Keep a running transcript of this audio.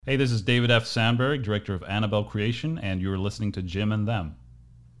Hey, this is David F. Sandberg, director of Annabelle Creation, and you're listening to Jim and Them.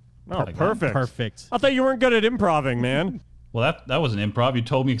 Oh, perfect. Perfect. I thought you weren't good at improving, man. Well, that was an improv. You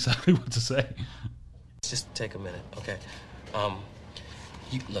told me exactly what to say. Just take a minute, okay?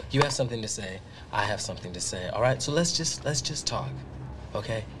 You have something to say. I have something to say. All right, so let's just talk,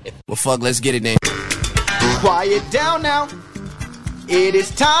 okay? Well, fuck, let's get it then. Quiet down now. It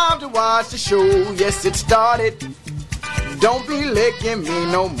is time to watch the show. Yes, it started. Don't be licking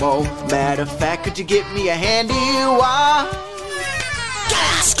me no more. Matter of fact, could you get me a handy wire?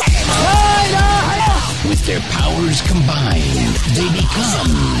 With their powers combined, they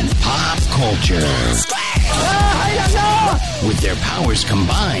become pop culture. With their powers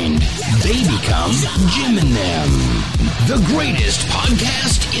combined, they become Jim and Them, the greatest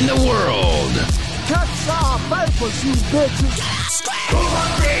podcast in the world. Cut our papers, you bitches. Who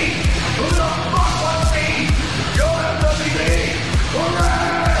wants me? Who the fuck wants me? You'll have to be me.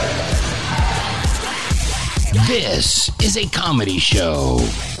 This is a comedy show.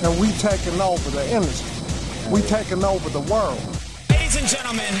 And we taking over the industry. We taking over the world. Ladies and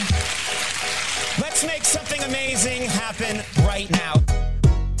gentlemen, let's make something amazing happen right now.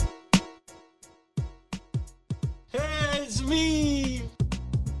 Hey, it's me.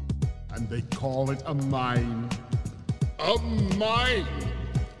 And they call it a mine. A mine!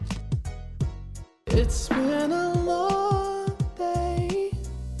 It's been a long day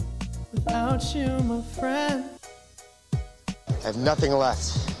without you, my friend. I have nothing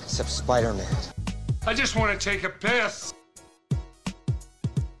left except Spider-Man. I just want to take a piss.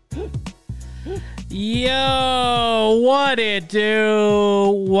 Yo, what it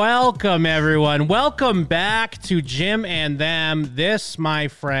do? Welcome, everyone. Welcome back to Jim and Them. This, my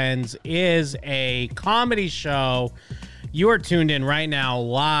friends, is a comedy show. You are tuned in right now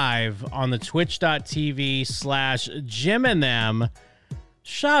live on the twitch.tv/Jim and Them.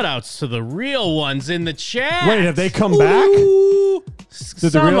 Shout outs to the real ones in the chat. Wait, have they come back?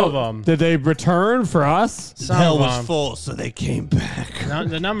 Some of them. Did they return for us? Some Hell of was them. full, so they came back. No,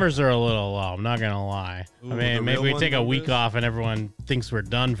 the numbers are a little low. I'm not going to lie. Ooh, I mean, maybe we take a week off and everyone thinks we're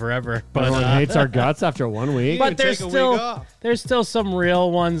done forever. But Everyone hates our guts after 1 week. But there's still some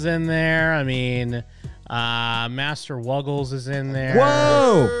real ones in there. I mean, Master Wuggles is in there.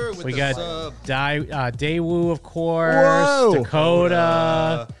 Whoa! We got Daewoo, of course. Whoa!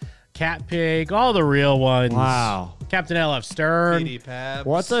 Dakota, Cat Pig, all the real ones. Wow. Captain LF Stern.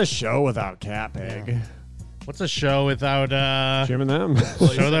 What's a show without Cat Pig? What's a show without Jim and Them?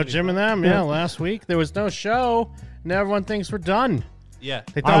 show without Jim and Them? Yeah, last week there was no show. Now everyone thinks we're done. Yeah.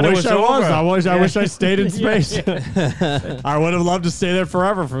 They thought I it wish was I was. over. I wish I stayed in space. Yeah. I would have loved to stay there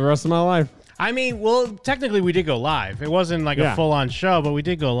forever for the rest of my life. I mean, well, technically we did go live. It wasn't like a full-on show, but we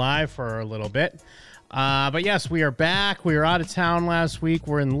did go live for a little bit. But yes, we are back. We were out of town last week.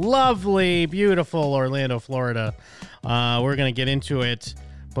 We're in lovely, beautiful Orlando, Florida. We're going to get into it,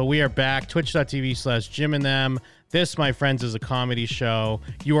 but we are back. Twitch.tv/Jim and Them. This, my friends, is a comedy show.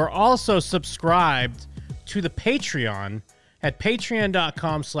 You are also subscribed to the Patreon at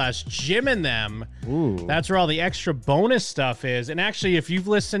patreon.com/Jim and Them. Ooh. That's where all the extra bonus stuff is. And actually, if you've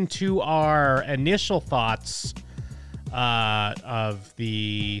listened to our initial thoughts of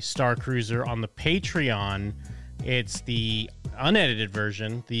the Star Cruiser on the Patreon, it's the unedited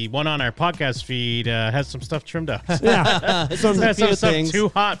version. The one on our podcast feed has some stuff trimmed up. Yeah, some stuff too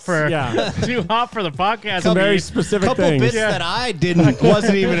hot for the podcast. Some very specific couple things. bits that I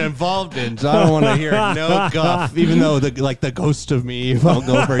wasn't even involved in, so I don't want to hear no guff. Even though the ghost of me won't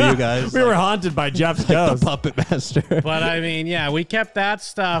go for you guys. We were haunted by Jeff's ghost, the puppet master. But I mean, yeah, we kept that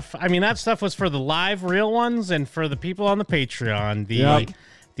stuff. I mean, that stuff was for the live real ones and for the people on the Patreon.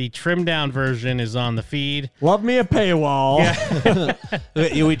 The trimmed down version is on the feed. Love me a paywall. Yeah.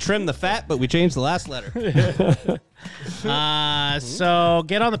 We trimmed the fat, but we changed the last letter. So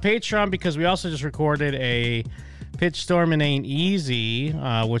get on the Patreon because we also just recorded a Pitch Storm and Ain't Easy,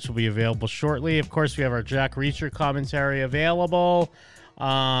 which will be available shortly. Of course, we have our Jack Reacher commentary available.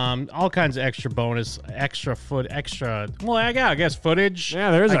 All kinds of extra bonus, I guess footage.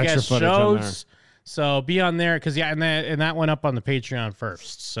 Yeah, there is extra footage on there. So be on there because and that went up on the Patreon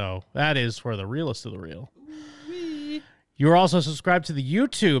first. So that is for the realest of the real. You're also subscribed to the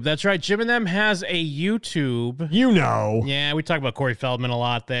YouTube. That's right. Jim and Them has a YouTube. You know. Yeah, we talk about Corey Feldman a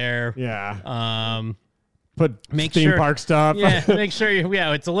lot there. Yeah. Put theme park stuff. Yeah, make sure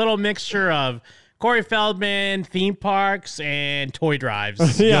it's a little mixture of Corey Feldman, theme parks, and toy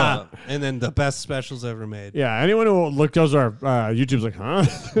drives. Yeah. And then the best specials ever made. Yeah. Anyone who goes to our YouTube's like, huh?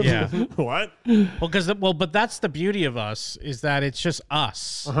 Yeah. What? But that's the beauty of us is that it's just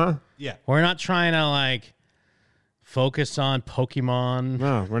us. Uh-huh. Yeah. We're not trying to focus on Pokemon.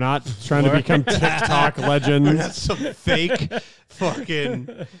 No, we're not trying to become TikTok legends. We're not some fake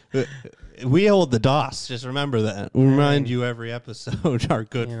fucking... We hold the DOS. Just remember that. We remind you every episode, our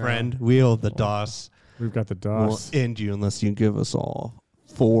good friend. We hold the DOS. We've got the DOS. We'll end you unless you give us all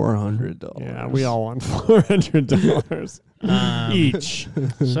 $400. Yeah, we all want $400 each.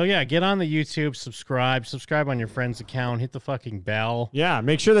 So yeah, get on the YouTube, subscribe on your friend's account, hit the fucking bell. Yeah,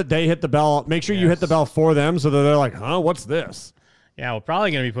 make sure that they hit the bell. Make sure you hit the bell for them so that they're like, huh, what's this? Yeah, we're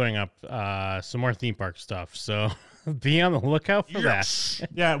probably going to be putting up some more theme park stuff, so be on the lookout for that.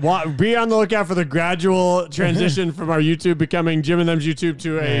 Yeah, be on the lookout for the gradual transition from our YouTube becoming Jim and Them's YouTube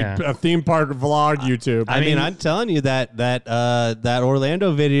to a theme park vlog YouTube. I mean, I'm telling you that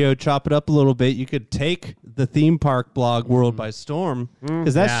Orlando video, chop it up a little bit. You could take the theme park blog world by storm,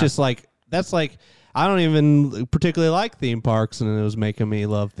 because that's I don't even particularly like theme parks, and it was making me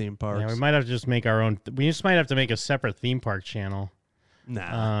love theme parks. Yeah, we might have to just make our own. We just might have to make a separate theme park channel.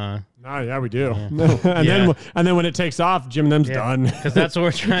 Nah. Yeah, we do. And then when it takes off, Jim and Them's done. Because that's what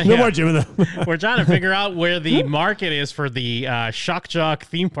we're trying. No more Jim and Them. We're trying to figure out where the market is for the Shock Jock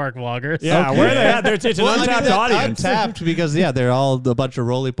theme park vloggers. Yeah, where are they at? It's an untapped audience. Untapped because they're all a bunch of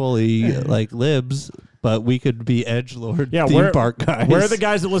roly-poly like libs. But we could be edgelord theme park guys. Where are the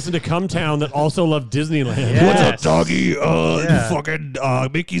guys that listen to Come Town that also love Disneyland? Yes. What's up, doggy? Fucking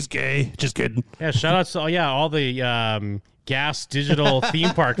Mickey's gay. Just kidding. Yeah, shout out to all the Gas Digital theme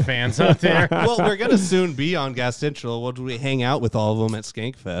park fans out there. Well, we're going to soon be on Gas Digital. We'll we hang out with all of them at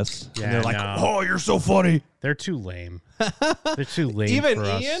Skankfest. Yeah, and they're like, oh, you're so funny. They're too lame. They're too lame Even for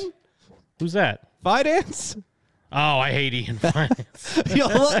us. Ian? Who's that? Finance? Oh, I hate Ian Finance.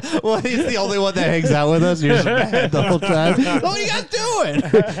 Well, he's the only one that hangs out with us. You're just mad the whole time. What are you guys doing?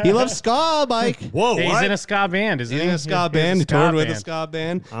 He loves ska, Mike. Whoa, hey, he's in a ska band, isn't he? He's in a ska band. He toured with a ska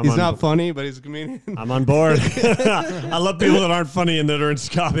band. He's not funny, but he's a comedian. I'm on board. I love people that aren't funny and that are in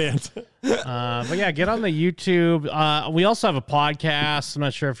ska bands. But yeah, get on the YouTube. We also have a podcast. I'm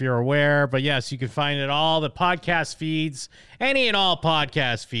not sure if you're aware, but yes, you can find it all the podcast feeds, any and all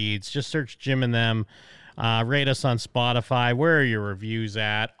podcast feeds. Just search Jim and Them. Rate us on Spotify. Where are your reviews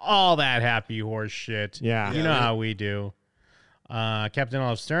at? All that happy horse shit. Yeah. You know how we do. Captain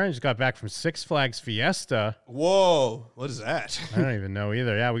Olive Stern just got back from Six Flags Fiesta. Whoa. What is that? I don't even know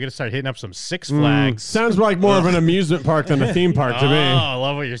either. Yeah, we got to start hitting up some Six Flags. Sounds like more of an amusement park than a theme park to me. I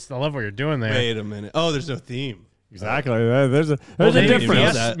love what you're doing there. Wait a minute. Oh, there's no theme. Exactly. There's a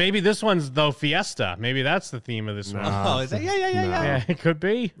difference. Maybe this one's though Fiesta. Maybe that's the theme of this one. Oh, is that? Yeah. Yeah, it could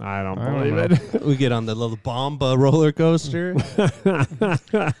be. I don't believe it. We get on the little Bomba roller coaster.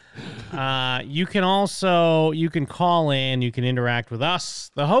 You can call in. You can interact with us,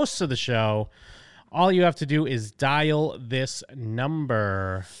 the hosts of the show. All you have to do is dial this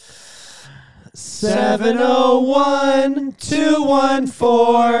number.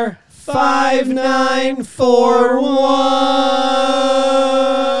 701-214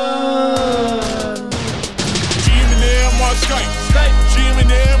 5941. Jim and them on Skype. Jim and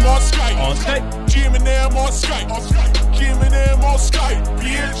them on Skype. On Skype. Jim and them on Skype. Jim and them on Skype,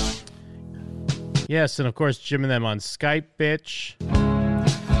 bitch. Yes, and of course, Jim and Them on Skype, bitch.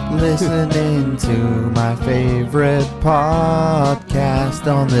 Listening to my favorite podcast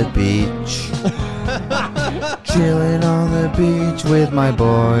on the beach. Chilling on the beach with my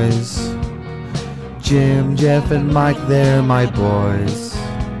boys. Jim, Jeff, and Mike, they're my boys.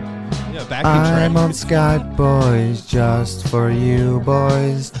 I'm on Skype, boys, just for you,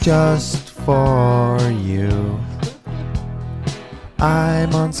 boys, just for you.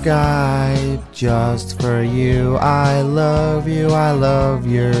 I'm on Skype, just for you. I love your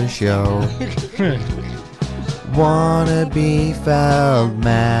show. Wanna be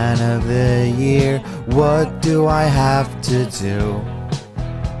Feldman of the Year. What do I have to do?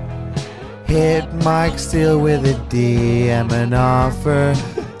 Hit Mike Steele with a DM and offer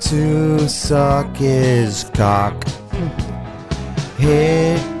to suck his cock.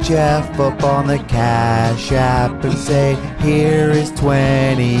 Hit Jeff up on the Cash App and say, here is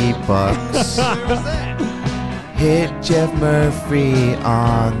 $20. Hit Jeff Murphy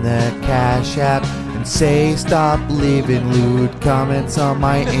on the Cash App and say, stop leaving lewd comments on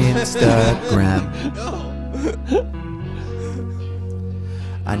my Instagram.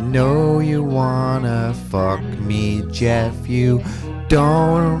 I know you wanna fuck me, Jeff, you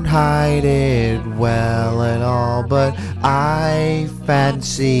don't hide it well at all, but I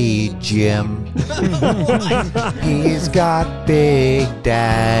fancy Jim. He's got Big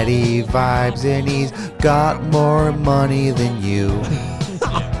Daddy vibes and he's got more money than you.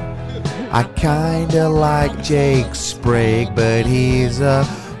 I kinda like Jake Sprague, but he's a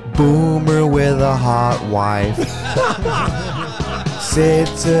Boomer with a hot wife.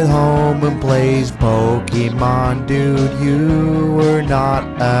 Sits at home and plays Pokemon. Dude, you were not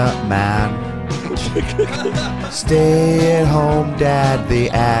a man. Stay at home dad, the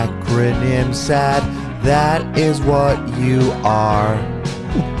acronym SAD. That is what you are.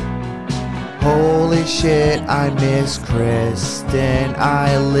 Holy shit, I miss Kristen.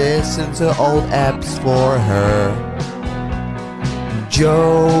 I listen to old eps for her.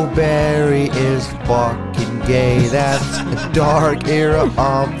 Joe Barry is fucking gay. That's a dark era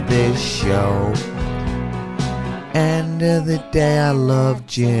of this show. End of the day, I love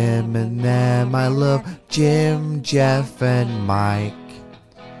Jim and them. I love Jim, Jeff, and Mike.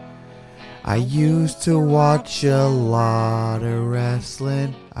 I used to watch a lot of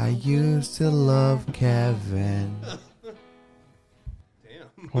wrestling. I used to love Kevin.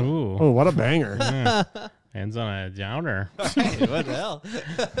 Ooh. Oh, what a banger. Yeah. Ends on a downer. Hey, what the hell?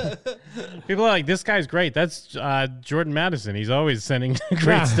 People are like, this guy's great. That's Jordan Madison. He's always sending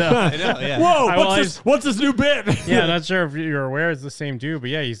great stuff. I know, yeah. Whoa, what's this new bit? Yeah, not sure if you're aware it's the same dude, but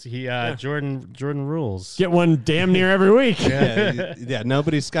yeah, Jordan rules. Get one damn near every week. Yeah,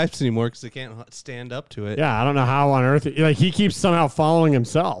 nobody Skypes anymore because they can't stand up to it. Yeah, I don't know how on earth. Like, he keeps somehow following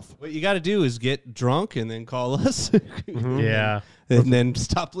himself. What you got to do is get drunk and then call us. Mm-hmm. Yeah. And then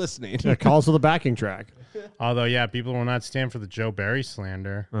stop listening. Yeah, calls to the backing track. Although, yeah, people will not stand for the Joe Barry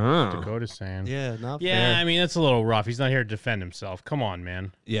slander. Dakota's saying. Yeah, not Yeah, fair. I mean, that's a little rough. He's not here to defend himself. Come on,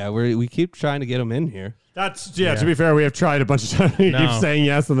 man. Yeah, we keep trying to get him in here. That's to be fair, we have tried a bunch of times. He keeps saying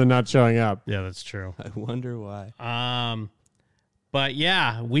yes and then not showing up. Yeah, that's true. I wonder why. But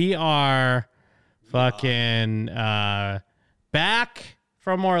yeah, we are fucking back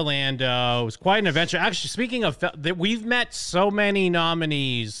from Orlando. It was quite an adventure. Actually, speaking of, we've met so many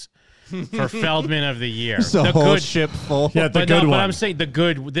nominees for Feldman of the Year. The whole ship full. Yeah, But I'm saying the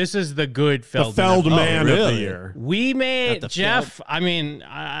good. This is the good Feldman. The Feldman really? of the year. We made Jeff. I mean,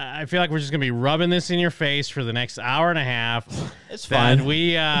 I feel like we're just gonna be rubbing this in your face for the next hour and a half. It's fine.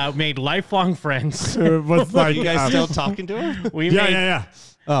 We made lifelong friends. What's like, you guys still talking to him? Yeah.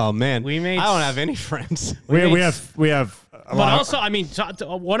 Oh man, We made. I don't have any friends. We have. But also, I mean,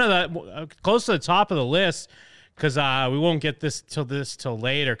 one of the close to the top of the list, because we won't get this till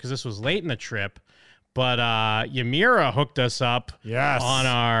later, because this was late in the trip. But Yamira hooked us up. Yes. On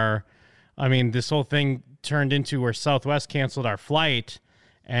our, I mean, this whole thing turned into where Southwest canceled our flight,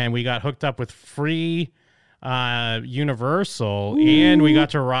 and we got hooked up with free Universal, and we got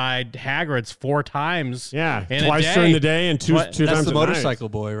to ride Hagrid's 4 times. Yeah, in twice a day. during the day and two That's times the at motorcycle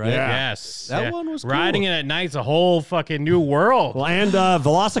night. boy, right? Yeah. Yes, That one was cool. riding it at night's a whole fucking new world. Well, and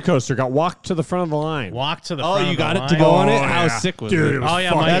Velocicoaster got walked to the front of the line. Walk to the Oh, front you of got the it to line. go on it? Oh, How yeah. sick was Dude, it? it was Oh, yeah,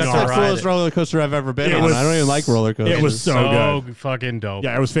 fucking Mike That's got the to ride coolest it. roller coaster I've ever been It on. was I don't even like roller coasters. It was so good. fucking dope.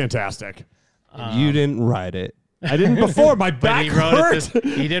 Yeah, it was fantastic. You didn't ride it. I didn't before. My But back he rode hurt. it.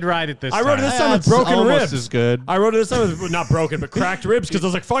 He did ride it this I time. rode it this time with That's broken almost ribs. as good. I rode it this time with not broken, but cracked ribs because I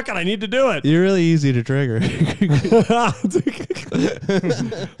was like, "Fuck it, I need to do it." You're really easy to trigger. I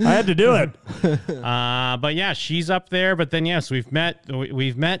had to do it. But yeah, she's up there. But then yes, we've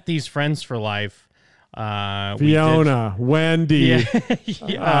met these friends for life. Fiona, Wendy,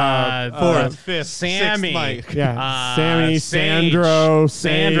 Fourth, fifth, Sammy, sixth Mike. yeah, Sammy, Sage,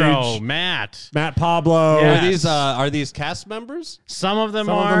 Sandro, Matt, Pablo. Yeah. Are these cast members? Some of them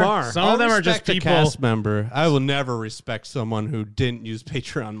Some of are. them are. Some of them are just Respect a people. cast member. I will never respect someone who didn't use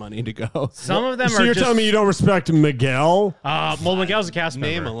Patreon money to go. Some of them So are. you're just, telling me you don't respect Miguel? Well, Miguel's a cast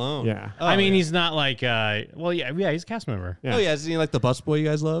Name member. alone. Yeah. I mean, he's not like. Well, yeah, he's a cast member. Yeah. Oh yeah, isn't he like the busboy you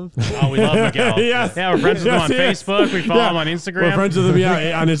guys love? Oh, we love Miguel. Yes. Yeah, we're friends with him on Yes. Facebook. We follow him on Instagram. We're friends with him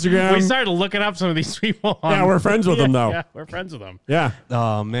on Instagram. We started looking up some of these people. Yeah, we're friends with them, though. Yeah, we're friends with them. Yeah.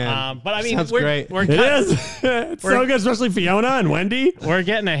 Oh man. But I mean, sounds we're, great. We're It is. It's so good, especially Fiona and Wendy. We're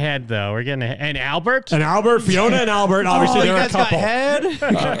getting ahead, though. We're getting ahead. And Albert. And Albert, Fiona and Albert, obviously you they're a guys got couple.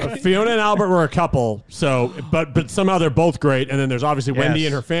 head? Fiona and Albert were a couple, so but somehow they're both great. And then there's obviously Wendy Yes.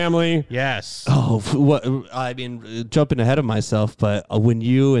 and her family. Yes. Oh, what? I mean, jumping ahead of myself, but when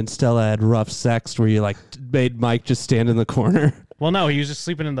you and Stella had rough sex, where you like made Mike just stand in the corner. Well, no, he was just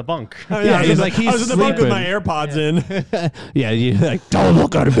sleeping in the bunk. Oh, Yeah, I was he's in like, the, I was in the bunk with my sleeping. AirPods in. Yeah, you like don't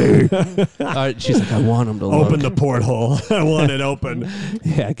look at me. She's like, I want him to Open look. the porthole. I want it open.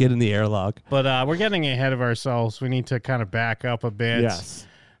 Yeah, get in the airlock. But we're getting ahead of ourselves. We need to kind of back up a bit. Yes.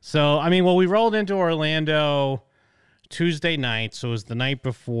 So, I mean, we rolled into Orlando Tuesday night. So it was the night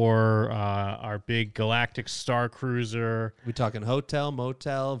before our big Galactic Star Cruiser. We talking hotel,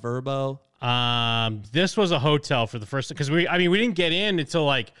 motel, Verbo? This was a hotel for the first, because we didn't get in until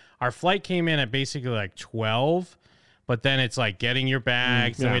like our flight came in at basically like 12, But then it's like getting your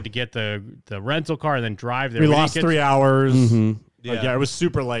bags. Then we had to get the rental car and then drive there. We lost 3 hours. Yeah. It was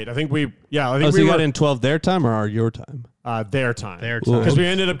super late. I think we so you got in 12 their time or your time? Their time. Their time. Because we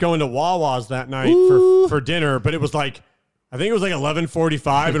ended up going to Wawa's that night for dinner, but it was like, I think it was like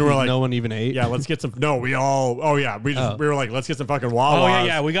 11:45, and we're like, no one even ate. Yeah, let's get some. No, we all. Oh yeah, we were like, let's get some fucking Wawa's. Oh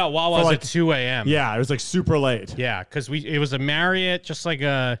yeah, we got Wawa's like, at 2 a.m. Yeah, it was like super late. Yeah, because it was a Marriott, just like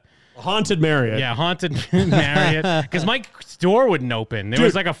a haunted Marriott. Yeah, haunted Marriott. Because my door wouldn't open. There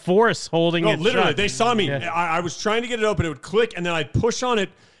was like a force holding it. Literally, shut. they saw me. Yeah. I was trying to get it open. It would click, and then I'd push on it,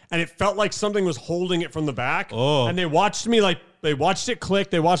 and it felt like something was holding it from the back. Oh. And they watched me They watched it click.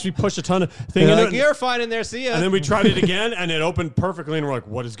 They watched me push a ton of things. Like, you're fine in there. See ya. And then we tried it again, and it opened perfectly. And we're like,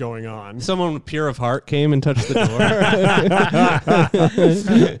 "What is going on?" Someone pure of heart came and touched the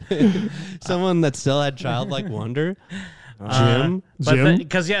door. Someone that still had childlike wonder. Jim.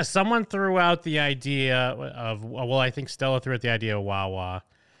 Because someone threw out the idea of. Well, I think Stella threw out the idea of Wawa.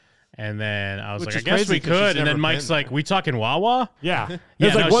 And then I was like, I guess we could. And then Mike's like, we talking Wawa? Yeah. Yeah,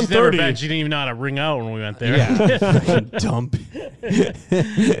 it was like 1:30. She didn't even know how to ring out when we went there. Yeah. Dump.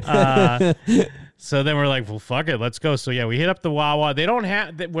 So then we're like, well, fuck it. Let's go. So, yeah, we hit up the Wawa. They don't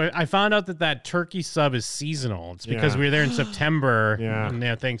have I found out that turkey sub is seasonal. It's because we were there in September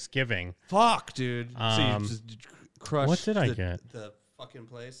and Thanksgiving. Fuck, dude. So you just crushed what did I get? The fucking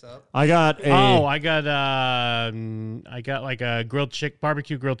place up. I got I got like a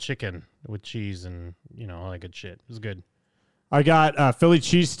barbecue grilled chicken with cheese and all that good shit. It was good. I got Philly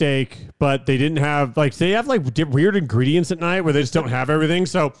cheesesteak, but they didn't have they have weird ingredients at night where they just don't have everything.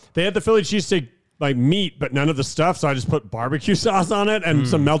 So they had the Philly cheesesteak meat, but none of the stuff. So I just put barbecue sauce on it and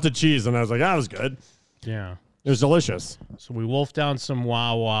some melted cheese, and I was like, that was good. Yeah. It was delicious. So we wolfed down some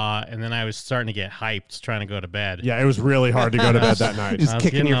Wawa, and then I was starting to get hyped trying to go to bed. Yeah, it was really hard to go to bed that night. Just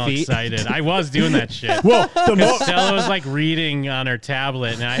kicking your feet. Excited. I was doing that shit. Well, Stella was reading on her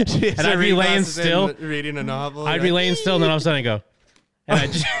tablet, and I'd be laying still, reading a novel. I'd be laying still, and then all of a sudden I go. And I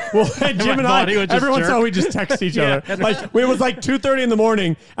just, Jim and I, every once in a while we just text each other. It was like 2:30 in the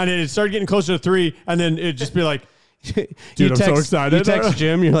morning, and it started getting closer to 3, and then it'd just be like, dude, I'm so excited. You text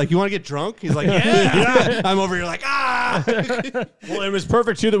Jim, you're like, you want to get drunk? He's like, yeah. I'm over here like, Well, it was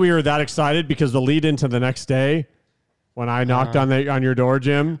perfect, too, that we were that excited because the lead into the next day when I knocked on your door,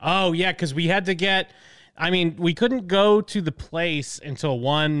 Jim. Oh, yeah, because we had to we couldn't go to the place until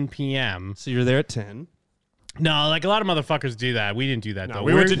 1 p.m. So you're there at 10. No, a lot of motherfuckers do that. We didn't do that, though.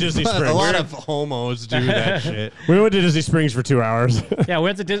 We went to Disney Springs. A lot of homos do that shit. We went to Disney Springs for 2 hours. Yeah, we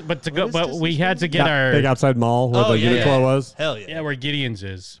went to Disney, we had to get our big outside mall where the Uniqlo was. Hell yeah. Yeah, where Gideon's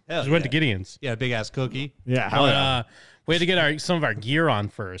is. Hell We went to Gideon's. Yeah, big ass cookie. Yeah, hell yeah. We had to get some of our gear on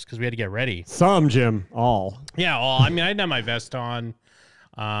first because we had to get ready. Some, Jim, all. Yeah, all. I didn't have my vest on.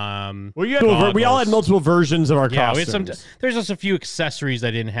 Well, we all had multiple versions of our costumes. We had there's just a few accessories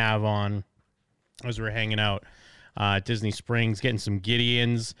I didn't have on as we were hanging out. Disney Springs, getting some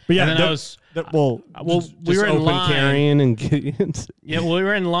Gideons. But yeah, and then we were in line. Carrying and Gideons. Yeah, well, we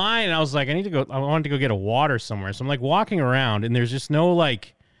were in line, and I was like, I wanted to go get a water somewhere. So I'm walking around, and there's just no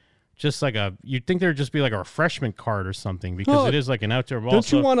you'd think there'd just be a refreshment cart or something because it is an outdoor mall.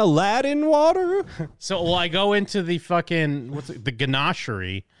 Don't you want Aladdin water? So, I go into the fucking, the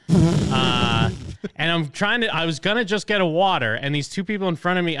ganachery, and I was going to just get a water, and these two people in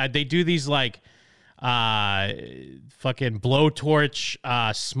front of me, they do these fucking blowtorch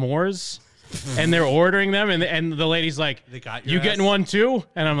s'mores, and they're ordering them, and the lady's like, "You getting one too?"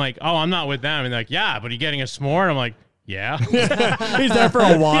 And I'm like, "Oh, I'm not with them." And they're like, "Yeah, but are you getting a s'more?" And I'm like, "Yeah." He's there for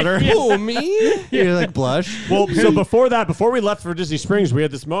a water. Oh, me? You're blush. Well, so before we left for Disney Springs, we had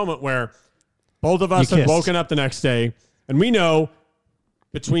this moment where both of us had woken up the next day, and we know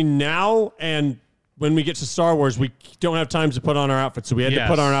between now and when we get to Star Wars, we don't have time to put on our outfits. So we had to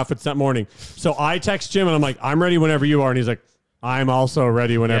put on our outfits that morning. So I text Jim and I'm like, I'm ready whenever you are. And he's like, I'm also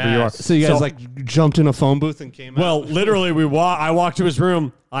ready whenever you are. So you guys jumped in a phone booth and came out? Well, literally, I walk to his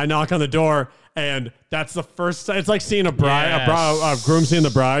room. I knock on the door. And that's the first time. It's like seeing a groom seeing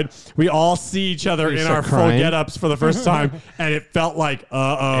the bride. We all see each other in our full get-ups for the first time. And it felt like,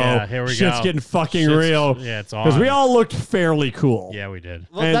 here we shit's go. getting fucking real. Yeah, it's on. Because we all looked fairly cool. Yeah, we did.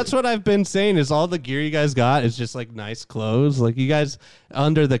 Well, that's what I've been saying is all the gear you guys got is just nice clothes. You guys,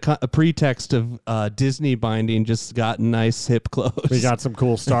 under the pretext of Disney binding, just got nice hip clothes. We got some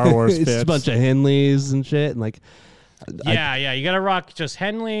cool Star Wars fits. It's a bunch of Henleys and shit. And you gotta rock just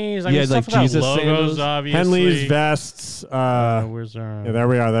Henleys. Stuff without Jesus logos, sandals, obviously. Henleys, vests. Where's our? Yeah, there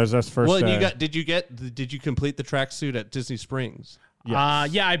we are. There's us first. Well, did you complete the tracksuit at Disney Springs?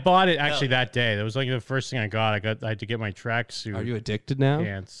 Yes. I bought it actually that day. That was the first thing I got. I had to get my tracksuit. Are you addicted now?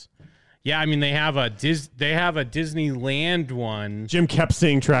 Pants. Yeah, I mean they have a Disneyland one. Jim kept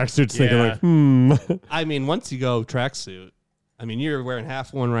seeing tracksuits, thinking like, I mean, once you go tracksuit, I mean, you're wearing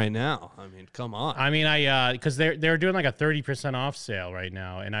half one right now. I mean, come on. I mean, because they're doing like a 30% off sale right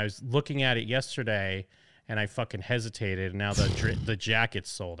now, and I was looking at it yesterday, and I fucking hesitated, and now the jacket's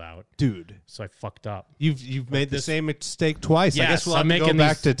sold out, dude. So I fucked up. You've made the same mistake twice. Yes, I guess we'll have I'm to making go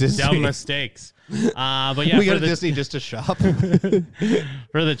back to these Disney. dumb mistakes. But yeah, we go to Disney just to shop.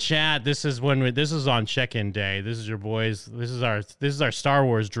 For the chat, this is on check-in day. This is your boys. This is our Star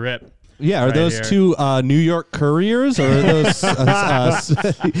Wars drip. Yeah, are right those here. two New York couriers or are those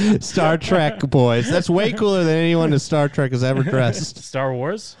Star Trek boys? That's way cooler than anyone in Star Trek has ever dressed. Star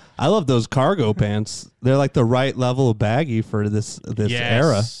Wars? I love those cargo pants. They're like the right level of baggy for this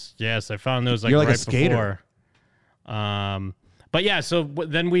era. Yes, I found those like You're like right a skater. before. But yeah, so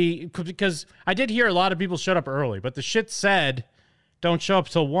then because I did hear a lot of people showed up early, but the shit said don't show up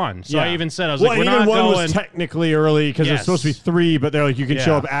till 1. So I even said, I was like, we're even not 1 going. was technically early because it was Yes. supposed to be 3, but they're like, you can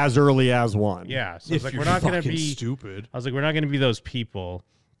show Yeah. up as early as 1. Yeah, so I was If like, you're we're not going to fucking be stupid. I was like, we're not going to be those people.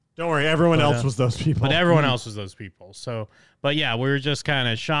 Don't worry, everyone But, else was those people. But everyone else was those people. So, but yeah, we were just kind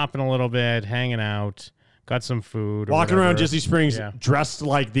of shopping a little bit, hanging out, got some food, or Walking around whatever. Disney Springs Yeah. dressed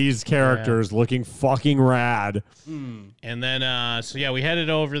like these characters, looking fucking rad. And then, so yeah, we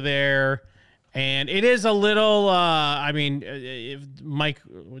headed over there, and it is a little. I mean, if Mike,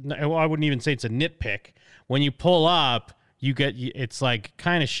 I wouldn't even say it's a nitpick. When you pull up, it's like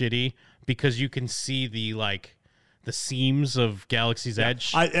kind of shitty because you can see the seams of Galaxy's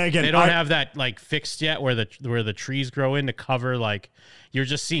Edge. They don't have that like fixed yet, where the trees grow in to cover like. You're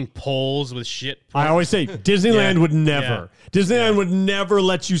just seeing poles with shit. I always say Disneyland Yeah. would never. Yeah. Disneyland would never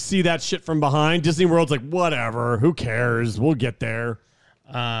let you see that shit from behind. Disney World's like, whatever, who cares? We'll get there.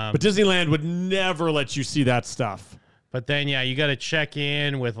 But Disneyland would never let you see that stuff. But then, yeah, you got to check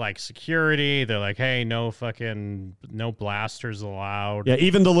in with like security. They're like, hey, no blasters allowed. Yeah,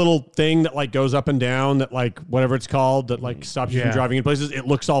 even the little thing that like goes up and down, that like whatever it's called, that like stops you from Yeah. driving in places. It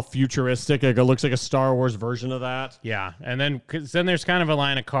looks all futuristic. Like, it looks like a Star Wars version of that. Yeah, and then cause then there's kind of a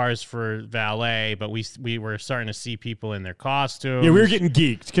line of cars for valet, but we were starting to see people in their costumes. Yeah, we were getting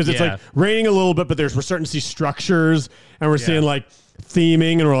geeked because it's Yeah. like raining a little bit, but we're starting to see structures and we're seeing like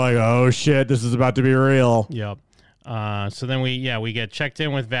theming, and we're like, oh shit, this is about to be real. Yep. So then we get checked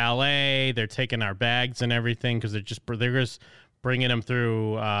in with valet. They're taking our bags and everything because they're just bringing them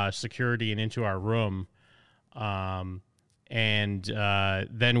through security and into our room. And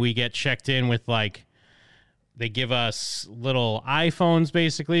then we get checked in with like they give us little iPhones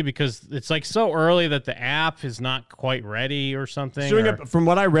basically because it's like so early that the app is not quite ready or something. From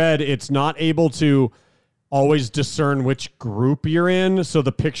what I read, it's not able to always discern which group you're in, so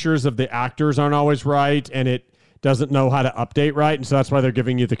the pictures of the actors aren't always right, and it doesn't know how to update right, and so that's why they're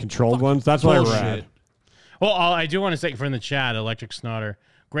giving you the controlled ones. That's what I read. Well, I do want to say from the chat, Electric Snotter,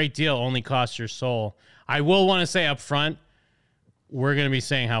 great deal, only costs your soul. I will want to say up front, we're going to be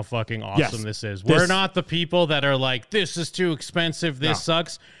saying how fucking awesome this is. We're not the people that are like, this is too expensive, this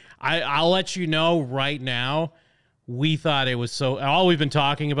sucks. I'll let you know right now, we thought it was so... All we've been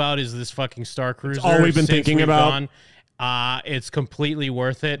talking about is this fucking Star Cruiser. all we've been thinking about. It's completely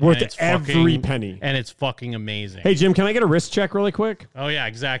worth it. Worth and it's every penny. And it's fucking amazing. Hey, Jim, can I get a wrist check really quick? Oh, yeah,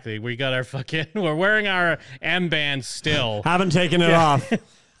 exactly. We got our fucking... We're wearing our M-band still. Haven't taken it off.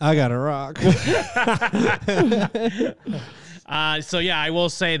 I got a rock. So, yeah, I will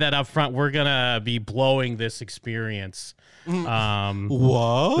say that up front, we're going to be blowing this experience.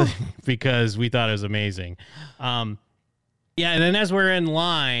 What? Because we thought it was amazing. Yeah, and then as we're in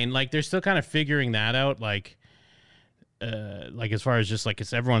line, like, they're still kind of figuring that out, like as far as just, like,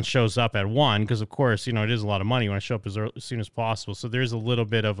 it's everyone shows up at 1, because, of course, you know, it is a lot of money. You want to show up as soon as possible. So there's a little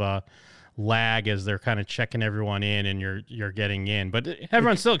bit of a lag as they're kind of checking everyone in and you're getting in, but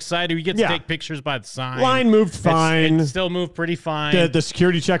everyone's still excited. We get to take pictures by the sign. Line moved fine. It still moved pretty fine. The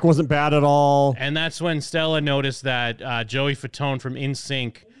security check wasn't bad at all. And that's when Stella noticed that Joey Fatone from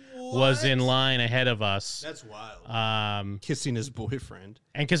NSYNC was in line ahead of us. That's wild. Kissing his boyfriend.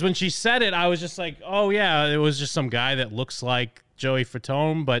 And because when she said it, I was just like, oh yeah, it was just some guy that looks like Joey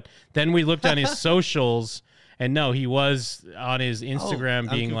Fatone. But then we looked on his socials. And no, he was on his Instagram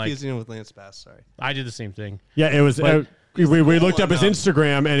being like... I'm confusing him with Lance Bass, sorry. I did the same thing. Yeah, it was... we looked up his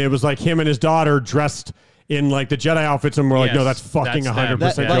Instagram, and it was like him and his daughter dressed in like the Jedi outfits, and we're like, no, that's fucking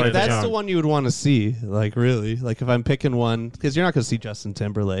 100% That's the one you would want to see, like, really. Like, if I'm picking one... Because you're not going to see Justin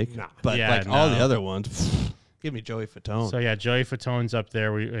Timberlake. No. But, all the other ones... give me Joey Fatone. So, yeah, Joey Fatone's up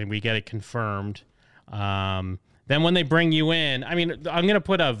there. We get it confirmed. Then when they bring you in, I mean, I'm going to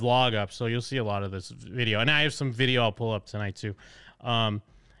put a vlog up, so you'll see a lot of this video. And I have some video I'll pull up tonight, too.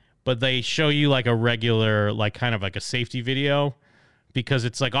 but they show you like a regular, like kind of like a safety video, because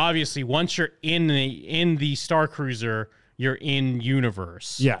it's like obviously once you're in the Star Cruiser, you're in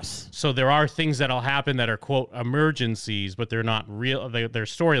universe. Yes. So there are things that'll happen that are quote emergencies, but they're not real. They're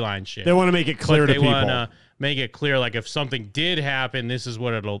storyline shit. They want to make it clear to people. They want to make it clear, like if something did happen, this is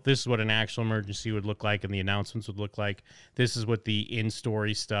what an actual emergency would look like, and the announcements would look like. This is what the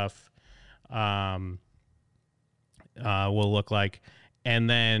in-story stuff will look like. And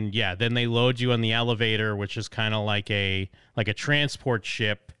then then they load you on the elevator, which is kind of like a transport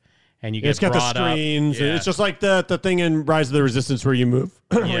ship, and you get got the screens. Yeah. It's just like the thing in Rise of the Resistance where you move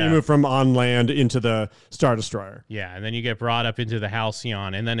where you move from on land into the Star Destroyer. Yeah, and then you get brought up into the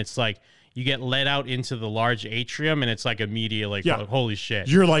Halcyon, and then it's like you get let out into the large atrium, and it's like immediate, like holy shit.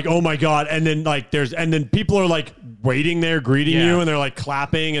 You're like, oh my god, and then like then people are like waiting there, greeting you, and they're like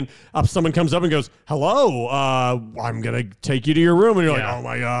clapping, and someone comes up and goes, "Hello, I'm gonna take you to your room," and you're like, oh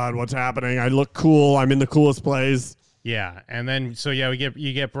my god, what's happening? I look cool. I'm in the coolest place. Yeah, and then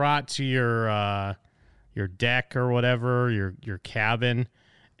you get brought to your deck or whatever, your cabin,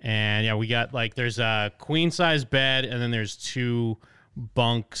 and we got like there's a queen size bed, and then there's 2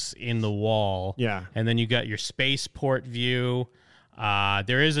 bunks in the wall. Yeah. And then you got your spaceport view.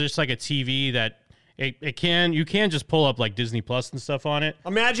 There is just like a TV that you can just pull up like Disney Plus and stuff on it.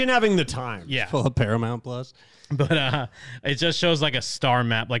 Imagine having the time. Yeah. Pull up Paramount Plus. But it just shows like a star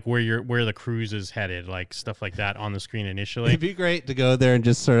map, like where the cruise is headed, like stuff like that on the screen initially. It'd be great to go there and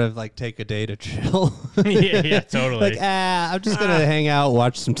just sort of like take a day to chill. yeah, totally. Like, I'm just gonna hang out,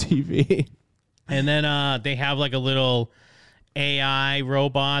 watch some TV. And then they have like a little AI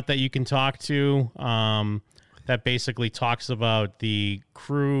robot that you can talk to that basically talks about the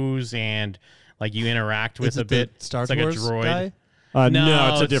cruise, and like you interact with a bit. Star it's like Wars a droid. Guy?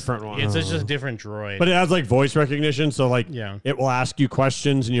 No, it's a different one. It's just a different droid. But it has like voice recognition, so like it will ask you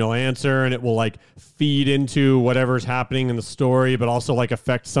questions and you'll answer, and it will like feed into whatever's happening in the story, but also like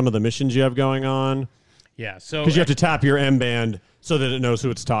affect some of the missions you have going on. Yeah, so because you have to tap your M band so that it knows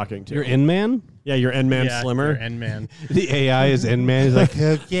who it's talking to. Your N-Man? Yeah, your N-Man Slimmer. Your N-Man. The AI is N-Man. He's like,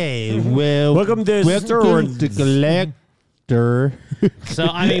 okay, well, welcome to Collector. So,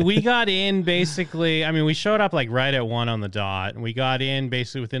 I mean, we got in basically, we showed up like right at 1 on the dot. And we got in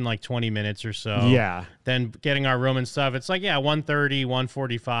basically within like 20 minutes or so. Yeah. Then getting our room and stuff. It's like, 1:30,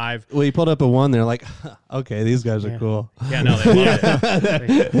 1:45. Well, you pulled up at 1. They're like, okay, these guys are cool. Yeah, no, they love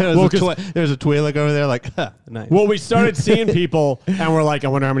it. There's a Twi'lek over there like, nice. Well, we started seeing people, and we're like, I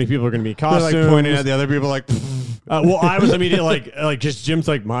wonder how many people are going to be costumes. They're like pointing at the other people like... well, I was immediately like just Jim's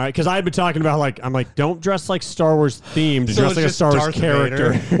like because I had been talking about like I'm like don't dress like Star Wars themed, So dress like a Star Wars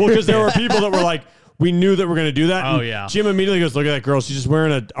character. Well, because there were people that were like we knew that we're going to do that. Oh and yeah. Jim immediately goes, look at that girl. She's just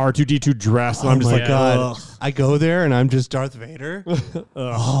wearing a R2D2 dress, and I'm just like, God. I go there and I'm just Darth Vader.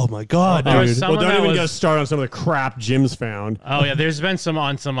 Oh my God, dude. Well, don't even get start on some of the crap Jim's found. Oh yeah, there's been some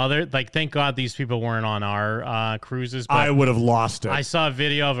other like. Thank God these people weren't on our cruises. But I would have lost it. I saw a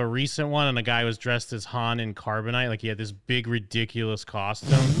video of a recent one, and a guy was dressed as Han in Carbonite. Like he had this big ridiculous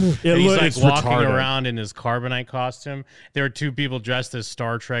costume. He's like walking around in his Carbonite costume. There were 2 people dressed as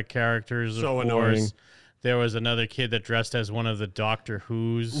Star Trek characters. So of annoying. course. There was another kid that dressed as one of the Doctor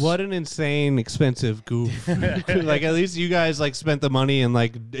Who's. What an insane, expensive goof. Like, at least you guys, like, spent the money and,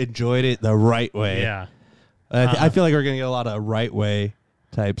 like, enjoyed it the right way. Yeah. I feel like we're going to get a lot of right way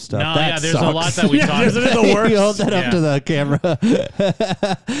type stuff. No, that there's sucks. a lot that we talked Isn't it the worst? You hold that up to the camera.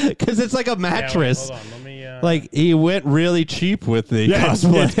 Because it's like a mattress. Wait, hold on. Let me, like, he went really cheap with the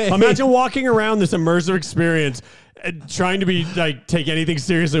cosplay. Imagine walking around this immersive experience trying to be like take anything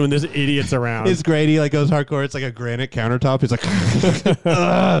seriously when this idiot's around. It's great. He like goes hardcore. It's like a granite countertop. He's like,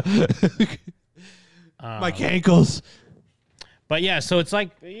 my ankles. But yeah, so it's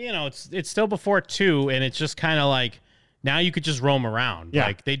like it's still before 2, and it's just kind of like now you could just roam around. Yeah.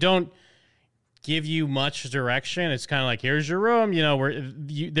 Like they don't give you much direction. It's kind of like here's your room.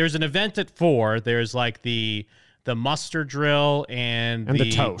 There's an event at 4. There's like the muster drill and the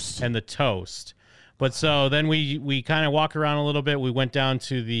toast. But so then we kind of walked around a little bit. We went down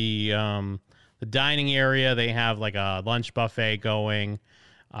to the dining area. They have like a lunch buffet going,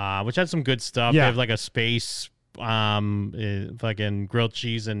 which had some good stuff. Yeah. They have like a space fucking grilled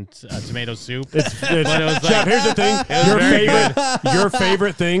cheese and tomato soup. Jeff, here's the thing. Your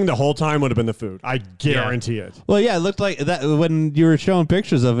favorite thing the whole time would have been the food. I guarantee it. Well, yeah, it looked like that when you were showing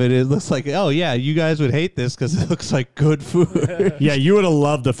pictures of it. It looks like, oh yeah, you guys would hate this because it looks like good food. Yeah, you would have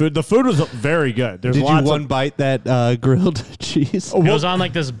loved the food. The food was very good. There's Did lots you one bite that grilled cheese? It was on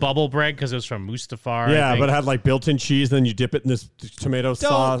like this bubble bread because it was from Mustafar. Yeah, but it had like built-in cheese. Then you dip it in this tomato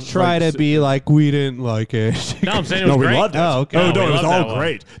sauce. Try to be like we didn't like it. No, I'm saying it was we great. loved it. Oh, okay. Oh, No, no, we it was loved all that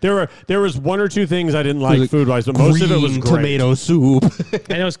great. There was one or two things I didn't like like food wise, but most of it was green great. tomato soup.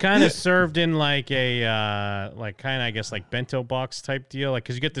 And it was kind of served in like a I guess like bento box type deal, like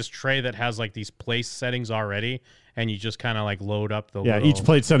because you get this tray that has like these place settings already, and you just kind of like load up the little, each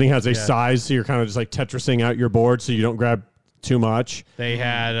plate setting has a size, so you're kind of just like Tetrising out your board, so you don't grab too much. They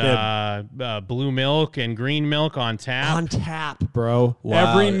had blue milk and green milk on tap. On tap, bro.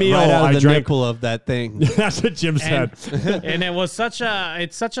 Wow. Every meal right out of I the drank. nipple of that thing. That's what Jim said. And it was such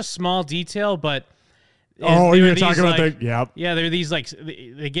a small detail, but Oh, there you're were talking these, about like, the yeah. There were these like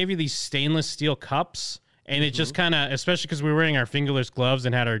they gave you these stainless steel cups, and it just kind of, especially because we were wearing our fingerless gloves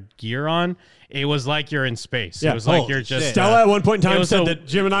and had our gear on, it was like you're in space. Yeah. It was like Holy you're just Stella at one point in it time was said a- that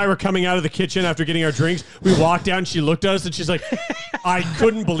Jim and I were coming out of the kitchen after getting our drinks. We walked down, she looked at us, and she's like, I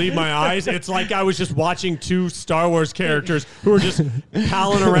couldn't believe my eyes. It's like I was just watching two Star Wars characters who were just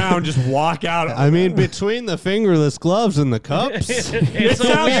palling around, just walk out. I mean, between the fingerless gloves and the cups. It's a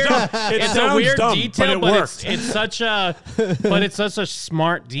sounds weird, dumb. It it's a sounds weird dumb, detail, but it worked. it's such a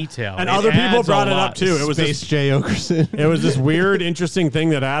smart detail. And It other people adds a brought it lot. up too. It was Space this, J. Okerson. it was this weird, interesting thing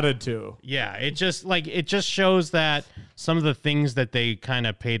that added to. Yeah, it just shows that some of the things that they kind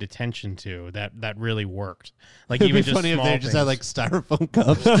of paid attention to that really worked. Like It'd even be just funny if small they just had things. like styrofoam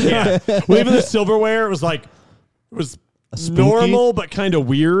cups. Yeah. Well, even the silverware, it was Spooky? normal but kind of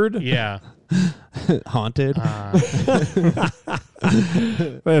weird. Yeah. Haunted.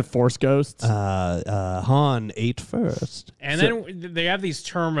 They have Force ghosts. Han ate first. And then they have these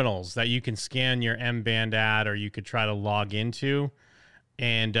terminals that you can scan your M-Band at, or you could try to log into.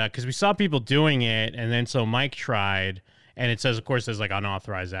 And because we saw people doing it, and then so Mike tried, and it says, of course, there's like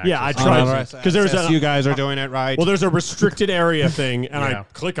unauthorized access. Yeah, I tried because there's you guys are doing it right. Well, there's a restricted area thing, and Yeah. I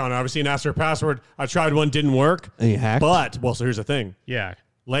click on it, obviously, and ask for a password. I tried one, didn't work. And you hacked? But, so here's the thing. Yeah.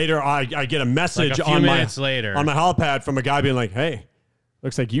 Later, I get a message Like a few on minutes later. on my Holopad from a guy being like, hey,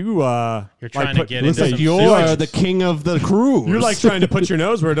 looks like you You're trying to get Looks into like some you're the king of the cruise. You're like trying to put your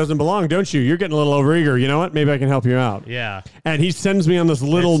nose where it doesn't belong, don't you? You're getting a little overeager. You know what? Maybe I can help you out. Yeah. And he sends me on this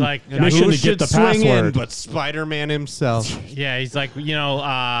little It's like, mission Who to get should the swing in password. but Spider-Man himself. Yeah, he's like,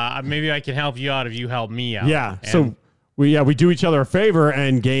 maybe I can help you out if you help me out. Yeah. And So we do each other a favor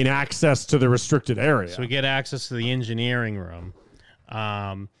and gain access to the restricted area. So we get access to the engineering room.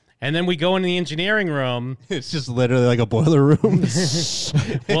 And then we go in the engineering room. It's just literally like a boiler room.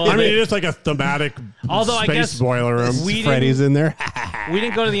 Well, I mean, it's like a thematic Although I space guess boiler room. we Freddy's in there. We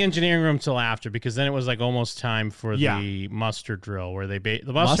didn't go to the engineering room till after, because then it was like almost time for Yeah. the muster drill, where they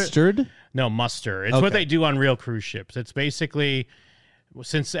the Mustard? No, muster. It's Okay. what they do on real cruise ships. It's basically,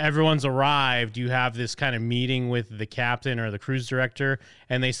 since everyone's arrived, you have this kind of meeting with the captain or the cruise director,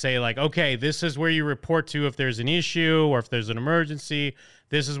 and they say like, okay, this is where you report to if there's an issue or if there's an emergency.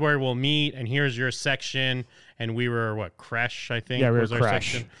 This is where we'll meet, and here's your section. And we were Kresh, I think. Yeah, we were was our Kresh.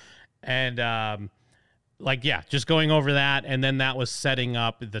 section. And just going over that, and then that was setting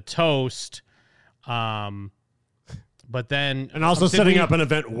up the toast. But then, and also did setting we- up an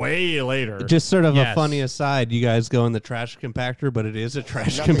event way later. Just sort of Yes. a funny aside, you guys go in the trash compactor, but it is a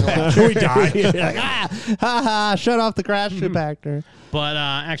trash Nothing compactor. we die. Like, ha ha, shut off the trash compactor. But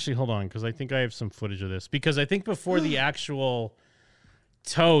actually, hold on, because I think I have some footage of this. Because I think before the actual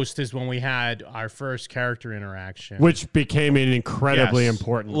toast is when we had our first character interaction. Which became an incredibly Yes.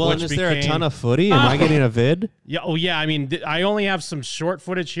 important. Well, Which and is there a became- ton of footy? Am I getting a vid? Yeah. Oh, yeah. I mean, I only have some short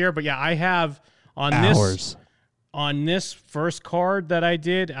footage here, but yeah, I have on Hours. this first card that I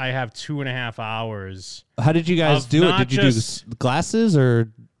did, I have 2.5 hours. How did you guys Of do it? not Did you just- do glasses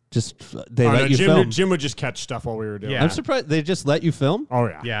or just they Oh, let no, you Jim, film? Jim would just catch stuff while we were doing Yeah. it. I'm surprised they just let you film. Oh,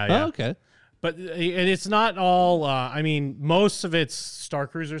 yeah. Yeah. Yeah. Oh, okay. But and it's not all. I mean, most of it's Star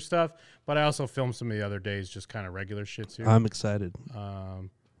Cruiser stuff, but I also filmed some of the other days, just kind of regular shits here. I'm excited.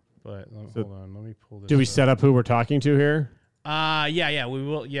 But hold on, let me pull this. Do we up. set up who we're talking to here? Yeah, we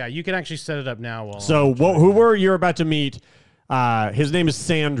will. Yeah, you can actually set it up now. While So, you're about to meet? His name is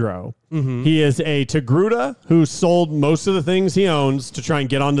Sandro. Mm-hmm. He is a Togruta who sold most of the things he owns to try and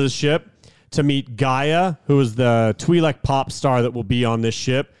get onto the ship. To meet Gaia, who is the Twi'lek pop star that will be on this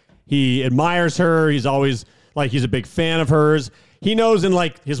ship. He admires her. He's always he's a big fan of hers. He knows in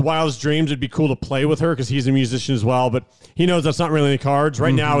his wildest dreams it'd be cool to play with her because he's a musician as well. But he knows that's not really in the cards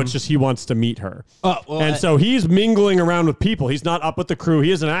right now. It's just he wants to meet her. So he's mingling around with people. He's not up with the crew.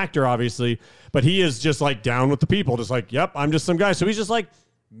 He is an actor, obviously, but he is just down with the people. Just yep, I'm just some guy. So he's just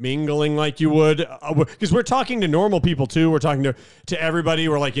mingling like you would, because we're talking to normal people too. We're talking to everybody.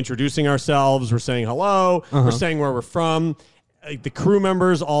 We're introducing ourselves. We're saying hello. We're saying where we're from. The crew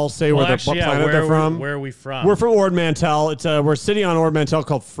members all say what planet they're from. Where are we from? We're from Ord Mantell. We're a city on Ord Mantell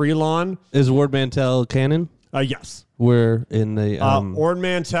called Freelon. Is Ward Mantell canon? Yes. We're in the Ord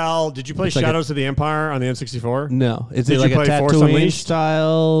Mantell. Did you play Shadows of the Empire on the N64? No. Is Did it like you a play Force Tatooine Unleashed?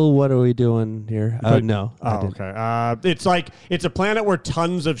 style? What are we doing here? No. Oh, okay. It's a planet where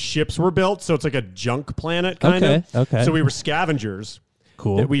tons of ships were built, so it's like a junk planet kind of. Okay. So we were scavengers.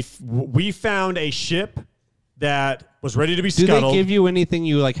 Cool. That we found a ship that was ready to be Do scuttled. they give you anything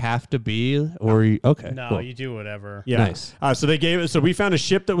you like have to be, or okay? No, cool. you do whatever. Yeah. Nice. So they gave it. So we found a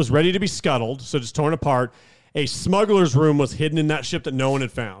ship that was ready to be scuttled, so just torn apart. A smuggler's room was hidden in that ship that no one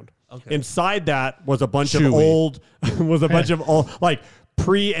had found. Okay. Inside that was a bunch Chewie. of old, like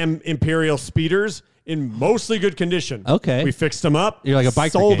pre-imperial speeders in mostly good condition. Okay. We fixed them up. You're like a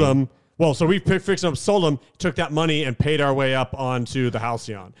biker sold gang. them. Well, so we fixed them, sold them, took that money, and paid our way up onto the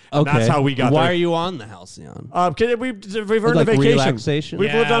Halcyon. And Okay. that's how we got Why there. are you on the Halcyon? Because we've earned Like a vacation. relaxation?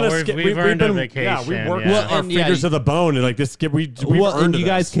 We've lived on a we've earned a vacation. Yeah, we worked yeah. our fingers to the bone, and like this. We've earned and you this.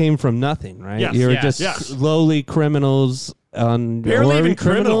 guys came from nothing, right? Yes. You were Yes. just Yes. lowly criminals on Barely or even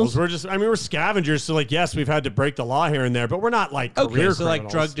criminals. We're scavengers. So like, yes, we've had to break the law here and there, but we're not like Okay, career so like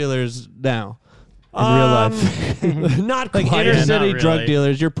criminals. drug dealers now in real life, Not like quite. inner Yeah, city not drug really.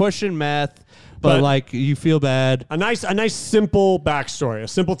 dealers. You're pushing meth, but like you feel bad. A nice simple backstory. A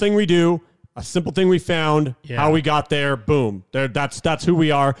simple thing we do. A simple thing we found. Yeah. How we got there. Boom. There. That's who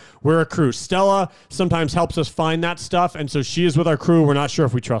we are. We're a crew. Stella sometimes helps us find that stuff, and so she is with our crew. We're not sure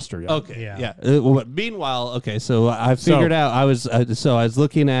if we trust her yet. Okay, Yeah. meanwhile, okay, so I figured out. I was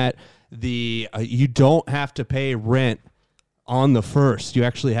looking at the you don't have to pay rent on the 1st. You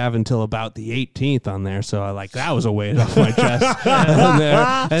actually have until about the 18th on there. So I that was a weight off my chest. And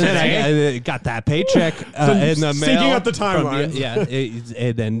then I got that paycheck in the mail. Syncing up the from timelines.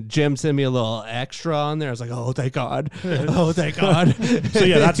 and then Jim sent me a little extra on there. I was like, oh, thank God. Oh, thank God. So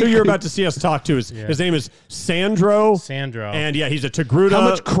yeah, that's who you're about to see us talk to. His name is Sandro. And yeah, he's a Togruta How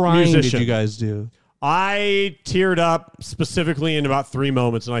much crying musician. did you guys do? I teared up specifically in about 3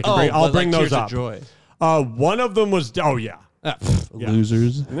 moments, and I'll bring those tears up. of joy. One of them was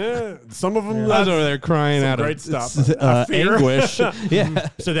Losers. Some of them. I was over there crying out great of stuff. Fear. anguish. Yeah.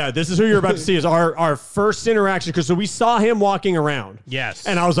 So this is who you're about to see is our first interaction, because we saw him walking around. Yes.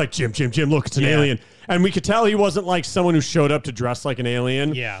 And I was like, Jim, look, it's an alien. And we could tell he wasn't like someone who showed up to dress like an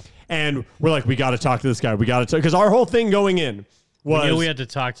alien. Yeah. And we're like, we got to talk to this guy. We got to talk, because our whole thing going in was we knew we had to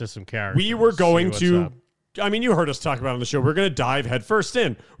talk to some characters. we were going see what's to. up. I mean, you heard us talk about it on the show. We're going to dive headfirst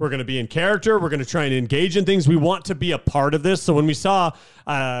in. We're going to be in character. We're going to try and engage in things. We want to be a part of this. So when we saw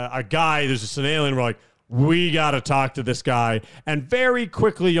a guy, there's just an alien, we're like, we got to talk to this guy. And very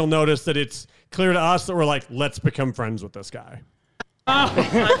quickly, you'll notice that it's clear to us that we're like, let's become friends with this guy. I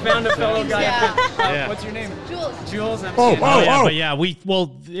found a fellow guy. Yeah. What's your name? Jules. I'm But yeah,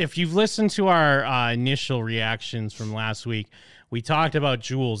 if you've listened to our initial reactions from last week, we talked about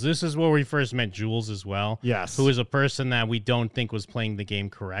Jules. This is where we first met Jules as well. Yes. Who is a person that we don't think was playing the game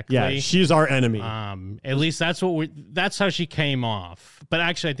correctly. Yeah, she's our enemy. At least that's how she came off. But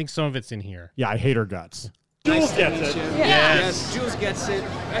actually, I think some of it's in here. Yeah, I hate her guts. Jules gets it. Yes. Jules gets it.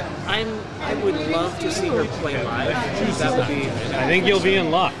 I would love to see her play live. That would be. I think you'll be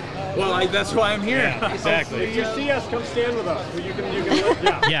in luck. Well, that's why I'm here. Yeah, exactly. If you see us, come stand with us. You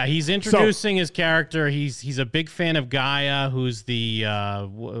can Yeah, he's introducing his character. He's a big fan of Gaia, who's the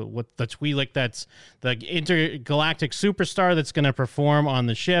what the Twi'lek, that's the intergalactic superstar that's going to perform on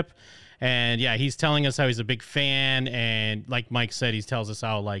the ship. And yeah, he's telling us how he's a big fan, and like Mike said, he tells us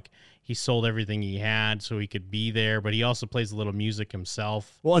how he sold everything he had so he could be there, but he also plays a little music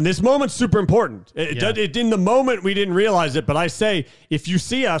himself. Well, and this moment's super important. It in the moment we didn't realize it, but I say, if you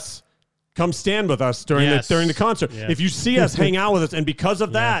see us, come stand with us during the concert. Yeah. If you see us, hang out with us, and because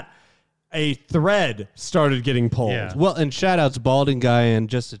of that, a thread started getting pulled. Yeah. Well, and shout outs Balding Guy and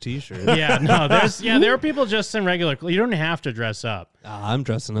just a t-shirt. Yeah, no, there are people just in regular. You don't have to dress up. I'm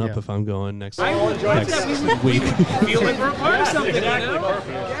dressing up if I'm going next I will enjoy that. week. Feel like we're a part of something, Exactly, you know? perfect.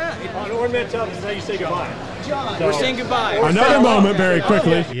 Yeah. On Ord Mantell, this is how you say goodbye. We're saying goodbye. Another moment, very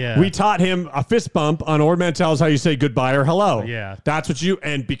quickly. Yeah. We taught him a fist bump on Ord Mantell is how you say goodbye or hello. Yeah. That's what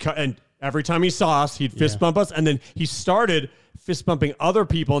and every time he saw us, he'd fist bump us, and then he started fist bumping other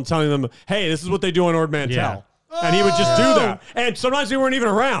people and telling them, hey, this is what they do on Ord Mantell. Yeah. And he would just do that. And sometimes we weren't even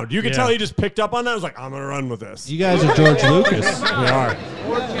around. You could Yeah. tell he just picked up on that. I was like, I'm going to run with this. You guys are George Lucas. We are.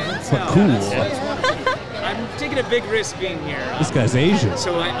 But cool. I'm taking a big risk being here. This guy's Asian.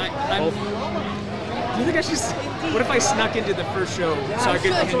 So I'm. Do you think I should? What if I snuck into the first show so I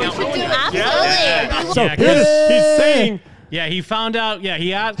could hang out with you? Absolutely. So Yeah, he's saying, Yeah, he found out. Yeah,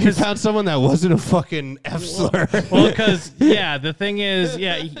 He found someone that wasn't a fucking F slur. Well, because the thing is,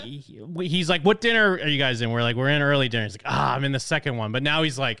 he's like, "What dinner are you guys in?" We're like, "We're in early dinner." He's like, "I'm in the second one." But now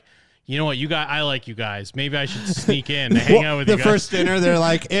he's like, you know what, I like you guys. Maybe I should sneak in to hang out with you guys. The first dinner, they're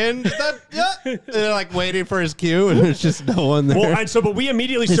like, they're like waiting for his cue, and there's just no one there. Well, but we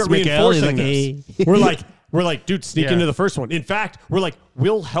immediately start reinforcing this. We're like, dude, sneak into the first one. In fact, we're like,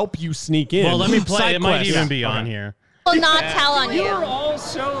 we'll help you sneak in. Well, let me play. It might even be on here. Will not tell on you. You're all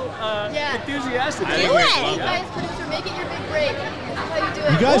so enthusiastic. Do it. You guys, producer, make it your big break. That's how you do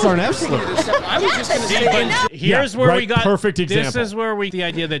it. You guys aren't excellent. I was just going to say, but here's where we got perfect example. This is where the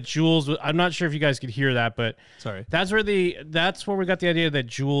idea that Jules. I'm not sure if you guys could hear that, but sorry. That's where we got the idea that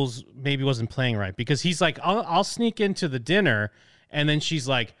Jules maybe wasn't playing right, because he's like, I'll sneak into the dinner, and then she's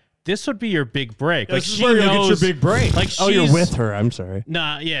like, this would be your big break. Yeah, like this is she where knows, you'll get your big break. Like you're with her. I'm sorry.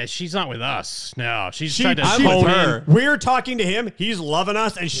 Nah, yeah, she's not with us. No, she's She- tried to I'm phone with her. in. We're talking to him. He's loving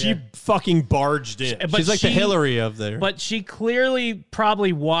us, and she fucking barged in. But She's like the Hillary of there. But she clearly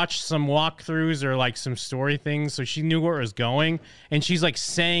probably watched some walkthroughs or like some story things, so she knew where it was going, and she's like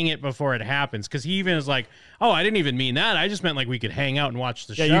saying it before it happens, because he even is like, oh, I didn't even mean that. I just meant like we could hang out and watch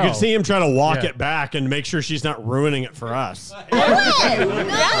the show. Yeah, you can see him try to walk Yeah. it back and make sure she's not ruining it for us. You're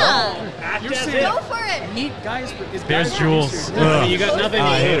saying, Go for it. meet guys. There's Jules. I mean, you got nothing.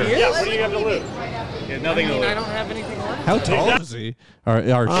 I hate her. Yeah, what do you have to lose? Yeah, nothing to I lose. don't have anything left. How tall is he? Or she?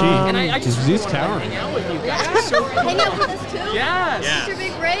 And I just really He's want to towering. hang out with you guys. So Hang out with us too? Yes. This is your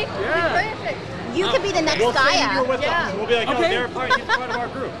big break? Yeah. Perfect. You could be the next Gaia. Yeah. We'll be like, Okay. they're part of our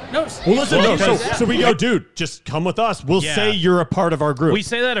group. No. Well, listen, Well, so we go, dude, just come with us. We'll Yeah. say you're a part of our group. We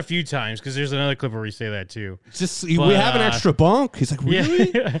say that a few times, because there's another clip where we say that too. It's just But, we have an extra bunk. He's like,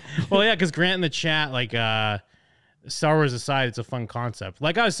 really? Yeah. Well, yeah, because Grant in the chat, like, Star Wars aside, it's a fun concept.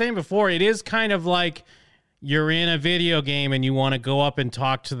 Like I was saying before, it is kind of like you're in a video game and you want to go up and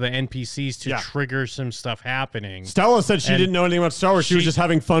talk to the NPCs to trigger some stuff happening. Stella said she didn't know anything about Star Wars. She was just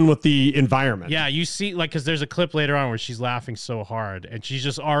having fun with the environment. Yeah, you see, like, because there's a clip later on where she's laughing so hard, and she's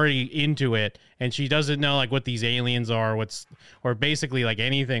just already into it, and she doesn't know like what these aliens are, or basically like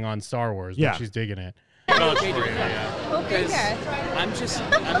anything on Star Wars. But she's digging it. Okay, I'm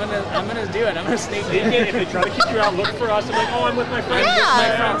gonna do it. I'm gonna sneak in. If they try to keep you out, look for us. I'm like, oh, I'm with my friends.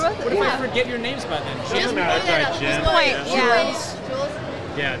 What if I forget your names by then? Just That's right, Jen. Jules.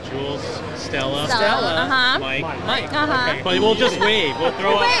 Yeah, Jules, Stella, Uh-huh. Mike. Uh-huh. Okay. But we'll just wave. We'll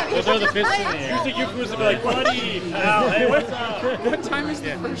throw the fist in the air. Use the euphemism like, buddy, pal, hey, what's up? What time is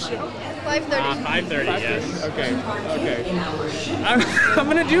the first show? 5:30. 5:30, yes. Okay. I'm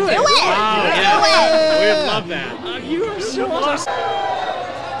gonna do it. Do it. Wow, yeah. We would love that. You are so awesome.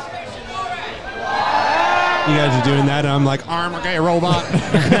 You guys are doing that, and I'm like, I'm a gay robot.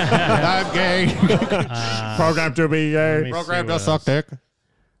 I'm gay. Programmed to be gay. Programmed to suck dick.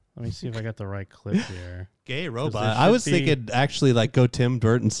 Let me see if I got the right clip here. Gay robot. I was thinking actually like go Tim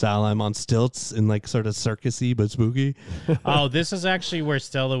Burton style. I'm on stilts and like sort of circusy but spooky. Oh, this is actually where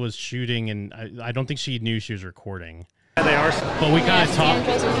Stella was shooting, and I don't think she knew she was recording. Yeah, they are. But we kind of talked.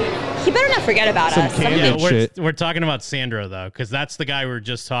 He better not forget about us. Yeah, we're talking about Sandro, though, because that's the guy we were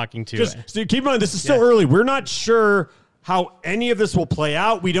just talking to. So keep in mind, this is still early. We're not sure how any of this will play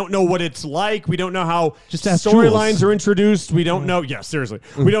out. We don't know what it's like. We don't know how storylines are introduced. We don't know. Yeah, seriously.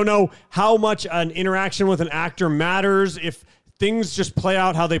 We don't know how much an interaction with an actor matters. If things just play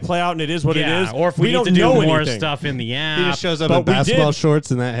out how they play out and it is what it is. Or if we need to do more stuff in the app. He just shows up in basketball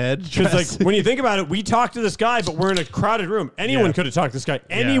shorts in that head. Because like when you think about it, we talked to this guy, but we're in a crowded room. Anyone could have talked to this guy.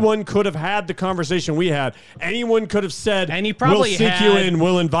 Anyone could have had the conversation we had. Anyone could have said, and he probably we'll seek you in,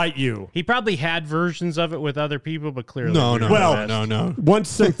 we'll invite you. He probably had versions of it with other people, but clearly no. Once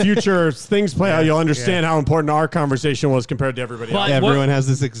some future things play out, you'll understand how important our conversation was compared to everybody else. Everyone has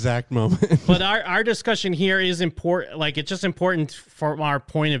this exact moment. But our discussion here is important. Like, it's just important from our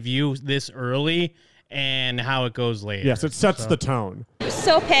point of view this early and how it goes later. Yes, it sets the tone.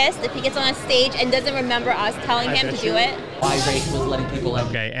 So pissed if he gets on a stage and doesn't remember us telling him to do it. Why Ray was letting people in.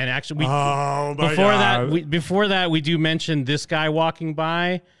 Okay, and actually, before that, we do mention this guy walking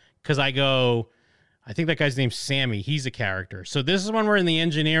by, because I think that guy's name's Sammy. He's a character. So this is when we're in the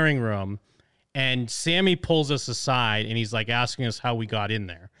engineering room, and Sammy pulls us aside, and he's like asking us how we got in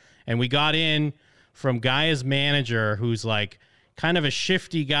there. And we got in from Gaia's manager, who's like kind of a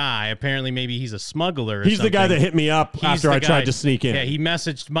shifty guy. Apparently, maybe he's a smuggler or He's something. the guy that hit me up after I tried to sneak in. Yeah, he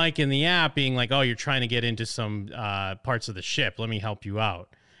messaged Mike in the app being like, oh, you're trying to get into some parts of the ship. Let me help you out.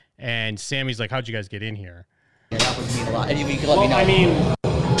 And Sammy's like, how'd you guys get in here? Yeah, that would mean a lot. And you can let me know. I mean,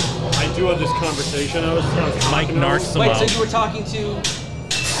 I do have this conversation. Mike narks him Wait, out. so you were talking to...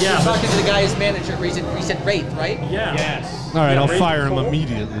 Yeah. You were talking to the guy's manager. He said Wraith, right? Yeah. Yes. All right, I'll fire him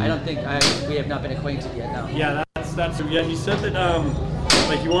immediately. I don't think we have not been acquainted yet. No. Yeah, that's he said that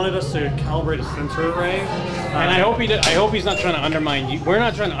like he wanted us to calibrate a sensor array And I hope he's not trying to undermine you. We're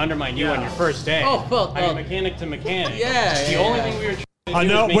not trying to undermine you on your first day. Oh, well. I mean, mechanic to mechanic. Yeah. The only thing we were trying to I do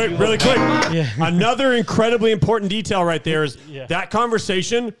know. is make Wait, you really look quick. better. Another incredibly important detail right there is Yeah. that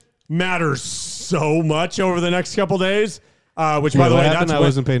conversation matters so much over the next couple days. Which, by the way, I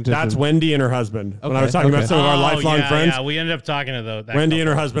wasn't paying attention. That's Wendy and her husband. When I was Okay, talking about some of our lifelong friends, Yeah, we ended up talking to that Wendy and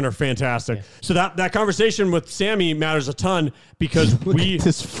her couple. husband are fantastic. Yeah. So that conversation with Sammy matters a ton because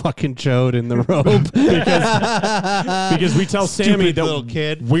this fucking chode in the robe because we tell Sammy Stupid that little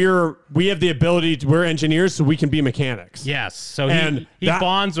kid. we have the ability to, we're engineers, so we can be mechanics. Yes. So And he that-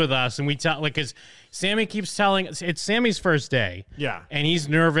 bonds with us, and we tell because Sammy keeps telling it's Sammy's first day. Yeah. And he's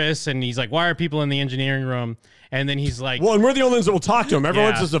nervous, and he's like, "Why are people in the engineering room?" And then he's like, Well, and we're the only ones that will talk to him.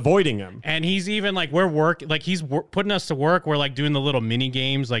 Everyone's Yeah. just avoiding him. And he's even like, he's putting us to work. We're like doing the little mini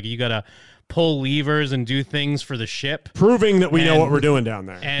games. Like you got to pull levers and do things for the ship. Proving that we know what we're doing down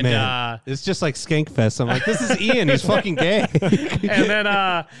there. And, Man, it's just like Skankfest. I'm like, this is Ian. He's fucking gay. And then,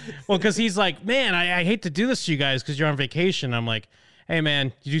 well, because he's like, man, I hate to do this to you guys because you're on vacation. I'm like, hey,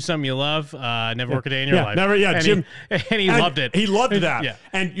 man, you do something you love. Never work a day in your life. Never, and Jim. He loved it. He loved that. Yeah.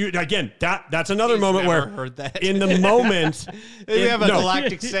 And you, again, that's another moment never where heard that. in the moment. We have a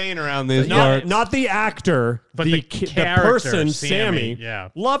galactic saying around this not, part. not the actor, But the character, person, Sammy. Sammy. Yeah.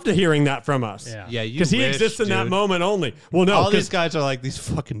 Loved hearing that from us. Yeah, you Because he wish, exists in that dude. moment only. Well, no, All these guys are like these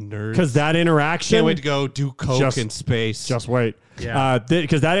fucking nerds. because that interaction. Can't wait to go do coke Just- in space. Just wait. Yeah.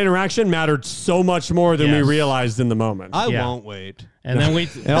 Because that interaction mattered so much more than we Yes. realized in the moment. I Yeah. won't wait. And then we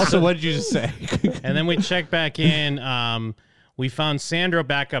And also, what did you just say? and then we checked back in. We found Sandro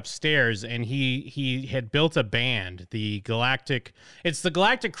back upstairs, and he had built a band, the Galactic. It's the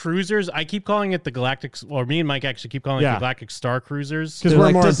Galactic Cruisers. I keep calling it the Galactic, or me and Mike actually keep calling it Yeah. the Galactic Star Cruisers. Because They're we're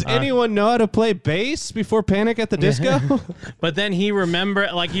like, more. does anyone know how to play bass before Panic at the Disco? But then he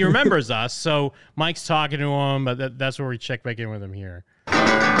remembers us. So Mike's talking to him, but that's where we check back in with him here.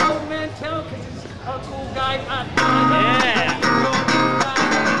 Oh man, tell him 'cause he's a cool guy. Yeah.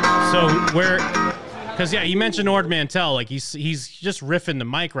 So because you mentioned Ord Mantell, like he's just riffing the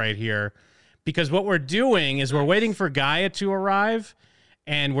mic right here, because what we're doing is we're waiting for Gaia to arrive,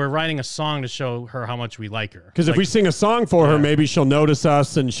 and we're writing a song to show her how much we like her. Because if we sing a song for her, maybe she'll notice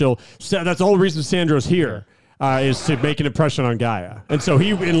us, and that's the whole reason Sandro's here, is to make an impression on Gaia. And so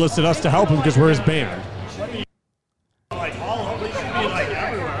he enlisted us to help him because we're his band. Like all over, you should be like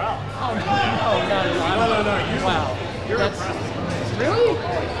everywhere else. Oh no! Wow, really?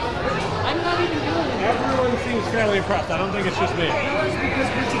 I'm not even doing it. Everyone seems fairly impressed. I don't think it's just me. It's because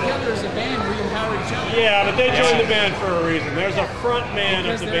we're together as a band. We empower each other. Yeah, but they joined the band for a reason. There's a front man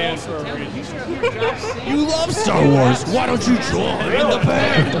of the band for a reason. You love Star Wars. Why don't you join in the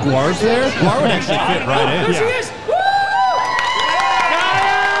band? Guar's there? Guar would actually fit right in. There she is.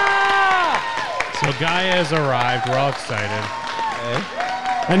 So Gaia has arrived. We're all excited.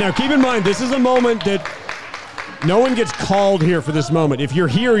 And now keep in mind, this is a moment that no one gets called here for this moment. If you're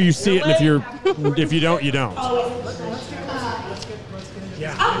here, you see it, and if you don't, you don't.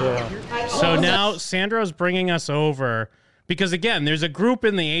 So now Sandro's bringing us over because, again, there's a group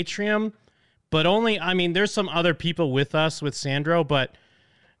in the atrium, but there's some other people with us with Sandro, but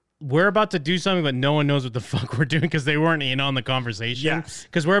we're about to do something, but no one knows what the fuck we're doing because they weren't in on the conversation. Yes.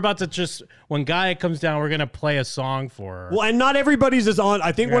 Because we're about to when Gaia comes down, we're going to play a song for her. Well, and not everybody's is on.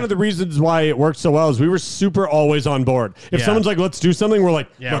 I think one of the reasons why it worked so well is we were super always on board. If Yeah. someoning like, let's do something, we're like,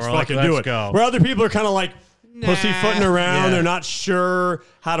 let's we're like, fucking let's do it. go. Where other people are kind of like pussyfooting around. Yeah. They're not sure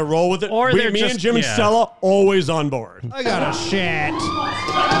how to roll with it. Or they're me just- and Jim and yeah. Stella, always on board. I got a shit.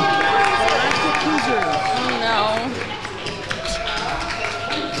 No.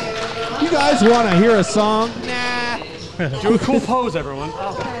 You guys want to hear a song? Do a cool pose, everyone.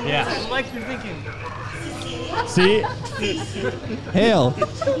 Yeah. I like your thinking. See? Hail.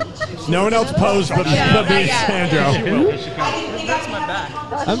 No one else posed but me and Sandro. That's my back.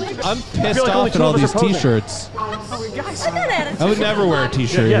 I'm pissed off at all these t-shirts. Oh, guys. I would never wear a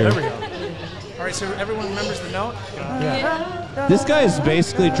t-shirt Yeah, here. there we go. All right, so everyone remembers the note? This guy is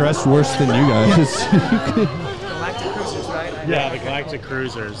basically dressed worse than you guys. Galactic Cruisers, right? Yeah, the Galactic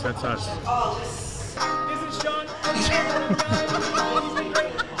Cruisers. That's us. Isn't Sean?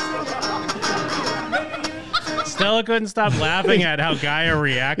 Stella couldn't stop laughing at how Gaia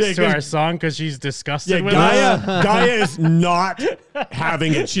reacts Yeah, to 'cause- our song because she's disgusted with Gaia, us. Gaia is not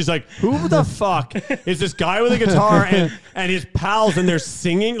having it. She's like, who the fuck is this guy with a guitar and his pals and they're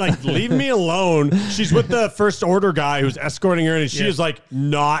singing? Like, leave me alone. She's with the First Order guy who's escorting her in, and she is like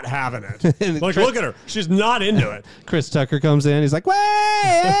not having it. Like, look at her. She's not into it. Chris Tucker comes in. He's like,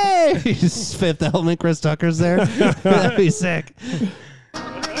 "Way!" He's Fifth Element. Chris Tucker's there. That'd be sick.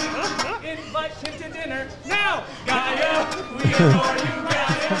 Invite him to dinner now.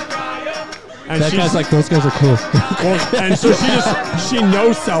 And that guy's like, those guys are cool. Well, and so she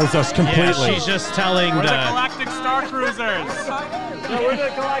no-sells us completely. Yeah, she's just telling We're the Galactic Star Cruisers. Yeah, we're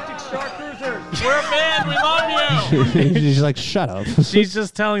the Galactic Star Cruisers. We're a band. We love you. She's like, shut up. She's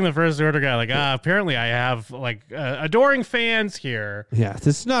just telling the First Order guy, like, apparently I have like adoring fans here. Yeah,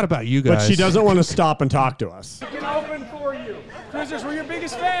 this is not about you guys. But she doesn't want to stop and talk to us. We can open for you. Cruisers, we're your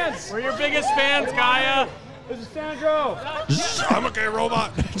biggest fans. We're your biggest fans, Gaia. This is Sandro. I'm a gay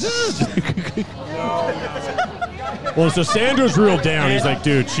robot. Well, so Sandro's real down. He's like,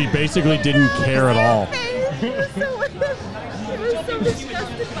 dude, she basically didn't care at all. He was so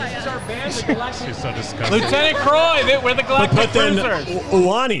disgusted by us. Our band, the Galactic. She's so disgusted. Lieutenant Croy, we're the Galactic But then Cruisers.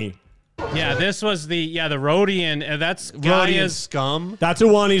 Uwani. Yeah, this was the Rhodian. That's Rhodian Gaia's scum. That's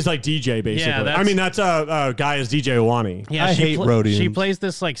Uwani's like DJ, basically. Yeah, that's- I mean, that's Gaia's DJ Uwani. Yeah, I hate Rhodians. She plays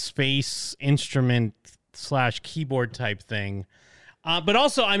this like space instrument / keyboard type thing. But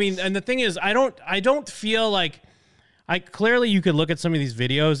also, I mean, and the thing is, I don't feel like clearly you could look at some of these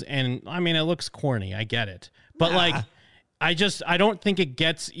videos and I mean, it looks corny. I get it. But like, I don't think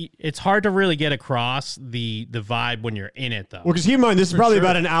it's hard to really get across the vibe when you're in it though. Well, because keep in mind, this is probably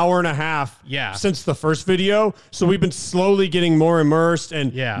about an hour and a half since the first video. So we've been slowly getting more immersed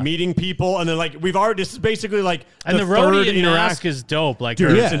and meeting people. And then like, this is basically like and the third Rhodian mask is dope. Like her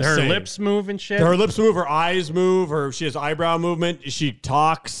lips move and shit. Her lips move, her eyes move, she has eyebrow movement. She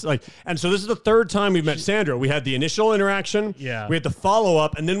talks and so this is the third time we've met Sandro. We had the initial interaction. Yeah. We had the follow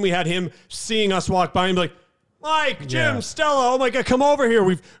up, and then we had him seeing us walk by and be like, Mike, Jim, Stella, oh my God, come over here.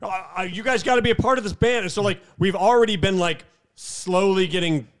 You guys got to be a part of this band. And so like, we've already been like slowly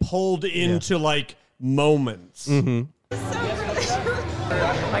getting pulled into like moments. Mm-hmm.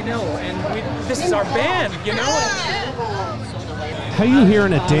 I know, and this is our band, you know? How you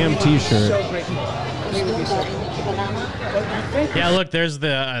hearing a damn t-shirt? So great. We would be so Yeah, look, there's the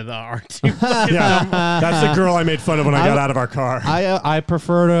R2. Yeah, that's the girl I made fun of when I got out of our car. I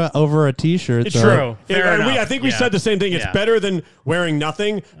prefer to over a t-shirt. It's though. true. I think we said the same thing. It's Yeah. better than wearing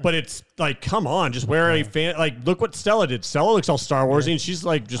nothing, but it's like, come on, just wear a fan. Like, look what Stella did. Stella looks all Star Warsy, and she's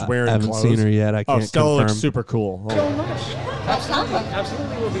like just wearing I haven't clothes. seen her yet. I can't Stella looks confirm. super cool. so much.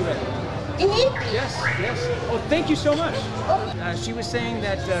 Absolutely, we'll be ready. Yes. Oh, thank you so much. She was saying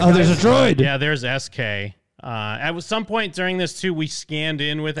that. There's a droid. Yeah, there's SK. At some point during this too, we scanned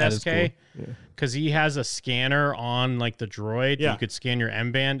in with That is SK because he has a scanner on like the droid. Yeah. You could scan your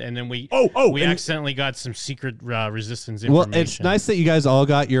M band, and then we and- accidentally got some secret resistance information. Well, it's nice that you guys all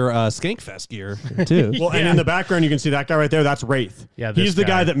got your Skankfest gear too. Well, and in the background, you can see that guy right there. That's Wraith. Yeah, this he's the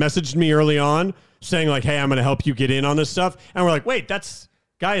guy guy that messaged me early on saying like, "Hey, I'm going to help you get in on this stuff." And we're like, "Wait, that's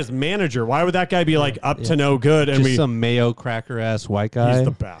guy is manager. Why would that guy be like up to no good?" And Just some Mayo cracker ass white guy. He's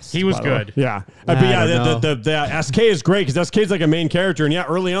the best. He was by the way. good. Yeah. I But yeah, don't the SK is great because SK is like a main character. And yeah,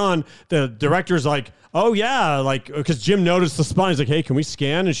 early on, the director's like, oh, yeah, like, because Jim noticed the spine. He's like, hey, can we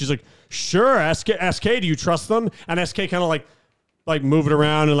scan? And she's like, sure. SK, do you trust them? And SK kind of like move it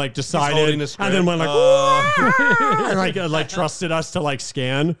around and like decided. holding the And script. then went like, and like trusted us to like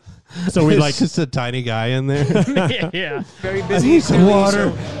scan. So we It's like. just a tiny guy in there. yeah. Very busy. need some clearly,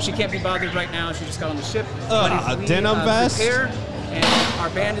 water. So she can't be bothered right now. She just got on the ship. A denim vest? Prepare, and our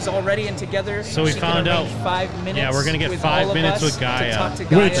band is all ready and together. So we She found can out- arrange 5 minutes. Yeah, we're gonna get with 5 all of minutes us with Gaia. to talk to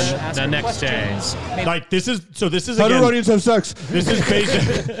Gaia, Which- ask the her next day. questions. Maybe- Like this is How do again, Rhodians have sex? This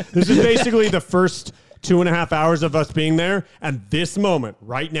is basically the first 2.5 hours of us being there, and this moment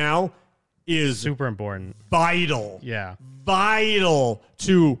right now is Super important. vital. Yeah. Vital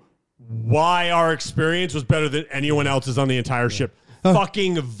to why our experience was better than anyone else's on the entire ship.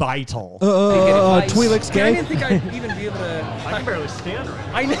 Fucking vital. Twi'lek's Yeah, I gay? didn't think I'd even be able to. I can barely stand right.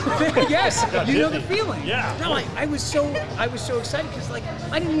 I know. Yes, you know the Disney. feeling. Yeah. No, I was so excited because like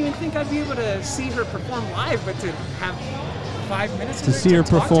I didn't even think I'd be able to see her perform live, but to have 5 minutes To with see her talk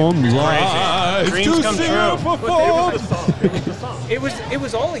to perform live. Dreams come true. It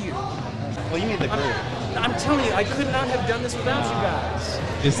was all of you. Well, you need the group. I'm telling you, I could not have done this without you guys.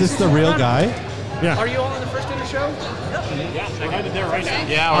 Is this the real guy? Yeah. Are you all in the first dinner show? Yeah, I'm headed there right now.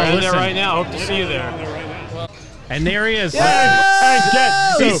 Yeah, we're headed there right now. Hope to see you there. And there he is.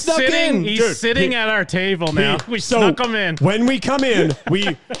 He's He's sitting at our table now. We snuck him in. When we come in,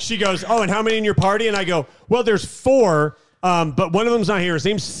 she goes, oh, and how many in your party? And I go, well, there's 4, but one of them's not here. His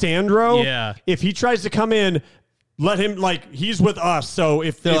name's Sandro. Yeah. If he tries to come in, let him, like, he's with us. So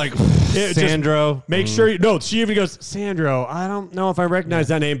if They're like, Sandro. Make sure you, no, she even goes, Sandro, I don't know if I recognize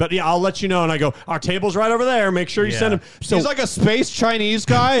that name, but yeah, I'll let you know. And I go, our table's right over there. Make sure you send him. So he's like a space Chinese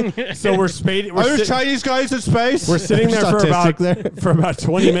guy. So we're Are Chinese guys in space? We're sitting there for about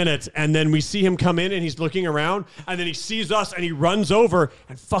 20 minutes, and then we see him come in, and he's looking around, and then he sees us, and he runs over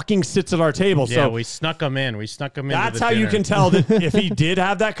and fucking sits at our table. Yeah, so we snuck him in. We snuck him in. that's how you can tell that if he did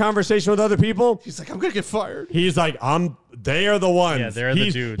have that conversation with other people. He's like, I'm gonna get fired. He's like, they are the ones. Yeah, they're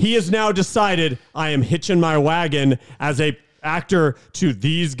the dudes. He has now decided I am hitching my wagon as a actor to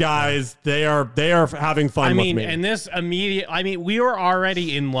these guys. They are having fun with me. And this immediate. We were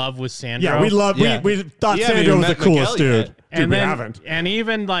already in love with Sandro. Yeah, we thought Sandro was the coolest dude. And we then, haven't. And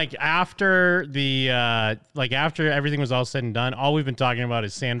even like after after everything was all said and done, all we've been talking about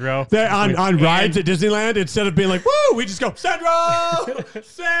is Sandro. On rides at Disneyland, instead of being like, woo, we just go, Sandro!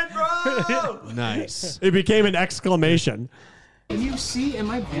 Sandro! Nice. It became an exclamation. Can you see? Am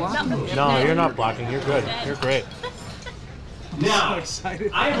I blocking? No, you're not blocking. You're good. You're great. Now,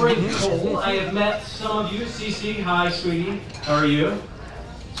 I'm Ray Cole. I have met some of you. Cece, hi, sweetie. How are you?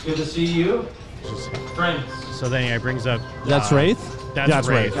 It's good to see you. Friends. So then he brings up. That's Wraith? That's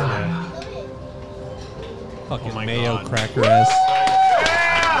Wraith. Yeah. Fucking mayo cracker ass.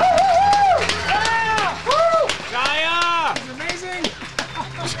 Gaia! It's amazing!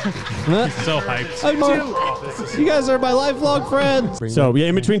 He's so hyped. You guys are my lifelong friends. So, yeah,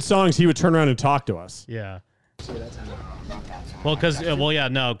 in between songs, he would turn around and talk to us. Yeah. Well,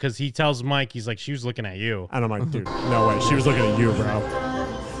 because he tells Mike, he's like, she was looking at you. And I'm like, dude, no way. She was looking at you, bro.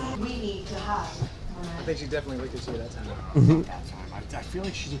 We need to hide. I think she definitely looked at you that time. I feel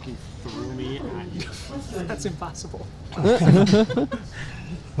like she's looking through me at you. That's impossible.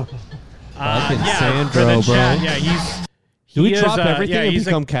 Sandro, bro. Yeah, Do we drop everything and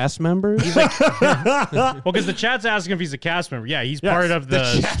become cast members? He's like, well, because the chat's asking if he's a cast member. Yeah, he's part of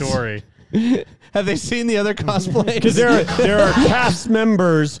the story. Have they seen the other cosplays? Because there are cast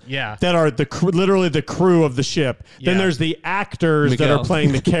members that are literally the crew of the ship. Then there's the actors that are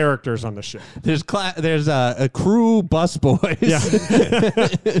playing the characters on the ship. There's a crew busboys. Yeah.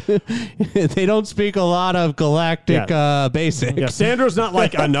 They don't speak a lot of galactic basics. Yeah, Sandro's not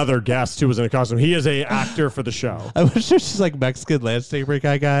like another guest who was in a costume. He is a actor for the show. I wish there's just like Mexican landscaper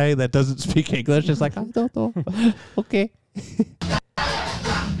guy that doesn't speak English. It's like, I don't know. Okay.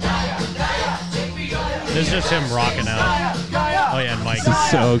 This is just him rocking out. Oh yeah, and Mike.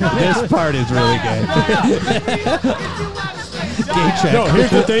 So good. This part is really good. Gay check. No,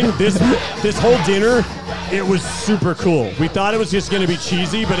 here's the thing. This whole dinner, it was super cool. We thought it was just going to be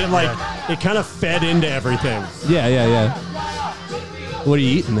cheesy, but it kind of fed into everything. Yeah. What are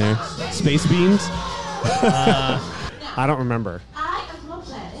you eating there? Space beans? I don't remember. I am from a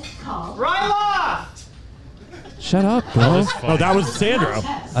planet called Ryla! Shut up, bro. Oh, that was Sandro.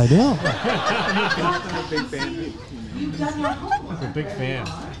 I know. You've done your homework. I'm a big fan.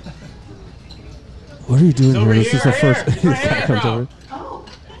 What are you doing here? This is the Right first here, guy comes bro. over. Oh,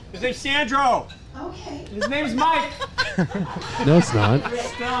 His name's Sandro. okay. His name's Mike. No, it's not.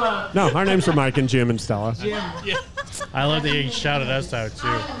 Stella. No, our names are Mike and Jim and Stella. Jim. Yeah. I love that he shouted us out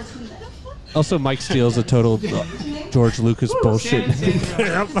too. Also, Mike Steele's a total George Lucas bullshit.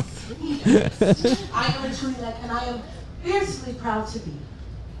 I am a Twi'lek, and I am fiercely proud to be.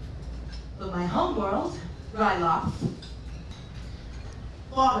 But my homeworld, Ryloth,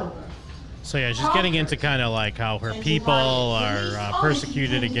 fought over. So yeah, she's getting into kind of like how her people are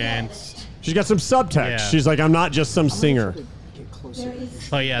persecuted against. She's got some subtext. Yeah. She's like, I'm not just some singer.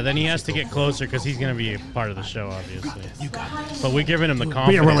 Oh yeah, then he has to get closer because he's going to be a part of the show, obviously. But we're giving him the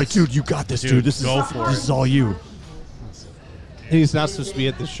confidence. Yeah, we're like, dude, you got this, dude. This is all you. He's not supposed to be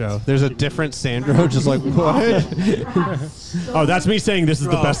at the show. There's a different Sandro, just like, what? Oh, that's me saying this is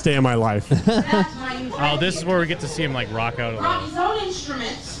the best day of my life. Oh, this is where we get to see him like rock out a Brought little. his own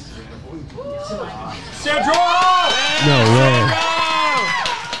instruments. Sandro! No way.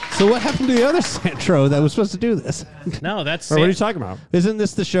 So what happened to the other Sandro that was supposed to do this? No, that's. What are you talking about? Isn't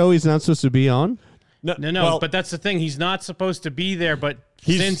this the show he's not supposed to be on? No, well, but that's the thing. He's not supposed to be there, but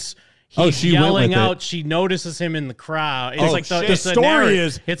since Oh, he's she went yelling with out, it. she notices him in the crowd. It's Oh, like shit. it's The a story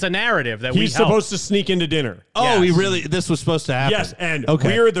is it's a narrative that He's supposed to sneak into dinner. Oh, this was supposed to happen. Yes, and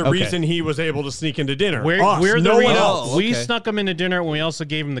Okay, we're the okay. reason he was able to sneak into dinner. We're Us, the no one reason else. we snuck him into dinner, and we also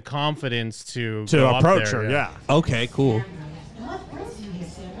gave him the confidence to To go up approach there, her, yeah. Okay, cool. What brings you here,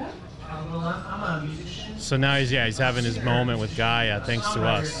 Sandra? I'm a musician. So now he's having his moment with Gaia thanks to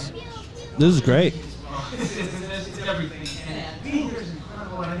us. This is great. It's everything. And being here is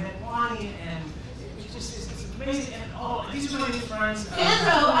incredible. And I met Bonnie, and it's amazing. And these are my new friends.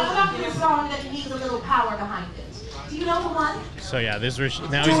 Sandro, I love your song that needs a little power behind it. You know the one? So yeah, now he's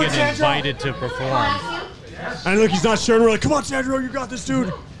getting invited to perform. And look, he's not sure. And we're like, come on, Sandro, you got this,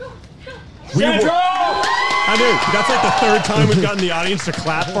 dude. Sandro! I knew. That's like the third time we've gotten the audience to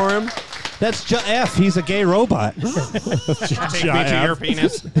clap for him. That's F. He's a gay robot. Take me to your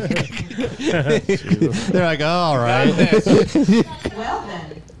penis. They're like, oh, all right. Well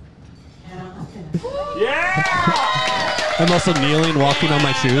then. Yeah! I'm also kneeling, walking on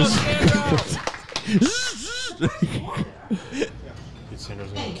my shoes.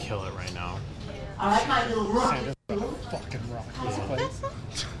 Sandra's gonna kill it right now. I like my little rock. Fucking rock this place.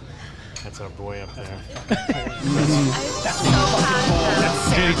 That's our boy up there.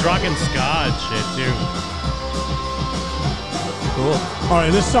 Dude, he's rocking ska and shit too. Cool. All right,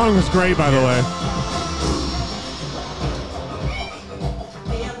 this song was great, by the way.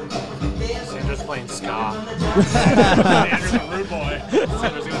 Sandra's playing ska. Sandra's a rude boy.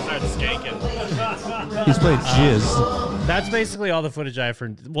 Sandra's gonna start skanking. He's playing jizz. That's basically all the footage I have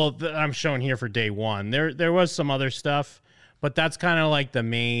for. Well, I'm showing here for day one. There was some other stuff, but that's kind of like the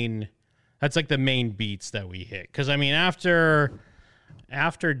main. That's like the main beats that we hit. Because I mean, after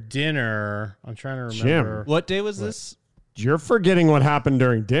dinner, I'm trying to remember. Jim, what day was this? You're forgetting what happened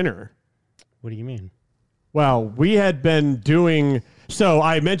during dinner. What do you mean? Well, we had been doing. So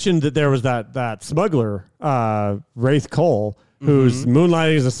I mentioned that there was that smuggler, Wraith Cole, who's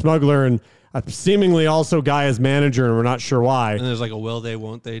moonlighting as a smuggler and seemingly also guy as manager, and we're not sure why. And there's like a will they,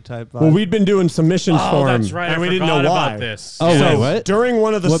 won't they type vibe. Well, we'd been doing some missions for him, that's right. and I we didn't know forgot why. about this. Oh, Yeah. wait, what? During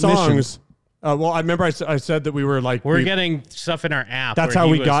one of the What songs, mission? well, I remember I said that we were like We're getting stuff in our app. That's where how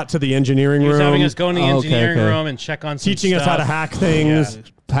he we was- got to the engineering He was room. having us go in the Okay, engineering okay. room and check on some Teaching us how to stuff. hack things. Yeah.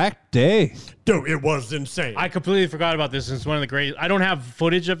 Packed day. Dude, it was insane. I completely forgot about this. It's one of the great. I don't have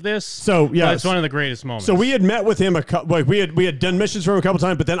footage of this. So, yeah, but it's one of the greatest moments. So we had met with him we had done missions for him a couple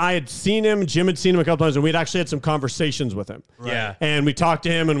times, but then I had seen him, Jim had seen him a couple times, and we had actually had some conversations with him. Yeah. And we talked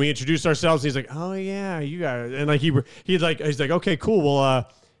to him and we introduced ourselves. And he's like, "Oh yeah, you guys," and like he's like, "Okay, cool. Well,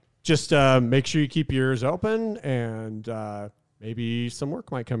 just make sure you keep your ears open and." Maybe some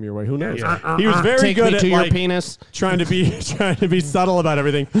work might come your way. Who knows? Yeah. He was very Take good me at to your like, penis. trying to be subtle about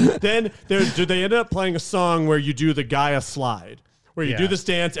everything. Then they ended up playing a song where you do the Gaia slide, where you do this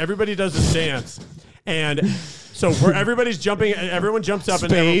dance. Everybody does this dance, and so where everybody's jumping, everyone jumps up.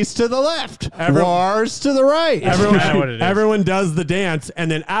 Space to the left. Everyone- Wars to the right. kinda what it is. Everyone does the dance, and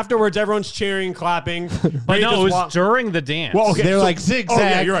then afterwards, everyone's cheering, clapping. But no, it was during the dance. Well, okay, They're so- like zigzag oh,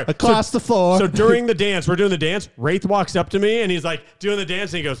 yeah, you're right. across the floor. So during the dance, we're doing the dance. Wraith walks up to me and he's like doing the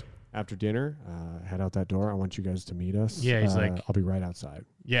dance, and he goes, "After dinner, head out that door. I want you guys to meet us. Yeah, he's like- I'll be right outside."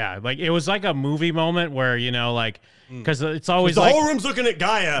 Yeah, like it was like a movie moment where because it's always The like whole room's looking at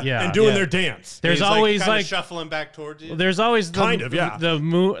Gaia Yeah. and doing Yeah. their dance. there's He's always kinda like shuffling back towards you. there's always the, Kind of, yeah.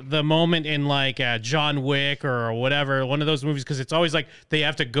 the moment in like John Wick or whatever, one of those movies, because it's always like they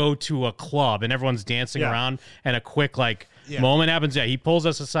have to go to a club and everyone's dancing Yeah. around and a quick moment happens. Yeah, he pulls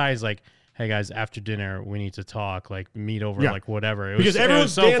us aside. He's like, "Hey guys, after dinner we need to talk. Like meet over Yeah. like whatever." Because it everyone's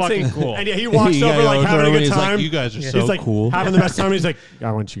was so dancing, fucking cool. and yeah, he walks Yeah, over yeah, like having a good he's like, time. "You guys are He's so like cool." having the best time. He's like,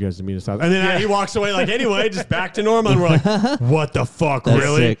 "I want you guys to meet us out." And then he walks away like, "Anyway, just back to normal." And we're like, "What the fuck, That's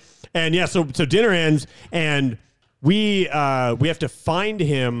really?" sick. And yeah, so dinner ends, and we have to find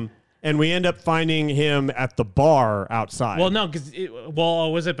him, and we end up finding him at the bar outside. Well, no, because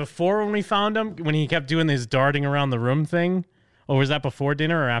was it before when we found him when he kept doing his darting around the room thing? Or was that before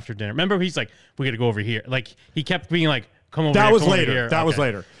dinner or after dinner? Remember, he's like, "We got to go over here." Like he kept being like, "Come over." That here, was come over later. here." That was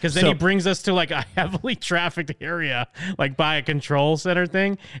later. Because then So- he brings us to like a heavily trafficked area, like by a control center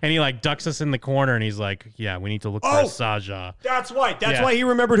thing, and he like ducks us in the corner, and he's like, "Yeah, we need to look for Oh! a Saja." That's right. That's Yeah. why he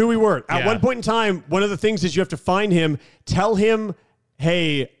remembered who we were. At Yeah. one point in time, one of the things is you have to find him, tell him,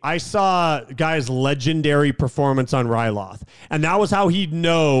 "Hey, I saw Guy's legendary performance on Ryloth." And that was how he'd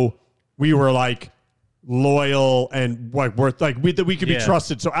know we were like loyal and like worth that we could be Yeah.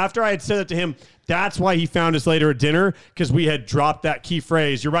 trusted. So after I had said that to him, that's why he found us later at dinner, because we had dropped that key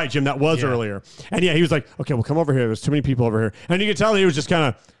phrase. You're right, Jim, that was Yeah. earlier. And yeah, he was like, "Okay, well, come over here. There's too many people over here." And you could tell he was just kind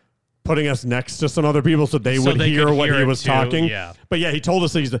of putting us next to some other people so they would they hear could what hear he it was too, talking. yeah. But yeah, he told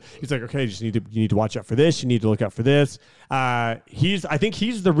us that he's like, "Okay, you need to watch out for this. You need to look out for this." I think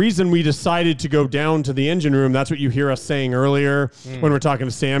he's the reason we decided to go down to the engine room. That's what you hear us saying earlier when we're talking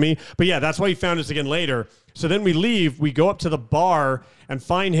to Sammy. But yeah, that's why he found us again later. So then we leave, we go up to the bar and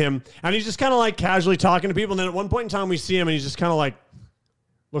find him, and he's just kind of like casually talking to people. And then at one point in time, we see him, and he's just kind of like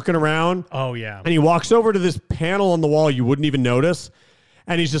looking around. Oh yeah. And he walks over to this panel on the wall you wouldn't even notice.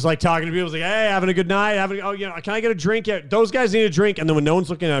 And he's just like talking to people. He's like, "Hey, having a good night? Can I get a drink? Yeah, those guys need a drink." And then when no one's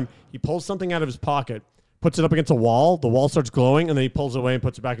looking at him, he pulls something out of his pocket, puts it up against a wall. The wall starts glowing, and then he pulls it away and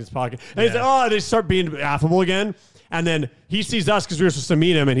puts it back in his pocket. And he's like, oh, they start being affable again. And then he sees us because we were supposed to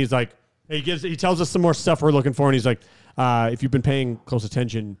meet him, and he's like, he tells us some more stuff we're looking for, and he's like, if you've been paying close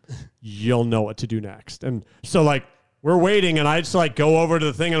attention, you'll know what to do next. And so, like, we're waiting, and I just, like, go over to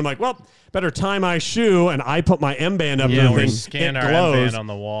the thing, and I'm like, well, better tie my shoe, and I put my M-band up to the thing. Scan it our glows. M-band on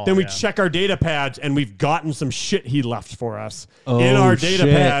the wall. Then we check our data pads, and we've gotten some shit he left for us in our data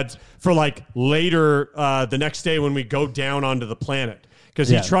pads for, like, later the next day when we go down onto the planet. Because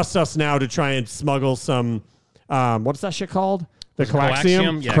he trusts us now to try and smuggle some, what's that shit called? The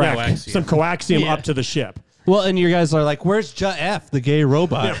coaxium? Yeah, coaxium. Some coaxium up to the ship. Well, and you guys are like, where's F, the gay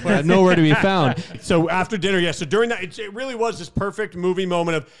robot? Nowhere to be found. So after dinner, so during that, it really was this perfect movie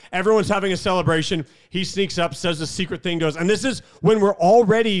moment of everyone's having a celebration. He sneaks up, says the secret thing, goes, and this is when we're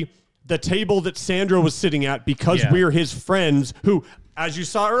already the table that Sandro was sitting at because we're his friends who, as you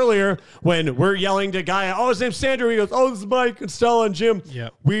saw earlier, when we're yelling to Gaia, oh, his name's Sandro. He goes, oh, this is Mike and Stella and Jim.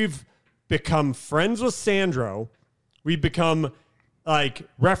 Yep. We've become friends with Sandro. We've become like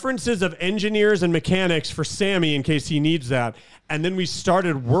references of engineers and mechanics for Sammy in case he needs that. And then we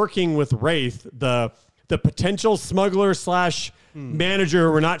started working with Wraith, the potential smuggler /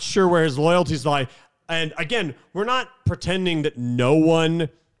 manager. We're not sure where his loyalties lie. And again, we're not pretending that no one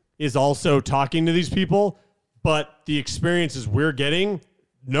is also talking to these people, but the experiences we're getting,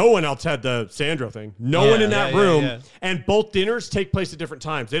 no one else had the Sandro thing. No one in that room. Yeah. And both dinners take place at different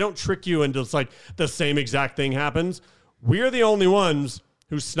times. They don't trick you into it's like the same exact thing happens. We're the only ones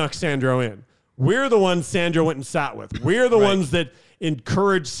who snuck Sandro in. We're the ones Sandro went and sat with. We're the ones that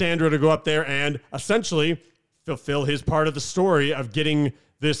encouraged Sandro to go up there and essentially fulfill his part of the story of getting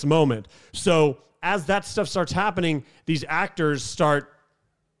this moment. So as that stuff starts happening, these actors start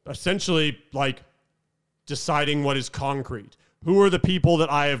essentially like deciding what is concrete. Who are the people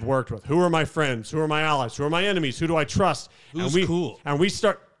that I have worked with? Who are my friends? Who are my allies? Who are my enemies? Who do I trust? Who's cool? And we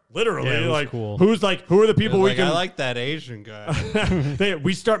start... Literally, like cool. Who are the people we can? I like that Asian guy.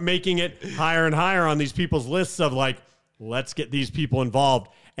 We start making it higher and higher on these people's lists of like, let's get these people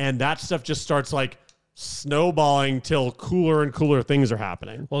involved, and that stuff just starts like snowballing till cooler and cooler things are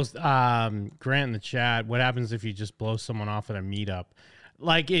happening. Well, Grant in the chat, what happens if you just blow someone off at a meetup?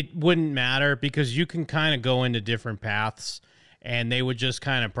 Like, it wouldn't matter because you can kind of go into different paths. And they would just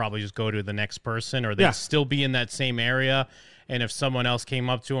kind of probably just go to the next person, or they'd still be in that same area. And if someone else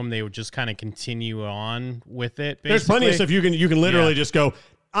came up to them, they would just kind of continue on with it. Basically. There's plenty of stuff you can literally just go,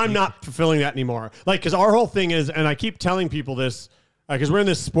 I'm not fulfilling that anymore. Like, because our whole thing is, and I keep telling people this, because we're in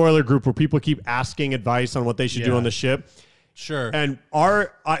this spoiler group where people keep asking advice on what they should do on the ship. Sure. And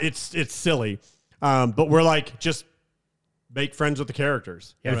our it's silly, but we're like, just make friends with the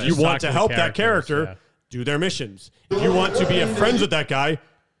characters. Yeah, if you want to help that character, do their missions. If you want to be friends with that guy,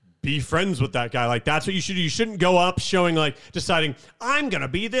 be friends with that guy. Like, that's what you should do. You shouldn't go up showing, like, deciding, I'm going to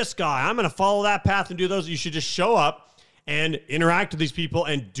be this guy. I'm going to follow that path and do those. You should just show up and interact with these people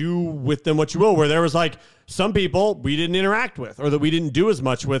and do with them what you will. Where there was, like, some people we didn't interact with or that we didn't do as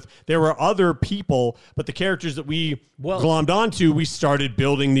much with. There were other people, but the characters that we glommed onto, we started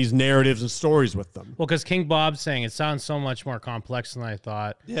building these narratives and stories with them. Well, because King Bob's saying it sounds so much more complex than I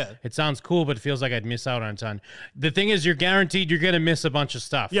thought. Yeah. It sounds cool, but it feels like I'd miss out on a ton. The thing is, you're guaranteed you're going to miss a bunch of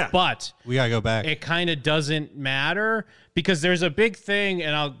stuff. Yeah. But we got to go back. It kind of doesn't matter because there's a big thing,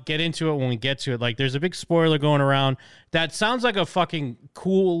 and I'll get into it when we get to it. Like, there's a big spoiler going around that sounds like a fucking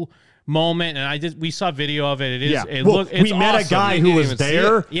cool moment, and we saw video of it. It is. Yeah. It's we met awesome. a guy who was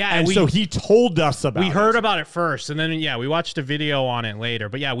there, and so he told us about it. We heard about it first, and then we watched a video on it later.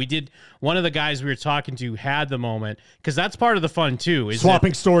 But we did. One of the guys we were talking to had the moment because that's part of the fun too. Is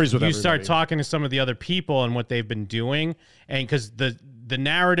swapping stories with you everybody. Start talking to some of the other people and what they've been doing, and because the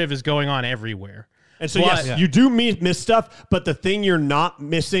narrative is going on everywhere. And so, you do miss stuff, but the thing you're not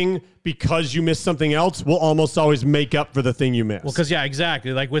missing because you missed something else will almost always make up for the thing you missed. Well, because,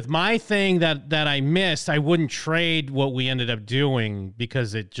 exactly. Like with my thing that I missed, I wouldn't trade what we ended up doing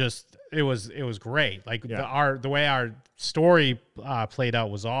because it was great. Like the way our story played out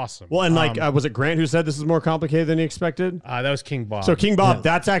was awesome. Well, and was it Grant who said this is more complicated than he expected? That was King Bob. So King Bob,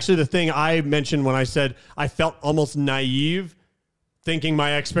 that's actually the thing I mentioned when I said I felt almost naive thinking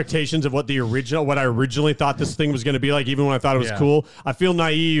my expectations of what I originally thought this thing was going to be like, even when I thought it was cool. I feel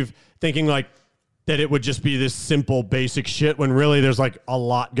naive thinking like that it would just be this simple, basic shit when really there's like a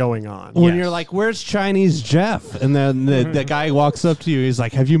lot going on. When you're like, where's Chinese Jeff? And then the guy walks up to you. He's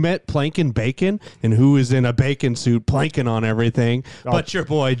like, have you met Plankin Bacon? And who is in a bacon suit planking on everything? But your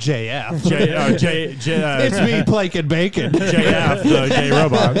boy JF. It's me, Plankin Bacon. JF, the gay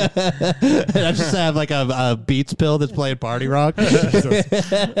robot. I just have like a Beats pill that's playing party rock.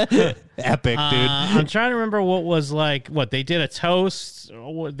 Epic, dude. I'm trying to remember what they did a toast.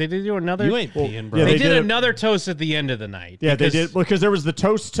 They did do another. You ain't peeing, bro. Yeah, they did another toast at the end of the night. Yeah, they did because there was the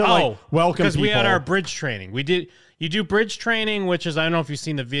toast to welcome because people. we had our bridge training. You do bridge training, which is I don't know if you've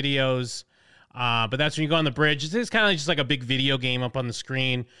seen the videos. But that's when you go on the bridge. It's kind of just like a big video game up on the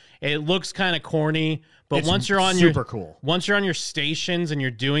screen. It looks kind of corny, but It's once you're on super cool. Once you're on your stations and you're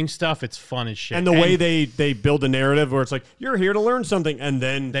doing stuff, it's fun as shit. And the way they build a narrative where it's like you're here to learn something, and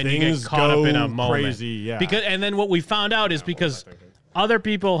then you things get caught go up in a moment. crazy. Yeah, And then what we found out is because other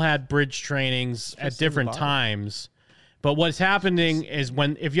people had bridge trainings at different times. But what's happening is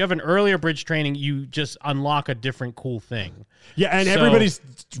if you have an earlier bridge training, you just unlock a different cool thing. Yeah, and everybody's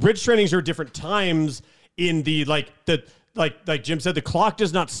bridge trainings are different times in the like Jim said, the clock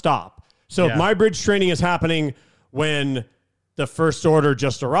does not stop. So if my bridge training is happening when the First Order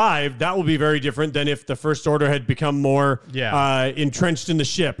just arrived, that will be very different than if the First Order had become more entrenched in the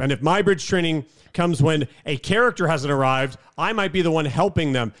ship. And if my bridge training comes when a character hasn't arrived, I might be the one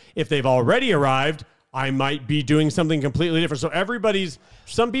helping them. If they've already arrived, I might be doing something completely different. So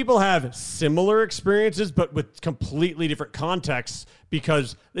some people have similar experiences, but with completely different contexts,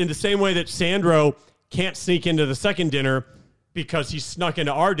 because in the same way that Sandro can't sneak into the second dinner because he snuck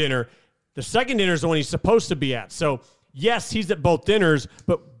into our dinner, the second dinner is the one he's supposed to be at. So yes, he's at both dinners,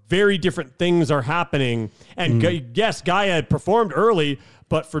 but very different things are happening. And yes, Gaia performed early,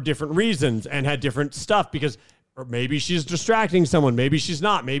 but for different reasons and had different stuff because or maybe she's distracting someone. Maybe she's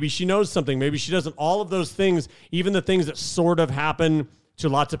not. Maybe she knows something. Maybe she doesn't. All of those things, even the things that sort of happen to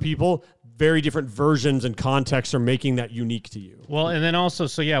lots of people, very different versions and contexts are making that unique to you. Well, and then also,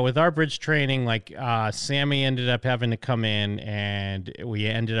 with our bridge training, Sammy ended up having to come in and we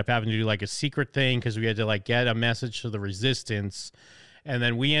ended up having to do like a secret thing because we had to get a message to the Resistance. And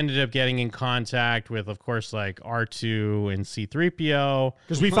then we ended up getting in contact with, of course, R2 and C-3PO.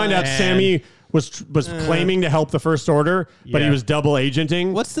 Because we find out Sammy was claiming to help the First Order, but he was double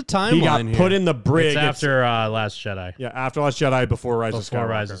agenting. What's the timeline He got here? put in the brig. It's after Last Jedi. Yeah, after Last Jedi, before Rise of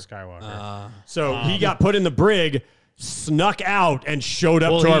Skywalker. So he got put in the brig, snuck out, and showed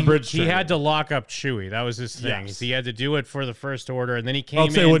up to our bridge He training. had to lock up Chewie. That was his thing. Yes. He had to do it for the First Order, and then he came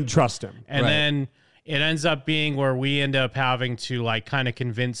Else in. they wouldn't trust him. And then it ends up being where we end up having to kind of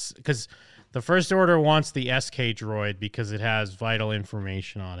convince, because the First Order wants the SK droid because it has vital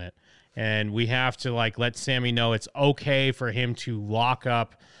information on it. And we have to let Sammy know it's okay for him to lock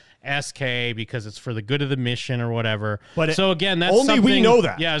up SK because it's for the good of the mission or whatever. But so again, that's only we something- know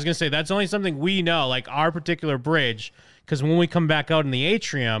that. Yeah, I was gonna say that's only something we know, our particular bridge. Because when we come back out in the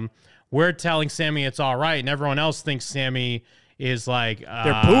atrium, we're telling Sammy it's all right, and everyone else thinks Sammy is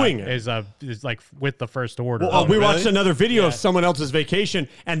they're booing it. Is with the First Order. Well, we watched another video of someone else's vacation,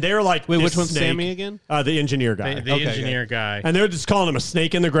 and they're like, Wait, this which one's snake- Sammy again? The engineer guy. The engineer guy. And they're just calling him a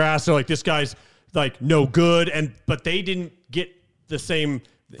snake in the grass. They're like, this guy's no good. But they didn't get the same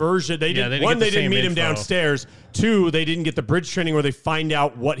version. They didn't. didn't One, get the they didn't same meet him info. downstairs. Two, they didn't get the bridge training where they find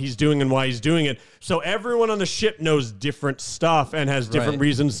out what he's doing and why he's doing it. So everyone on the ship knows different stuff and has different Right.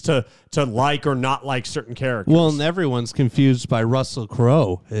 reasons to like or not like certain characters. Well, and everyone's confused by Russell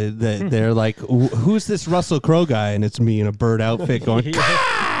Crowe. They're like, who's this Russell Crowe guy? And it's me in a bird outfit going,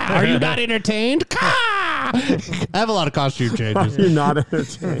 "Caw! Are you not entertained? Caw!" I have a lot of costume changes. You're not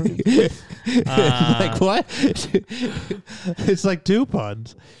entertained. Like, what? It's like two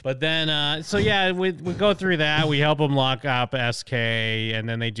puns. But then, we go through that. We help them lock up SK, and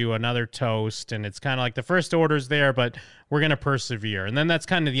then they do another toast, and it's kind of like the First Order's there, but we're going to persevere. And then that's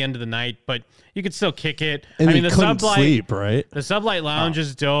kind of the end of the night, but you could still kick it. And I mean, you the couldn't sublight, sleep, right? The sublight lounge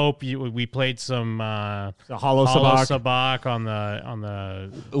is dope. We played some the Hollow Sabacc. Sabacc on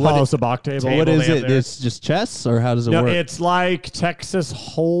the Hollow Sabacc table. What is they have it? there. It's just chess, or how does it No, work? it's like Texas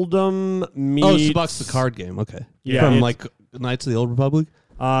Hold'em meets... Oh, Sabacc's the card game. Okay. Yeah, From it's- Knights of the Old Republic?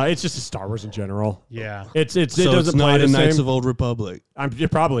 It's just a Star Wars in general. Yeah. It So doesn't it's play not the a Knights same. of Old Republic.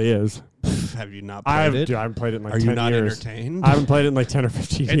 It probably is. Have you not played it? I haven't played it in like Are 10 you not years. entertained? I haven't played it in like 10 or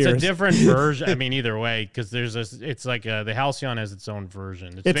 15 It's years. a different version. I mean, either way, because it's like the Halcyon has its own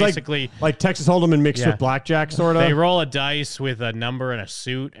version. It's basically like Texas Hold'em and mixed Yeah. with blackjack, sort of. They roll a dice with a number and a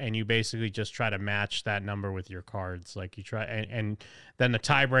suit, and you basically just try to match that number with your cards. Like you try, and then the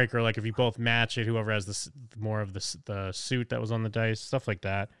tiebreaker, like if you both match it, whoever has more of the suit that was on the dice, stuff like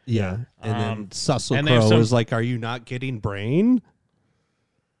that. Yeah. And then Russell and they have Crowe some- was like, "Are you not getting brain?"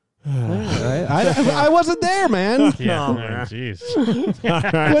 I wasn't there, man. Yeah, Oh, oh, man. jeez.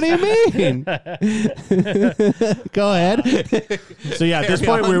 What do you mean? Go ahead. So yeah, at this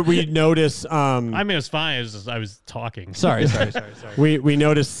Carry point on. we notice. I mean, it was fine. It was just, I was talking. Sorry. We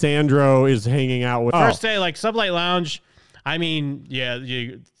notice Sandro is hanging out with. First day, like Sublight Lounge, I mean, yeah,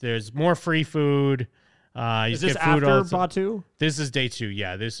 there's more free food. Is this after Batu? This is day 2.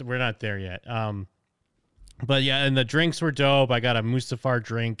 Yeah, we're not there yet. But yeah, and the drinks were dope. I got a Mustafar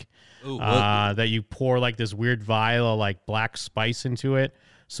drink that you pour like this weird vial of like black spice into it,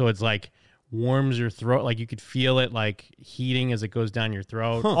 so it's like warms your throat. Like you could feel it like heating as it goes down your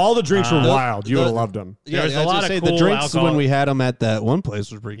throat. All the drinks were wild. You would have loved them. Yeah, there's a lot of cool the drinks alcohol. when we had them at that one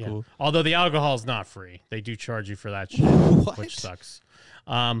place was pretty cool. Although the alcohol is not free, they do charge you for that shit, which sucks.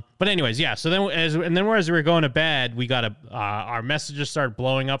 But anyways, yeah. So then, as we were going to bed, we got our messages started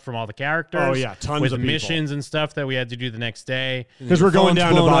blowing up from all the characters. Oh yeah, tons with of people. missions and stuff that we had to do the next day. Because we're going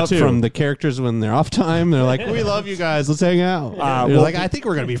down to Batu. From the characters when they're off time, they're like, "We love you guys. Let's hang out." They're like, "I think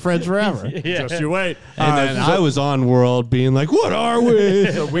we're gonna be friends forever." Just you wait. And then I was on World, being like, "What are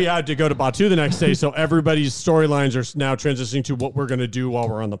we?" So we had to go to Batu the next day, so everybody's storylines are now transitioning to what we're gonna do while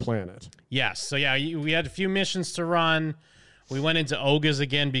we're on the planet. Yes. So yeah, we had a few missions to run. We went into Oga's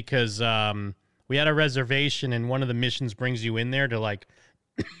again because we had a reservation, and one of the missions brings you in there to like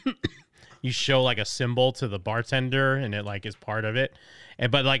you show like a symbol to the bartender, and it like is part of it.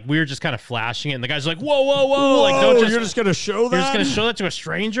 But like we were just kind of flashing it, and the guy's like, "Whoa, whoa, whoa! Like, don't you're just gonna show that? You're just gonna show that to a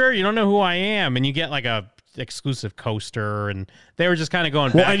stranger? You don't know who I am?" And you get like a exclusive coaster, and they were just kind of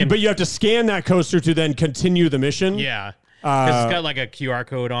going back. But you have to scan that coaster to then continue the mission. Yeah, because it's got like a QR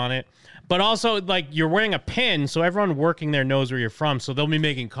code on it. But also, like, you're wearing a pin, so everyone working there knows where you're from. So they'll be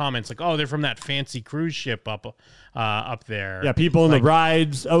making comments like, "Oh, they're from that fancy cruise ship up there." Yeah, people in the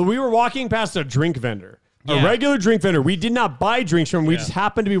rides. We were walking past a drink vendor, a regular drink vendor. We did not buy drinks from him. We just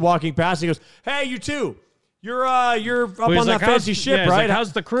happened to be walking past. He goes, "Hey, you two. You're up on that fancy ship, right? Like,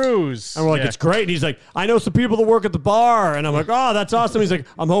 how's the cruise?" And we're like, "It's great." And he's like, "I know some people that work at the bar." And I'm like, "Oh, that's awesome." He's like,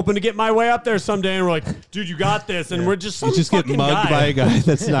 "I'm hoping to get my way up there someday." And we're like, "Dude, you got this." And we're just you just get mugged by a guy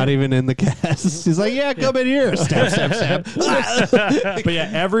that's not even in the cast. He's like, "Yeah, come in here." Stab, stab, stab. But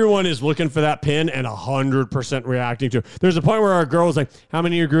yeah, everyone is looking for that pin and 100% reacting to it. There's a point where our girl was like, "How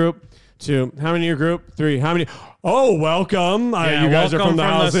many in your group?" 2. "How many in your group?" 3. "How many?" "Oh, welcome. You guys are from the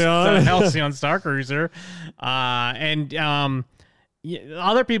Halcyon." The Halcyon Star Cruiser. Other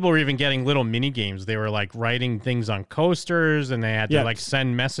people were even getting little mini games. They were like writing things on coasters, and they had to like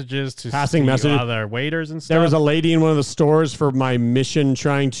send messages to passing messages to other waiters and stuff. There was a lady in one of the stores for my mission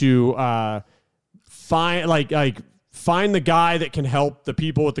trying to find the guy that can help the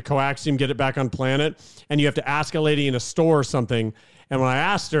people with the coaxium get it back on planet. And you have to ask a lady in a store or something. And when I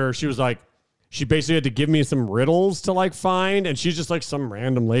asked her, she was like, she basically had to give me some riddles to like find, and she's just like some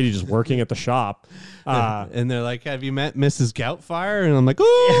random lady just working at the shop. And they're like, "Have you met Mrs. Goutfire?" And I'm like,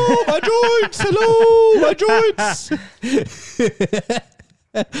 "Oh, my joints! Hello, my joints!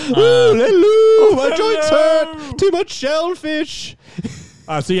 Hello, my joints hurt. Too much shellfish."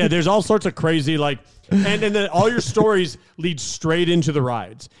 So yeah, there's all sorts of crazy like, and then all your stories lead straight into the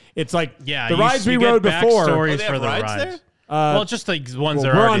rides. It's like the rides we rode before. Stories for the rides. There? Well, just like ones that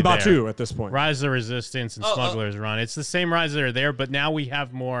are we're already on Batu there. at this point. Rise of the Resistance and Smugglers Run. It's the same rides that are there, but now we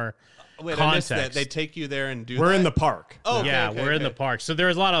have more context. They take you there and do We're in the park. Oh, okay, yeah, we're in the park. So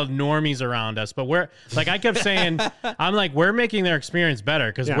there's a lot of normies around us, but we're like, I kept saying, I'm like, we're making their experience better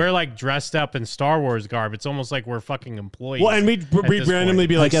because we're like dressed up in Star Wars garb. It's almost like we're fucking employees. Well, and we'd randomly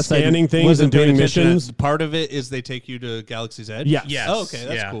be like scanning things and doing missions. Part of it is they take you to Galaxy's Edge? Yes. Oh, okay,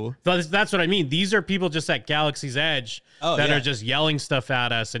 that's cool. That's what I mean. These are people just at Galaxy's Edge that are just yelling stuff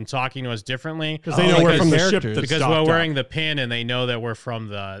at us and talking to us differently. Because they know we're from the ship. Because we're wearing the pin and they know that we're from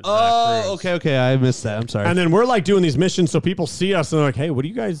the cruise. Okay. I missed that. I'm sorry. And then we're like doing these missions so people see us and they're like, "Hey, what do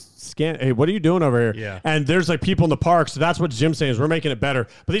you guys scan? Hey, what are you doing over here?" Yeah. And there's like people in the park. So that's what Jim's saying is we're making it better.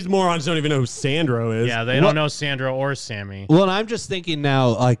 But these morons don't even know who Sandro is. Yeah, they don't know Sandro or Sammy. Well, and I'm just thinking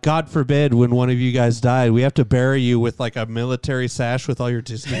now, like, God forbid when one of you guys died, we have to bury you with like a military sash with all your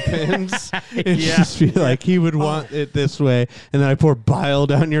Disney pins. And just be like, he would want it this way. And then I pour bile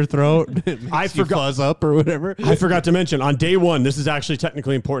down your throat. I forgot fuzz up or whatever. I forgot to mention on day 1, this is actually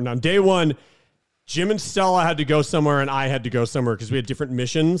technically important. On day 1, Jim and Stella had to go somewhere and I had to go somewhere because we had different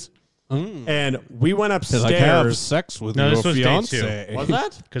missions. And we went upstairs. Like have sex with your this was fiance. Day 2. Was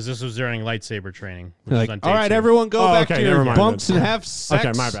that? Because this was during lightsaber training. Which Like, was on day all right, 2. everyone go back to your never mind bunks then. and have sex.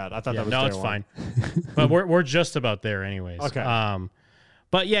 Okay, my bad. I thought that was no, day it's 1. fine. But we're just about there anyways. Okay.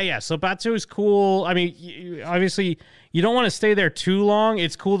 But yeah. So Batu is cool. I mean, obviously, you don't want to stay there too long.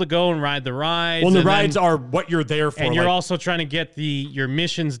 It's cool to go and ride the rides. Well, the rides are what you're there for. And you're also trying to get your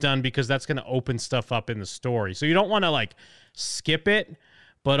missions done because that's going to open stuff up in the story. So you don't want to like skip it,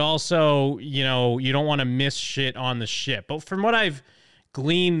 but also, you don't want to miss shit on the ship. But from what I've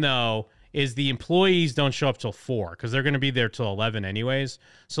gleaned, though, is the employees don't show up till 4 because they're going to be there till 11 anyways.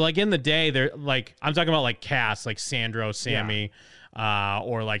 So like in the day, they're like, I'm talking about like cast, like Sandro, Sammy,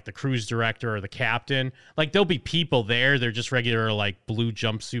 or like the cruise director or the captain. Like there'll be people there. They're just regular like blue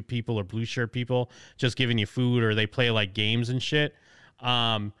jumpsuit people or blue shirt people just giving you food, or they play like games and shit.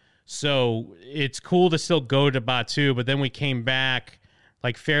 So it's cool to still go to Batuu, but then we came back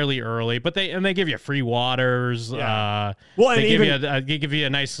like fairly early, but they give you free waters. Yeah. They give you a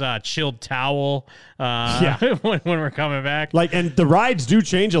nice chilled towel. When we're coming back. Like, and the rides do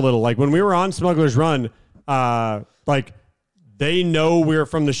change a little. Like when we were on Smuggler's Run, like they know we're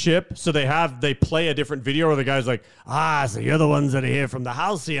from the ship, so they play a different video where the guy's like, so you're the ones that are here from the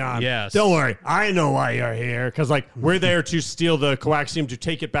Halcyon. Yes. Don't worry, I know why you're here, because like we're there to steal the coaxium to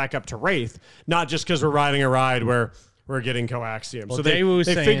take it back up to Wraith, not just because we're riding a ride where we're getting coaxium. Well, so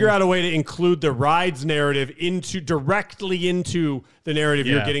they figure out a way to include the rides narrative directly into the narrative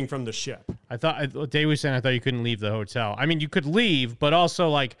you're getting from the ship. Dave was saying I thought you couldn't leave the hotel. I mean, you could leave, but also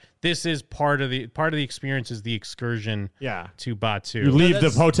like this is part of the experience is the excursion to Batuu. You leave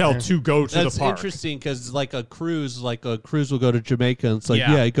the hotel to go to the park. That's interesting because like a cruise will go to Jamaica and it's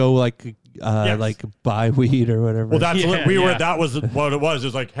like, go like buy weed or whatever. Well, that's that was what it was. It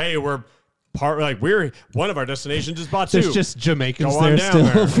was like, hey, we're one of our destinations is Batuu. There's just Jamaicans there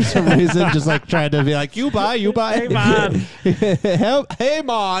still for some reason, just like trying to be like, you buy. Hey, man. Hey,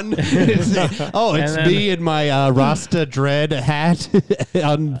 man. It's me in my Rasta Dread hat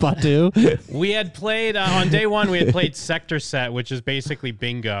on Batuu. We had played, on day one, we had played Sector Set, which is basically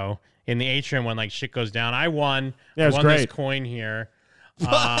bingo in the atrium when like shit goes down. I won. Yeah, it was won great. This coin here.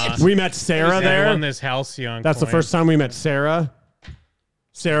 We met Sarah there. I won this Halcyon That's coin. the first time we met Sarah.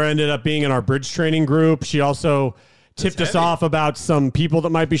 Sarah ended up being in our bridge training group. She also tipped us off about some people that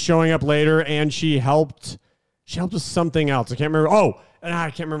might be showing up later, and she helped us something else. I can't remember.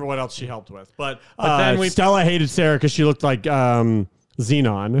 I can't remember what else she helped with. But then Stella hated Sarah because she looked like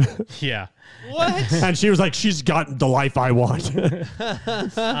Xenon. Yeah. What? And she was like, she's got the life I want.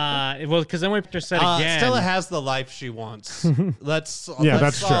 Well, because then we just said again. Stella has the life she wants. That's true.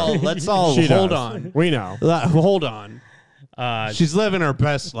 Let's all hold on. We know. Hold on. She's living her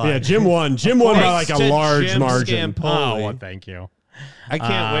best life. Yeah, Jim won. Jim won by like a large margin. Oh, well, thank you. I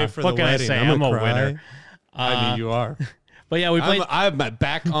can't wait for the wedding. What can I say? I'm a winner. I mean, you are. But yeah, we played. I'm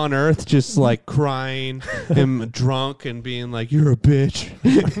back on Earth, just like crying and drunk and being like, "You're a bitch."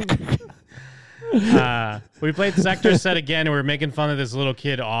 We played Sector Set again, and we were making fun of this little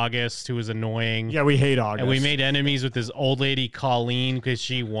kid, August, who was annoying. Yeah, we hate August. And we made enemies with this old lady, Colleen, because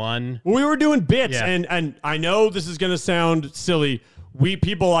she won. Well, we were doing bits, and I know this is going to sound silly.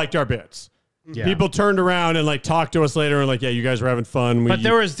 People liked our bits. Yeah. People turned around and like talked to us later and like, yeah, you guys were having fun. But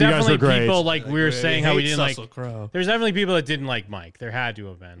there was definitely people like we were saying how we didn't like. There's definitely people that didn't like Mike. There had to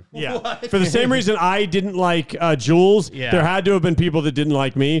have been. Yeah. For the same reason I didn't like Jules, there had to have been people that didn't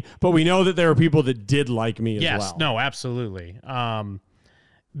like me. But we know that there were people that did like me as well. Yes. No, absolutely.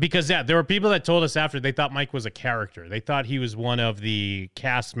 Because there were people that told us after they thought Mike was a character. They thought he was one of the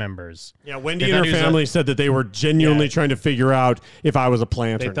cast members. Yeah, Wendy and her family said that they were genuinely trying to figure out if I was a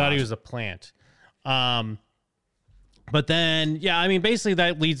plant or not. They thought he was a plant. But then, I mean, basically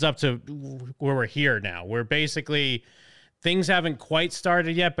that leads up to where we're here now. Where basically things haven't quite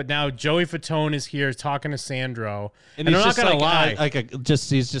started yet, but now Joey Fatone is here talking to Sandro. And I'm not going to lie.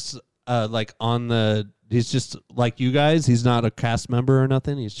 He's just like on the... He's just like you guys. He's not a cast member or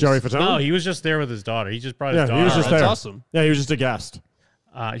nothing. He's just, Joey Fatone? No, he was just there with his daughter. He just brought his daughter. He was just there. That's awesome. Yeah, he was just a guest.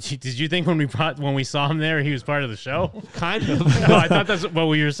 Did you think when we saw him there, he was part of the show? Kind of. No, I thought that's what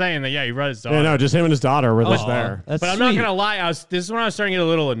we were saying. That he brought his daughter. Yeah, no, just him and his daughter were just there. But I'm not gonna lie. This is when I was starting to get a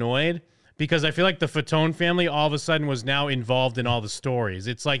little annoyed because I feel like the Fatone family all of a sudden was now involved in all the stories.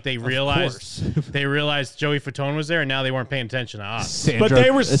 It's like they realized Joey Fatone was there, and now they weren't paying attention to us. Sandra, but they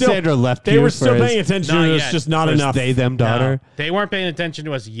were still Sandra left. They were still paying attention to us, just not enough. They them daughter. No, they weren't paying attention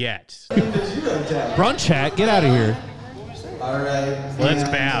to us yet. Brunch hat, get out of here. All right. Well, that's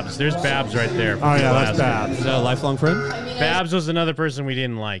Babs. There's Babs right there. Oh yeah, that's Babs. Is that a lifelong friend? Babs was another person we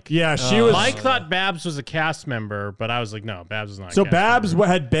didn't like. Yeah, she was. Mike thought Babs was a cast member, but I was like, no, Babs is not. So Babs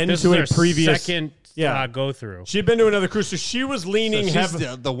had been to a previous second go through. She'd been to another cruise, so she was leaning heavily.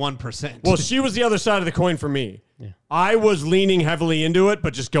 The 1%. Well, she was the other side of the coin for me. Yeah. I was leaning heavily into it,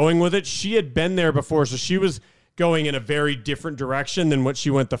 but just going with it. She had been there before, so she was going in a very different direction than what she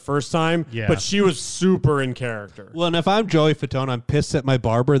went the first time. Yeah. But she was super in character. Well, and if I'm Joey Fatone, I'm pissed at my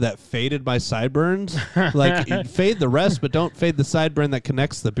barber that faded my sideburns. Like, fade the rest, but don't fade the sideburn that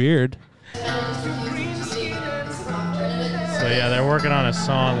connects the beard. So yeah, they're working on a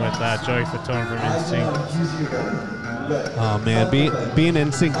song with Joey Fatone from NSYNC. Oh man, be an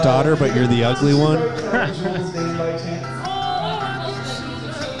NSYNC daughter, but you're the ugly one.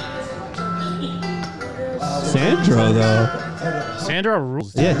 Sandro though. Sandro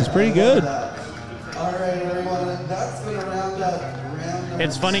rules. Yeah, he's pretty good.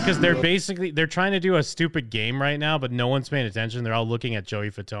 It's funny because they're trying to do a stupid game right now, but no one's paying attention. They're all looking at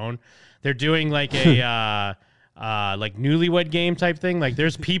Joey Fatone. They're doing like a like newlywed game type thing. Like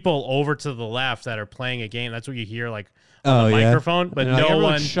there's people over to the left that are playing a game. That's what you hear like on the microphone, but like, no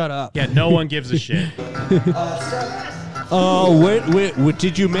one shut up. Yeah, no one gives a shit. Oh, what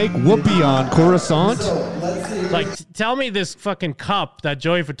did you make whoopee on Coruscant? Like, tell me this fucking cup that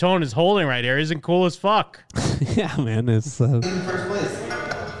Joey Fatone is holding right here isn't cool as fuck. Yeah, man, it's. In first place.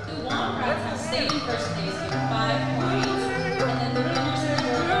 Who won prize stay in first place, get 5 points, and then the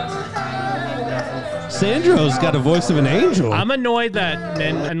winners Sandro's got a voice of an angel. I'm annoyed that,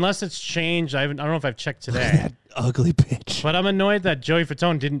 unless it's changed, I don't know if I've checked today. That ugly bitch. But I'm annoyed that Joey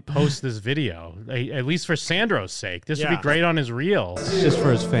Fatone didn't post this video, at least for Sandro's sake. This would be great on his reel. It's just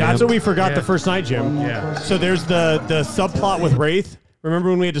for his fans. That's what we forgot the first night, Jim. Yeah. So there's the subplot with Wraith. Remember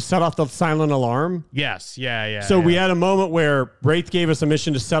when we had to set off the silent alarm? Yes. Yeah. So we had a moment where Wraith gave us a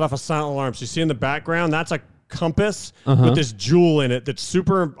mission to set off a silent alarm. So you see in the background, that's a compass with this jewel in it that's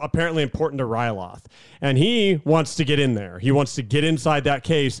super apparently important to Ryloth. And he wants to get in there. He wants to get inside that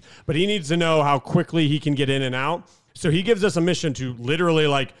case, but he needs to know how quickly he can get in and out. So he gives us a mission to literally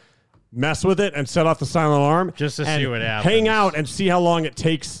like mess with it and set off the silent alarm. Just to see what happens. Hang out and see how long it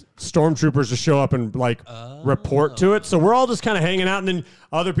takes stormtroopers to show up and like report to it. So we're all just kind of hanging out, and then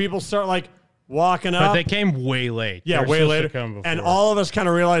other people start like walking up. But they came way late. Yeah, They were way supposed to later. come before. And all of us kind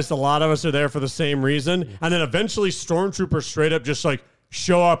of realized a lot of us are there for the same reason. And then eventually stormtroopers straight up just like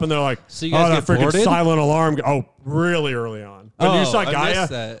show up and they're like, So you guys that get freaking boarded? silent alarm. Oh, really early on. When you saw I Gaia,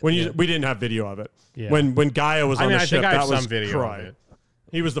 missed that. we didn't have video of it. Yeah. When Gaia was I on mean, the I ship, think I that have was some video cry. of it.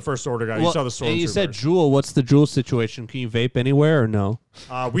 He was the first order guy. You saw the stormtroopers. And you said Jewel. What's the Jewel situation? Can you vape anywhere or no?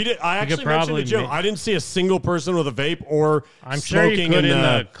 We did. I You could actually mentioned probably to Jim. ma- I didn't see a single person with a vape or I'm sure you smoking could in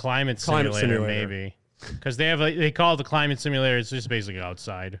the the climate simulator, maybe. Because they call it the climate simulator. It's just basically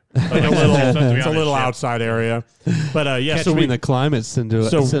outside. Like It's a little outside area. But yeah, Catch so me we in the climate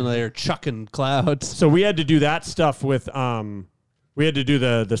so- simulator chucking clouds. So we had to do that stuff with we had to do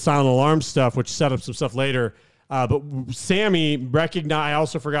the silent alarm stuff, which set up some stuff later. But Sammy recognized. I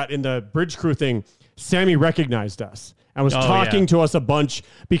also forgot in the bridge crew thing. Sammy recognized us and was talking to us a bunch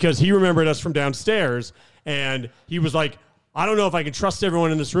because he remembered us from downstairs, and he was like, "I don't know if I can trust everyone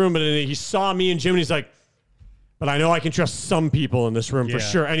in this room," but then he saw me and Jim, and he's like, "But I know I can trust some people in this room for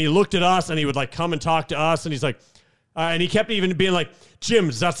sure." And he looked at us, and he would like come and talk to us, and he's like. And he kept even being like, "Jim,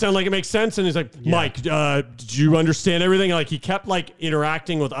 does that sound like it makes sense?" And he's like, "Mike, did you understand everything?" Like he kept like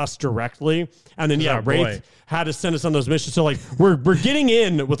interacting with us directly, and then Wraith had to send us on those missions. So like we're getting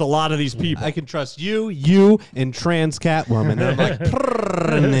in with a lot of these people. I can trust you, and trans Catwoman. And I'm like,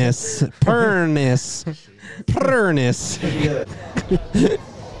 Pernus.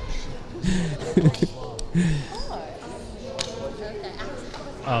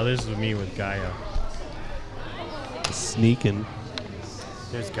 Oh, this is me with Gaia. Sneaking.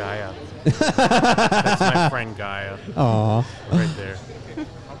 There's Gaia. That's my friend Gaia. Aw. Right there.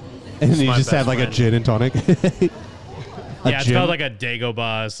 And you my just have best like a friend. gin and tonic. Yeah, it's called like a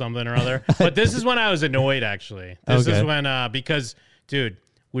Dagobah or something or other. But this is when I was annoyed, actually. This is when, because, dude,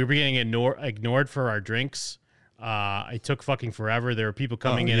 we were getting ignored for our drinks. It took fucking forever. There were people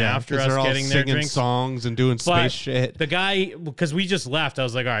coming in after us getting their singing drinks. songs and doing But space shit. The guy, because we just left, I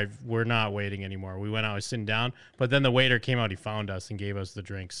was like, all right, we're not waiting anymore. We went out, I was sitting down. But then the waiter came out, he found us and gave us the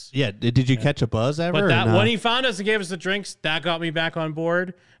drinks. Yeah, did you catch a buzz ever? But or that no? when he found us and gave us the drinks, that got me back on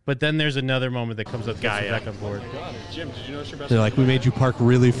board. But then there's another moment that comes up that gets me back on board. Jim, did you know your best They're like, we made you park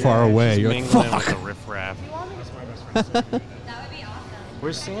really far away. You're like, Mingling fuck. with the riffraff.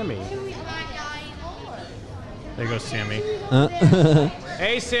 Where's Sammy? There goes Sammy.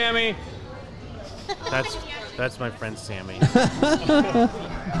 Hey, Sammy. That's my friend Sammy.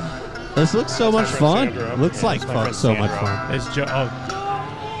 This looks so much fun. Sandro. Looks Yeah, like that's my fun. friend So much Sandro. fun. There's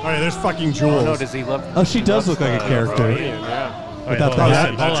Oh yeah, there's fucking Jules. Oh, no, does he love? Oh, she does look like a character. hold Without the on,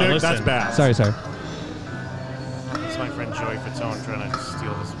 hat. listen. That's bad. Sorry. It's my friend Joey Fatone trying to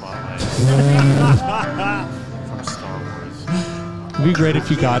steal the spotlight from Star Wars. It'd be great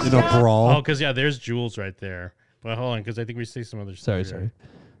if you got in a brawl. Oh, because there's Jules right there. But hold on, because I think we see some other stuff. Sorry.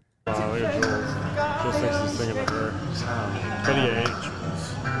 Oh, look at Jules. Jules thinks he's singing to her.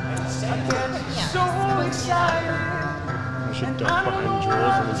 I should duck behind Jules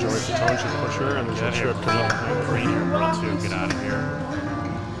and then Joey Fatone should push her and then she'll trip because I'm behind her. Green, run to get out of here.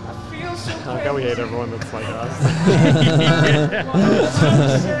 Like how we hate everyone that's like us.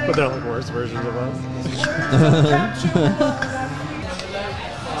 But they're like worse versions of us.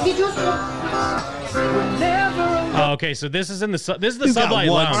 Oh, okay, so this is in the this is the He's got Sublight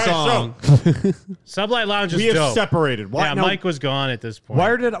one Lounge. song. Sublight Lounge is We have dope. separated. Why? Yeah, no, Mike was gone at this point.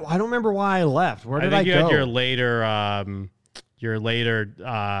 Where did I don't remember why I left. Where I did think I you go? had your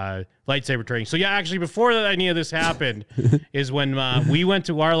later lightsaber training. So yeah, actually, before any of this happened, is when we went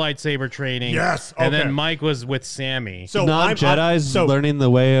to our lightsaber training. Yes, and okay. then Mike was with Sammy. So Non-Jedi's learning the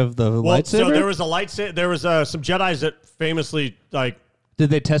way of the lightsaber? So there was a lightsaber. There was some Jedi's that famously like. Did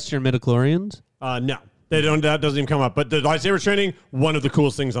they test your midichlorians? No, they don't. That doesn't even come up. But the lightsaber training, one of the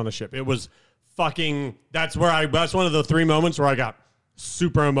coolest things on the ship. It was fucking. That's one of the 3 moments where I got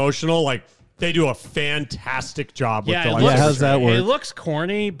super emotional. Like they do a fantastic job with the lightsaber. How's that work? It looks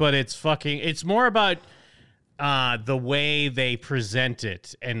corny, but it's fucking. It's more about the way they present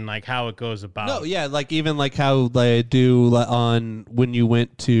it and like how it goes about. No, yeah, like even like how they do on when you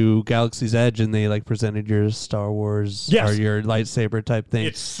went to Galaxy's Edge and they like presented your Star Wars or your lightsaber type thing.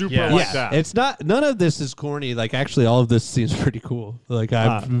 It's super like that. It's not. None of this is corny. Like actually, all of this seems pretty cool. Like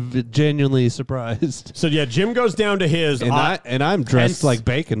I'm genuinely surprised. So yeah, Jim goes down to his, and I'm dressed like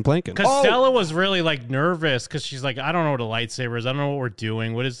Bacon Plankin. Costello was really like nervous because she's like, I don't know what a lightsaber is. I don't know what we're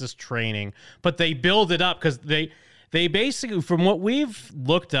doing. What is this training? But they build it up because they basically, from what we've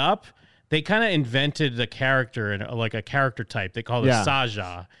looked up, they kind of invented a character and like a character type. They call it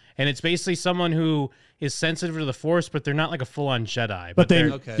Saja, and it's basically someone who is sensitive to the Force, but they're not like a full-on Jedi. But they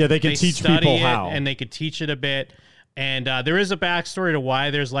can teach study people it, how, and they could teach it a bit. And there is a backstory to why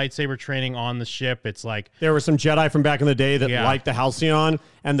there's lightsaber training on the ship. It's like there were some Jedi from back in the day that liked the Halcyon,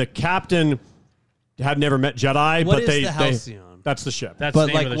 and the captain had never met Jedi. What but is they, the Halcyon? That's the ship. That's but the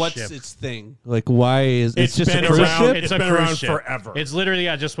name like, of the what's ship. its thing? Like, why is It's just been a cruise around. ship? It's a been cruise around ship. forever. It's literally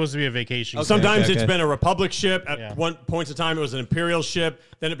just supposed to be a vacation. Okay, Sometimes okay, it's okay. been a Republic ship. At one point in time, it was an Imperial ship.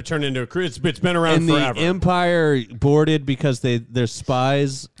 Then it turned into a cruise. It's been around And forever. the Empire boarded because there's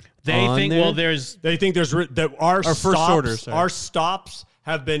spies. They on think there? well, there's they think there's that our First stops. Order, sorry. Our stops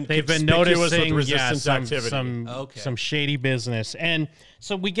have been they've been conspicuous noticing with resistance activity. some shady business. And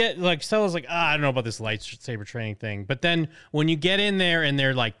so we get like Stella's like, I don't know about this lightsaber training thing. But then when you get in there and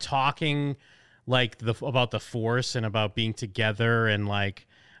they're like talking like about the Force and about being together and like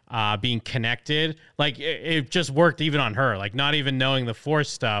being connected, like it just worked even on her, like not even knowing the Force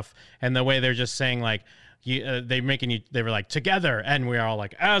stuff and the way they're just saying like they were like together and we are all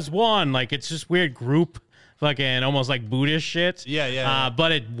like as one, like it's just weird group fucking almost like Buddhist shit. Yeah.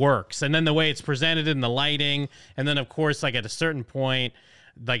 But it works. And then the way it's presented in the lighting, and then of course like at a certain point,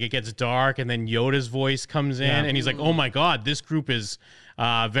 like it gets dark, and then Yoda's voice comes in, and he's like, "Oh my god, this group is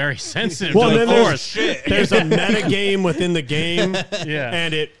very sensitive to the Force." There's a meta game within the game, Yeah.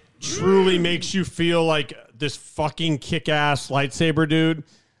 and it truly makes you feel like this fucking kick-ass lightsaber dude.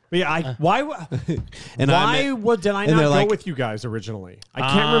 But yeah, why did I not go like- with you guys originally? I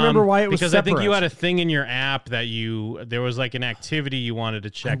can't remember why it was because separate. I think you had a thing in your app that there was like an activity you wanted to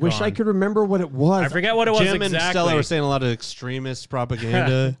check. I wish on. I could remember what it was. I forget what it was Jim exactly. and Stella were saying a lot of extremist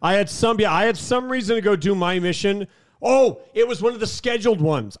propaganda. I had some reason to go do my mission. Oh, it was one of the scheduled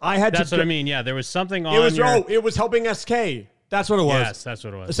ones. I had That's to. what I mean. Yeah, there was something on. It was your... it was helping SK. That's what it was. Yes, that's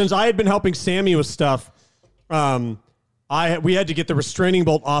what it was. Since I had been helping Sammy with stuff, we had to get the restraining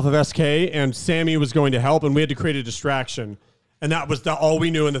bolt off of SK, and Sammy was going to help, and we had to create a distraction, and that was all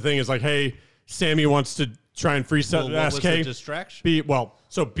we knew. And the thing is like, hey, Sammy wants to try and free set Well, what SK. was the distraction?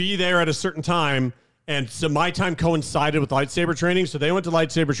 Be there at a certain time, and so my time coincided with lightsaber training. So they went to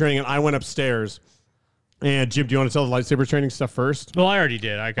lightsaber training, and I went upstairs. And Jim, do you want to tell the lightsaber training stuff first? Well, I already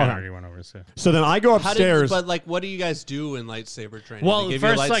did. I kind of already went over this. So then I go upstairs. But like, what do you guys do in lightsaber training? Well, they give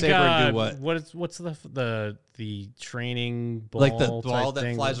first, you a lightsaber like, and do what? what's the training ball? Like the ball type that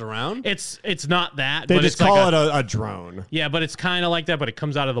thing? flies around? It's not that. They but just it's call like it a drone. Yeah, but it's kind of like that, but it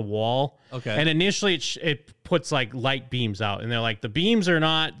comes out of the wall. Okay. And initially it puts like light beams out, and they're like, the beams are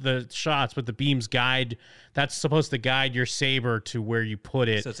not the shots, but the beams guide. That's supposed to guide your saber to where you put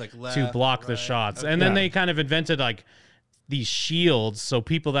it So it's like to left, block the right. shots. Okay. And then Yeah. they kind of invented like these shields, so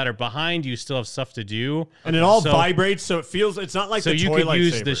people that are behind you still have stuff to do. And it all So- vibrates, so it feels it's not like so the you toy could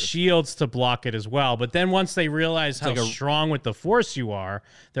use the lightsabers. shields to block it as well. But then once they realize how like a- strong with the Force you are,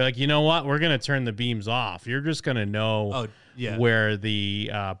 they're like, you know what? We're going to turn the beams off. You're just going to know where the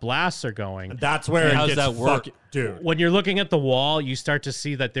blasts are going. That's where And it How's gets that work? dude. when you're looking at the wall, you start to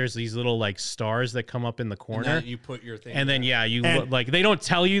see that there's these little like stars that come up in the corner. And then you put your thing And then there. And- like they don't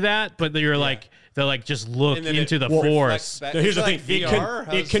tell you that, but they're like they're like just look And then into it the reflects Force. back. Now, here's It's the like thing: VR?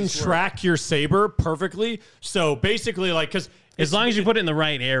 How it does can this work? track your saber perfectly. So basically, like, because As long as you put it in the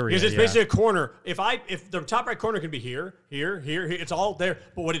right area. Because it's basically a corner. If the top right corner can be here, it's all there.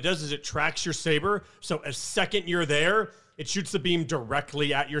 But what it does is it tracks your saber. So a second you're there, it shoots the beam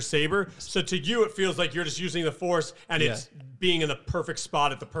directly at your saber. So to you, it feels like you're just using the force, and it's being in the perfect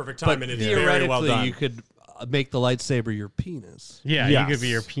spot at the perfect time, But and it's very well done. you could make the lightsaber your penis. Yeah, you could be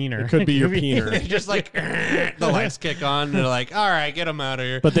your peener. It could be your peener. Just like the lights kick on, and they're like, all right, get them out of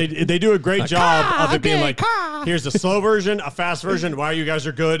here. But they do a great job of it being like, here's a slow version, a fast version. Why you guys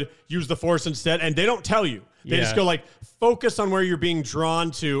are good. Use the force instead. And they don't tell you. They just go like, focus on where you're being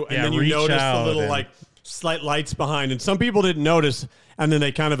drawn to, and then you notice the little like slight lights behind. And some people didn't notice, and then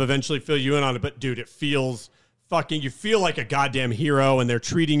they kind of eventually fill you in on it. But dude, it feels you feel like a goddamn hero, and they're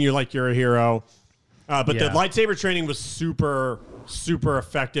treating you like you're a hero. But the lightsaber training was super, super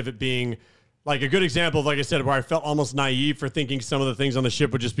effective at being like a good example of, like I said, where I felt almost naive for thinking some of the things on the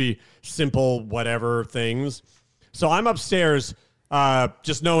ship would just be simple, whatever things. So I'm upstairs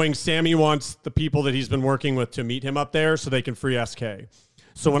just knowing Sammy wants the people that he's been working with to meet him up there so they can free SK.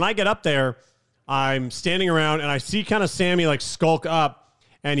 So when I get up there, I'm standing around and I see kind of Sammy like skulk up,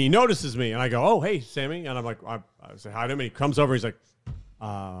 and he notices me, and I go, "Oh, hey, Sammy." And I'm like, I say hi to him, and he comes over, he's like,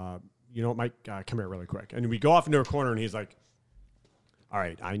 you know what, Mike, come here really quick. And we go off into a corner, and he's like, all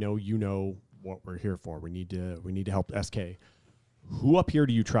right, I know you know what we're here for. We need to help SK. Who up here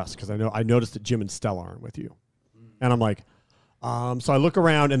do you trust? Because I noticed that Jim and Stella aren't with you. And I'm like, so I look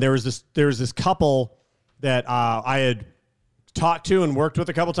around, and there was this couple that I had talked to and worked with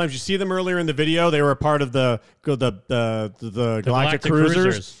a couple times. You see them earlier in the video. They were a part of the Galactic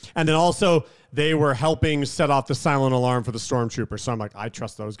Cruisers. And then also they were helping set off the silent alarm for the Stormtroopers. So I'm like, I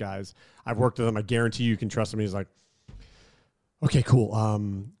trust those guys. I've worked with them. I guarantee you can trust them. He's like, okay, cool.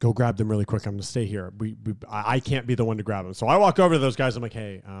 Go grab them really quick. I'm going to stay here. I can't be the one to grab them. So I walk over to those guys. I'm like,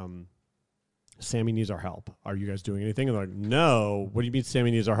 hey, Sammy needs our help. Are you guys doing anything? And they're like, no. What do you mean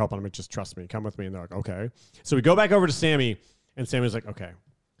Sammy needs our help? And I'm like, just trust me. Come with me. And they're like, okay. So we go back over to Sammy, and Sammy's like, okay,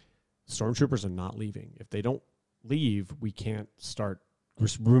 Stormtroopers are not leaving. If they don't leave, we can't start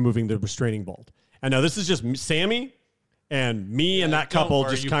removing the restraining bolt. And now this is just Sammy and me and that couple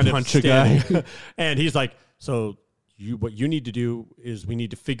just kind of standing. And he's like, so what you need to do is we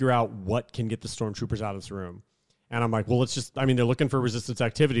need to figure out what can get the Stormtroopers out of this room. And I'm like, well, they're looking for resistance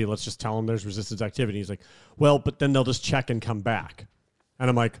activity. Let's just tell them there's resistance activity. He's like, well, but then they'll just check and come back. And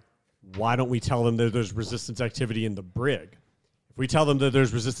I'm like, why don't we tell them that there's resistance activity in the brig? If we tell them that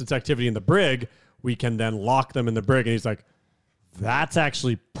there's resistance activity in the brig, we can then lock them in the brig. And he's like, that's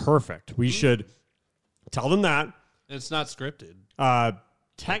actually perfect. We should tell them that. It's not scripted.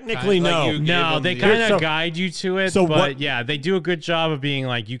 Technically, no. No, they kind of guide you to it. But they do a good job of being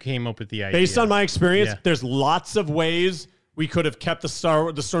like, you came up with the idea. Based on my experience, there's lots of ways we could have kept the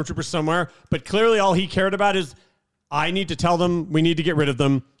Stormtroopers somewhere. But clearly all he cared about is, I need to tell them we need to get rid of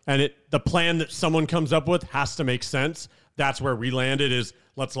them. And the plan that someone comes up with has to make sense. That's where we landed, is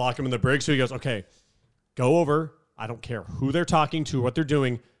let's lock them in the brig. So he goes, okay, go over. I don't care who they're talking to, what they're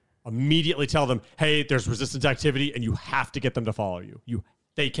doing. Immediately tell them, hey, there's resistance activity, and you have to get them to follow you.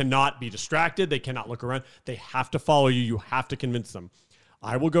 They cannot be distracted. They cannot look around. They have to follow you. You have to convince them.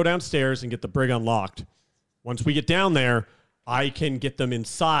 I will go downstairs and get the brig unlocked. Once we get down there, I can get them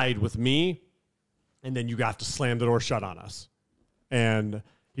inside with me, and then you have to slam the door shut on us. And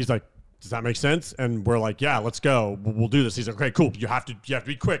he's like, does that make sense? And we're like, yeah, let's go. We'll do this. He's like, okay, cool. You have to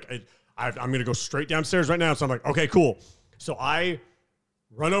be quick. I'm going to go straight downstairs right now. So I'm like, okay, cool. So I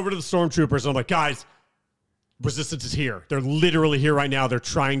run over to the Stormtroopers, and I'm like, guys, resistance is here. They're literally here right now. They're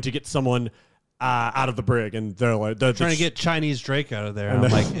trying to get someone out of the brig, and they're like, trying to get Chinese Drake out of there. And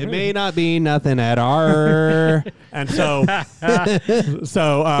I'm like, it may not be nothing at our. And so I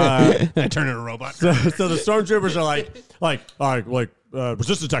turn into a robot. So the Stormtroopers are like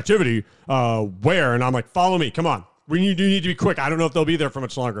resistance activity. Where? And I'm like, follow me. Come on. You need to be quick. I don't know if they'll be there for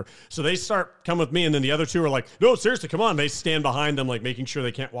much longer. So they come with me, and then the other two are like, no, seriously, come on. They stand behind them, like making sure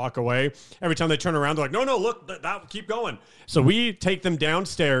they can't walk away. Every time they turn around, they're like, no, look, keep going. So we take them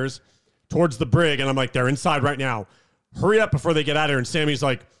downstairs towards the brig, and I'm like, they're inside right now. Hurry up before they get out of here. And Sammy's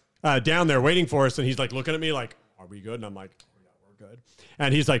like down there waiting for us, and he's like looking at me like, are we good? And I'm like, yeah, we're good.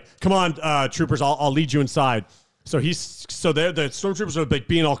 And he's like, come on, troopers, I'll lead you inside. So the Stormtroopers are like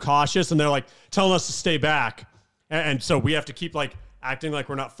being all cautious, and they're like telling us to stay back. And so we have to keep like acting like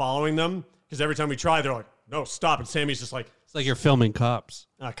we're not following them, because every time we try, they're like, no, stop. And Sammy's just like, it's like you're filming Cops.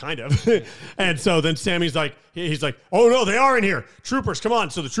 Kind of. And so then Sammy's like, he's like, oh no, they are in here. Troopers, come on.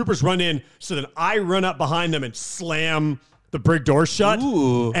 So the troopers run in. So then I run up behind them and slam the brig door shut.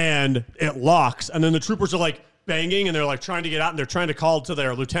 Ooh. And it locks. And then the troopers are like banging, and they're like trying to get out, and they're trying to call to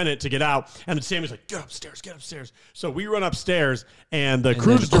their lieutenant to get out. And then Sammy's like, get upstairs. So we run upstairs, and the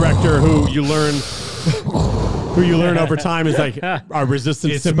cruise director, who you learn over time is like our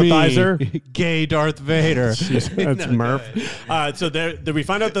resistance sympathizer. Gay Darth Vader. That's Murph. So we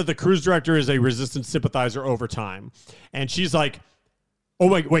find out that the cruise director is a resistance sympathizer over time. And she's like, oh,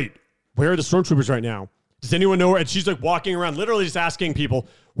 wait, where are the stormtroopers right now? Does anyone know where? And she's like walking around, literally just asking people,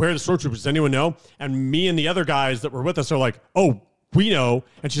 where are the stormtroopers? Does anyone know? And me and the other guys that were with us are like, oh, we know.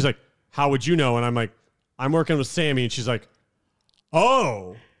 And she's like, how would you know? And I'm like, I'm working with Sammy. And she's like,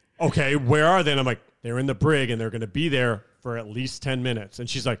 oh, okay, where are they? And I'm like, they're in the brig, and they're going to be there for at least 10 minutes. And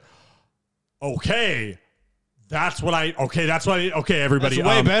she's like, okay, everybody. That's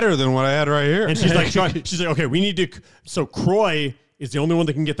way better than what I had right here. And she's like, okay, we need to. So Croy is the only one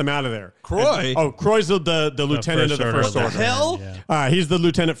that can get them out of there. Croy? Croy's the lieutenant of the First Order. What the hell? Yeah. He's the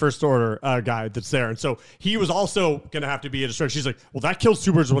lieutenant First Order guy that's there. And so he was also going to have to be a destroyer. She's like, well, that kills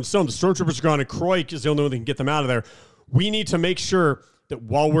two birds with one stone. The stormtroopers are gone, and Croy is the only one that can get them out of there. We need to make sure that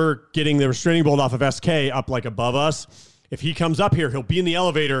while we're getting the restraining bolt off of SK up like above us, if he comes up here, he'll be in the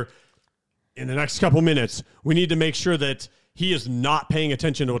elevator in the next couple minutes. We need to make sure that he is not paying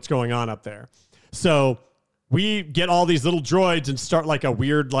attention to what's going on up there. So we get all these little droids and start like a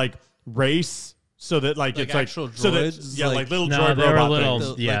weird like race, so that like it's like droids, so that like little droid they were robot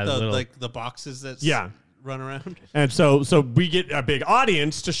little, things. Like the boxes that run around. And so we get a big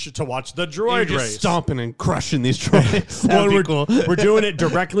audience to watch the droid You're race, just stomping and crushing these droids. We're doing it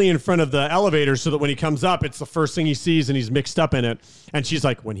directly in front of the elevator, so that when he comes up, it's the first thing he sees, and he's mixed up in it. And she's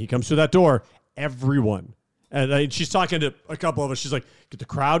like, when he comes through that door, everyone. And she's talking to a couple of us. She's like, the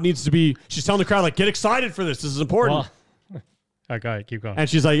crowd needs to be. She's telling the crowd, like, get excited for this. This is important. Well, okay, keep going. And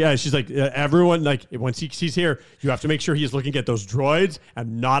she's like, everyone, like, once he's here, you have to make sure he's looking at those droids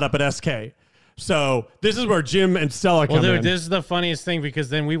and not up at SK. So this is where Jim and Stella come in. This is the funniest thing, because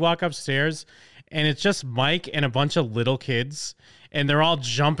then we walk upstairs, and it's just Mike and a bunch of little kids, and they're all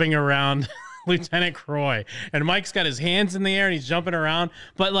jumping around Lieutenant Croy. And Mike's got his hands in the air, and he's jumping around.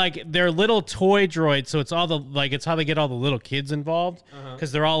 But, like, they're little toy droids, so it's it's how they get all the little kids involved,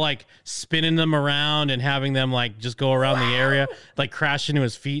 because they're all, like, spinning them around and having them, like, just go around the area, like, crash into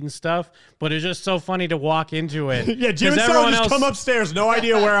his feet and stuff. But it's just so funny to walk into it. Yeah, Jim and Stella just come upstairs, no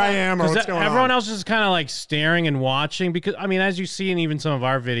idea where I am or what's going on. Everyone else is kind of, like, staring and watching, because, I mean, as you see in even some of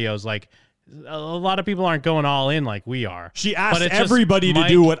our videos, like, a lot of people aren't going all in like we are. She asked everybody to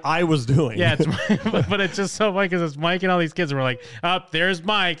do what I was doing. Yeah, but it's just so funny, because it's Mike and all these kids, and we're like, there's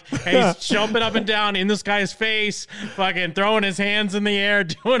Mike, and he's jumping up and down in this guy's face, fucking throwing his hands in the air,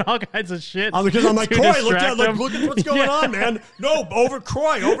 doing all kinds of shit. Because I'm like, Croy, look at what's going on, man. No,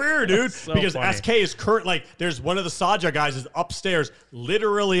 Croy, over here, dude. So because funny. SK is there's one of the Saja guys is upstairs,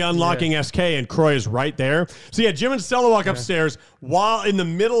 literally unlocking SK, and Croy is right there. So yeah, Jim and Stella walk upstairs while in the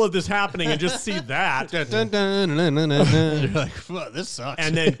middle of this happening, and just see that. You're like, this sucks.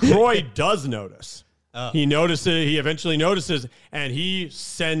 And then Croy does notice. He notices. He eventually notices, and he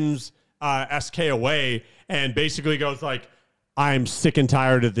sends SK away, and basically goes like, "I'm sick and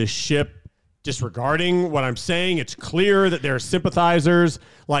tired of this ship disregarding what I'm saying. It's clear that they're sympathizers.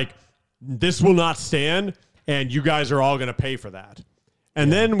 Like, this will not stand, and you guys are all going to pay for that."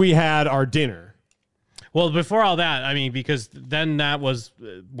 And then we had our dinner. Well, before all that, I mean, because then that was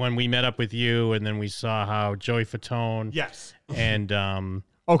when we met up with you, and then we saw how Joey Fatone. Yes. And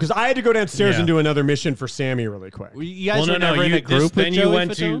because I had to go downstairs and do another mission for Sammy really quick. You guys were never in a group with then Joey you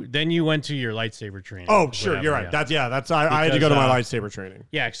went Fatone? Then you went to your lightsaber training. Oh, sure, you're right. Yeah. I had to go to my lightsaber training.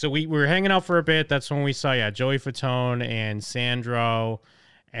 Yeah, so we were hanging out for a bit. That's when we saw Joey Fatone and Sandro.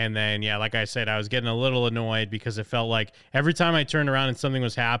 And then, like I said, I was getting a little annoyed, because it felt like every time I turned around and something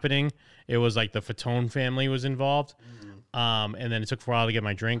was happening, it was like the Fatone family was involved. And then it took a while to get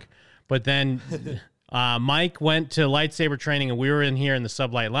my drink. But then Mike went to lightsaber training, and we were in here in the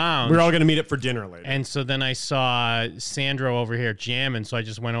Sublight Lounge. We were all going to meet up for dinner later. And so then I saw Sandro over here jamming, so I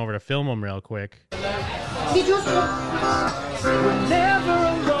just went over to film him real quick.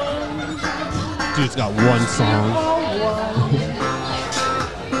 Dude's got one song.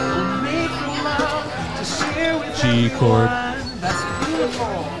 G chord. That's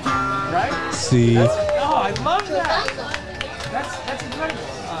beautiful, right? C. I love that. That's incredible.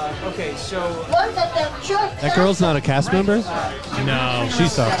 Okay, so That girl's not a cast member? No. She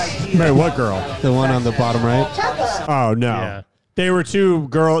sucks. Wait, what girl? The one on the bottom right? Oh, no. Yeah. They were two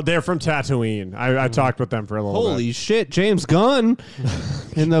girls. They're from Tatooine. I talked with them for a little bit. Holy shit, James Gunn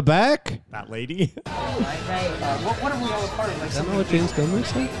in the back. That lady. what are we all a part of? Like, Is that not what James Gunn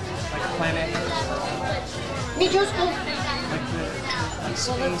looks like? Like Planet.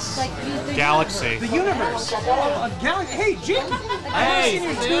 Space. Galaxy. The universe. Galaxy. Hey, Jim. Hey,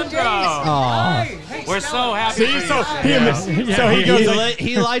 Hey, we're so happy. See, for you, so he goes like,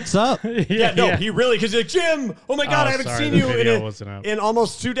 he lights up. He really, because he's like, Jim, oh my God, I haven't seen you in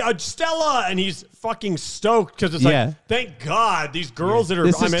almost 2 days. Stella, and he's fucking stoked because it's like, thank God, these girls that are.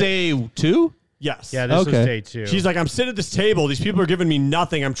 This is day 2? Yes. Yeah, this was day 2. She's like, I'm sitting at this table. These people are giving me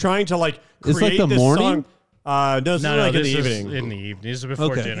nothing. I'm trying to like create It's like the this morning? song. No, this is like in the evening. In the evening. This is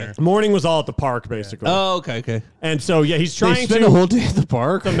before dinner. Morning was all at the park, basically. Oh, okay. And so, he's trying They spend to a whole day at the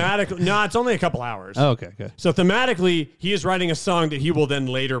park? thematically. No, it's only a couple hours. Oh, okay. So thematically, he is writing a song that he will then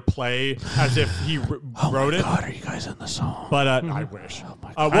later play as if he wrote it. God, are you guys in the song? But I wish.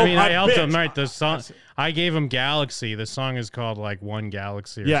 I helped him write the song. I gave him Galaxy. The song is called like One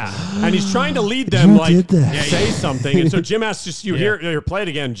Galaxy. Or something. And he's trying to lead them did that. say something, and so Jim has to. Here, play it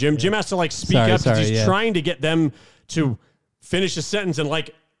again, Jim. Jim has to like speak up because he's trying to get them to finish a sentence, and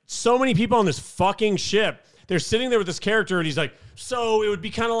like so many people on this fucking ship, they're sitting there with this character, and he's like, so it would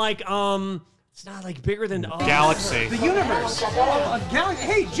be kind of like it's not like bigger than Galaxy. The universe. Galaxy.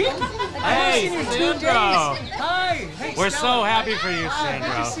 Hey, Jim. Hey, Sandro. Hi. Hey, We're Stella. so happy for you, Happy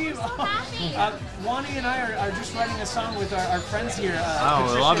to Sandro. see you. Wani and I are just writing a song with our friends here. We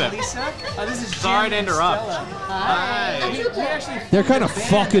Patricia love and it. Lisa. This is Sorry Jim to and interrupt. Stella. Hi. We actually They're kind of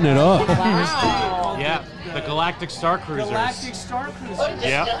fucking it up. Yeah, the Galactic Star Cruisers. Galactic Star Cruisers.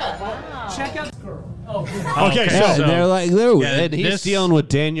 Yeah. Check out. Okay, and they're like, and he's dealing with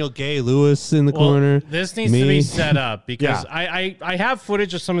Daniel Gay Lewis in the corner. This needs to be set up because I have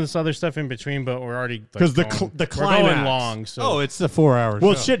footage of some of this other stuff in between, but we're already because the we're climax going long. So it's the 4 hours.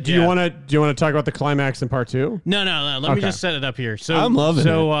 Well, shit. Do you want to talk about the climax in part 2? No. Let me just set it up here. So I'm loving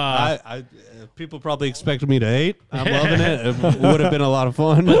so, it. People probably expected me to hate. I'm loving it. It would have been a lot of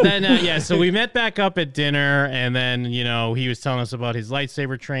fun. But then, so we met back up at dinner, and then, he was telling us about his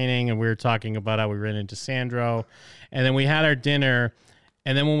lightsaber training, and we were talking about how we ran into Sandro. And then we had our dinner,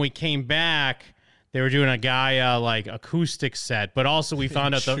 and then when we came back, they were doing a Gaia, acoustic set, but also we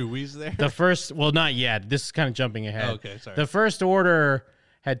found out Chewie's there? the first, well, not yet. This is kind of jumping ahead. Okay, sorry. The First Order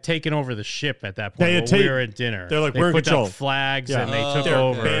had taken over the ship at that point. They had We were at dinner. They're like, they we're in put control. up flags Yeah. and they took There are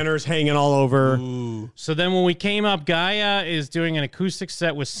over. banners hanging all over. So then when we came up, Gaia is doing an acoustic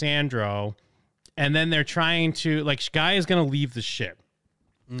set with Sandro, and then they're trying to, Gaia is going to leave the ship,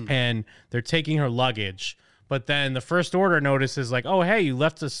 and they're taking her luggage. But then the First Order notices, oh, hey, you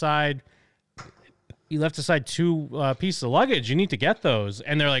left aside 2 pieces of luggage. You need to get those.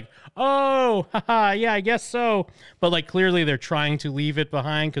 And they're like, oh, haha, yeah, I guess so. But clearly they're trying to leave it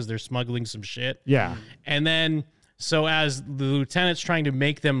behind because they're smuggling some shit. Yeah. And then, so as the lieutenant's trying to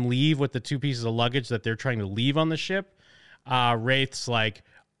make them leave with the 2 pieces of luggage that they're trying to leave on the ship, Wraith's like,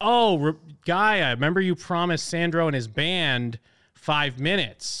 oh, Gaia, remember you promised Sandro and his band 5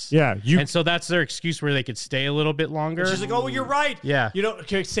 minutes. Yeah. And so that's their excuse where they could stay a little bit longer. And she's like, oh, well, you're right. Yeah.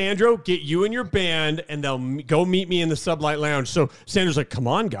 Okay, Sandro, get you and your band, and they'll go meet me in the Sublight Lounge. So Sandro's like, come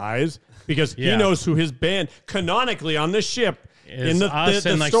on, guys, because he knows who his band, canonically on this ship, in the us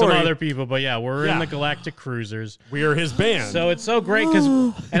and story, some other people, but we're in the Galactic Cruisers. We are his band. So it's so great because,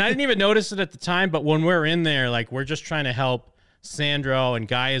 and I didn't even notice it at the time, but when we're in there, we're just trying to help Sandro, and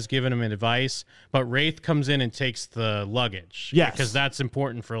Guy is giving him advice, but Wraith comes in and takes the luggage. Yes. Because that's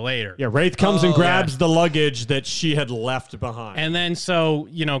important for later. Yeah, Wraith comes and grabs the luggage that she had left behind. And then so,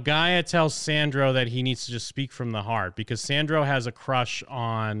 Gaia tells Sandro that he needs to just speak from the heart because Sandro has a crush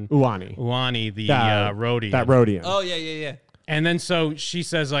on Uani, the Rhodian. That Rhodian. Oh, yeah. And then so she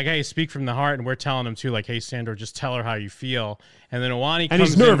says, hey, speak from the heart. And we're telling him, too, hey, Sandro, just tell her how you feel. And then Uani comes in. And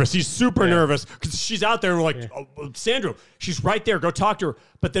he's nervous. He's super nervous because she's out there and we're like, oh, Sandro, she's right there. Go talk to her.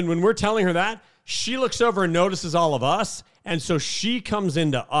 But then when we're telling her that, she looks over and notices all of us. And so she comes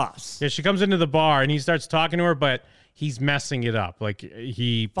into us. Yeah, she comes into the bar and he starts talking to her, but he's messing it up.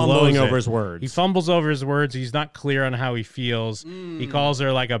 He fumbling blows over it. his words. He fumbles over his words. He's not clear on how he feels. He calls her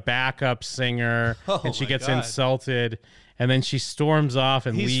a backup singer, and she gets insulted. And then she storms off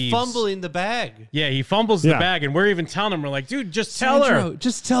and leaves. He's fumbling the bag. Yeah, he fumbles the bag, and we're even telling him, we're like, dude, just tell her.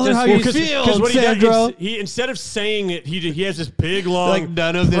 Just tell her how you feel, Because what Sandro. he does, he instead of saying it, he has this big long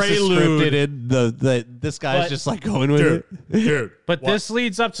none of this is prelude. scripted. This guy's just going with it. Dude. But this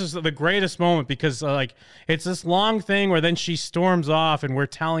leads up to the greatest moment because it's this long thing where then she storms off, and we're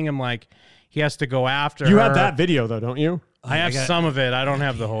telling him he has to go after her. You have that video though, don't you? I have some of it. I don't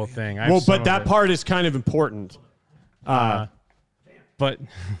have the whole thing. But that part is kind of important. But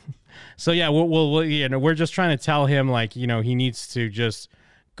so yeah, we're just trying to tell him he needs to just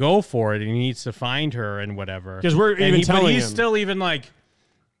go for it and he needs to find her and whatever. Because we're even telling but he's him. still even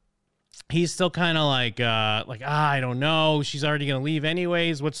he's still kind of like, I don't know. She's already going to leave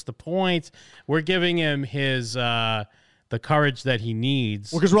anyways. What's the point? We're giving him his the courage that he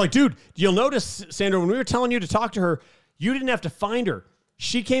needs. Well, because we're like, dude, you'll notice, Sandro, when we were telling you to talk to her, you didn't have to find her.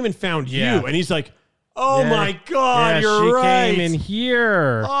 She came and found you. And he's like, oh, my God, you're right. She came in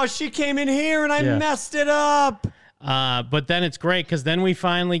here. Oh, she came in here, and I messed it up. But then it's great because then we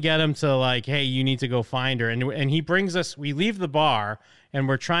finally get him to like, hey, you need to go find her. And he brings us, we leave the bar, and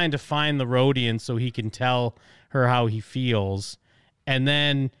we're trying to find the Rhodian so he can tell her how he feels. And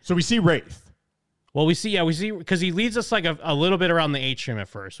then... So we see Wraith. Well, we see, because he leads us like a little bit around the atrium at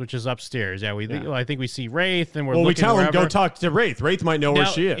first, which is upstairs. Yeah, I think we see Wraith, and we're looking. We tell him, wherever. go talk to Wraith. Wraith might know where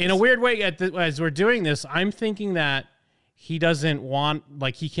she is. In a weird way, as we're doing this, I'm thinking that he doesn't want,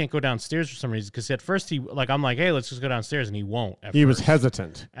 like, he can't go downstairs for some reason, because at first I'm like, hey, let's just go downstairs, and he won't. He was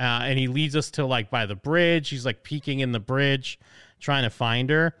hesitant. And he leads us to like by the bridge. He's like peeking in the bridge, trying to find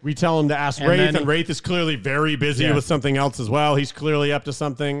her. We tell him to ask Wraith, and Wraith is clearly very busy with something else as well. He's clearly up to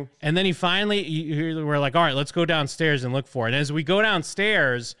something. And then we're like, all right, let's go downstairs and look for it. And as we go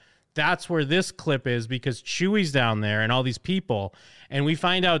downstairs, that's where this clip is, because Chewie's down there and all these people. And we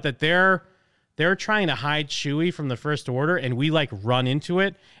find out that they're trying to hide Chewie from the First Order, and we like run into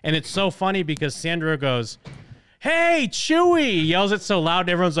it. And it's so funny because Sandro goes, hey, Chewie, yells it so loud, and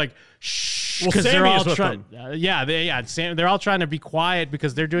everyone's like, shh, because they're all trying. They're all trying to be quiet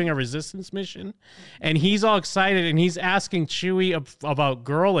because they're doing a resistance mission, and he's all excited and he's asking Chewie about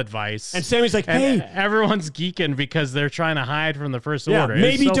girl advice. And Sammy's like, "Hey, everyone's geeking because they're trying to hide from the First Order."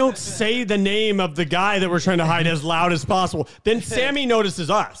 Maybe don't say the name of the guy that we're trying to hide as loud as possible. Then Sammy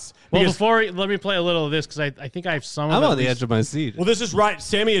notices us. Well, let me play a little of this because I think I have some. I'm on the edge of my seat. Well, this is right.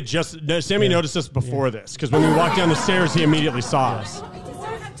 Sammy noticed us before this because when we walked down the stairs, he immediately saw us.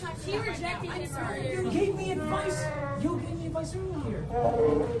 You gave me advice earlier.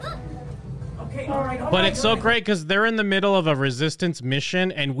 Okay, all right. But it's so great because they're in the middle of a resistance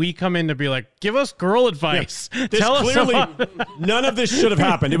mission, and we come in to be like, "Give us girl advice." Yeah. Tell us none of this should have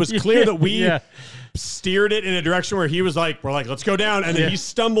happened. It was clear that we steered it in a direction where he was like, "We're like, let's go down," and then he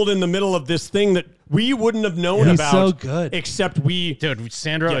stumbled in the middle of this thing that we wouldn't have known about. So good, except we. Dude,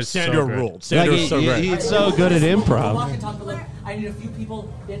 Sandro is Sandro so good. ruled. Sandro's so great. He's so good at improv. I need a few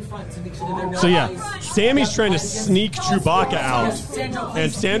people in front to make sure that there are no So eyes. Sammy's trying to sneak Chewbacca out,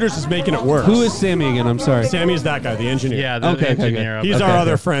 and Sanders is making it worse. Who is Sammy again? I'm sorry. Sammy is that guy, the engineer. Yeah, the engineer. He's our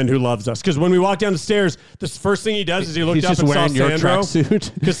other friend who loves us. Because when we walk down the stairs, the first thing he does is he looks up and saw Sandro.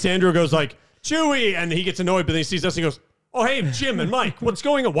 Because Sandro goes like, Chewie, and he gets annoyed, but then he sees us and he goes, oh, hey, Jim and Mike, what's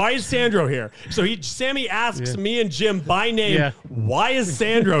going on? Why is Sandro here? So Sammy asks me and Jim by name, why is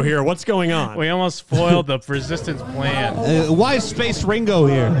Sandro here? What's going on? We almost spoiled the resistance plan. Why is Space Ringo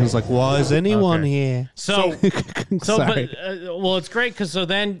here? He's like, was anyone here? So it's great because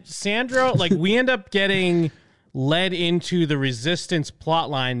then Sandro, like, we end up getting led into the resistance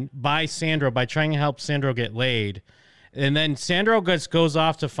plotline by Sandro by trying to help Sandro get laid. And then Sandro goes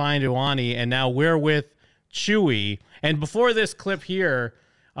off to find Uani, and now we're with Chewie. And before this clip here,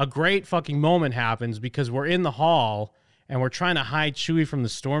 a great fucking moment happens because we're in the hall and we're trying to hide Chewie from the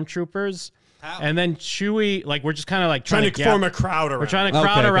stormtroopers. And then Chewie, like, we're just kind of like trying to form a crowd around. We're trying to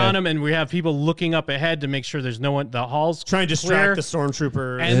crowd around him, and we have people looking up ahead to make sure there's no one. The hall's trying to distract the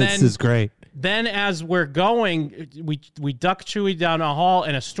stormtrooper. And this is great. Then as we're going, we duck Chewie down a hall,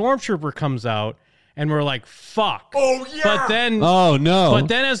 and a stormtrooper comes out. And we're like, fuck. Oh, yeah. But then, oh, no. But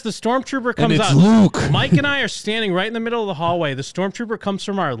then as the stormtrooper comes out, Luke. Mike and I are standing right in the middle of the hallway. The stormtrooper comes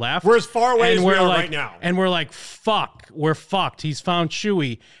from our left. We're as far away as we are right now. And we're like, fuck. We're fucked. He's found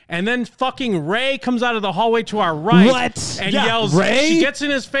Chewie. And then fucking Rey comes out of the hallway to our right. What? And yells. Rey? She gets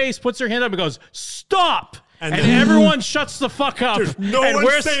in his face, puts her hand up, and goes, stop. And everyone shuts the fuck up. Dude, no and one's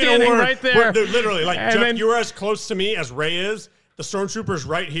we're saying standing a word. right there. We're literally, like, And Jeff, then- you're as close to me as Rey is. The stormtrooper's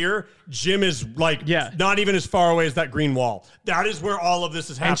right here. Jim is like not even as far away as that green wall. That is where all of this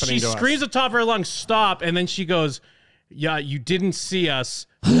is happening. And she screams at the top of her lungs, "Stop!" And then she goes, "Yeah, you didn't see us.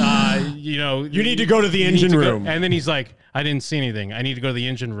 You need to go to the engine room." And then he's like, "I didn't see anything. I need to go to the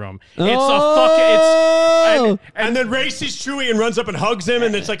engine room." And then Rey sees Chewie and runs up and hugs him,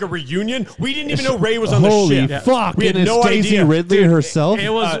 and it's like a reunion. We didn't even know Rey was on the ship. Holy fuck! We had and no it's Daisy idea. Ridley herself. It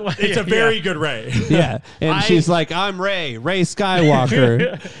was. It's a very good Rey. Yeah, and she's like, "I'm Rey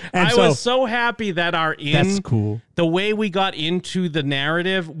Skywalker." And I was so happy that That's cool. The way we got into the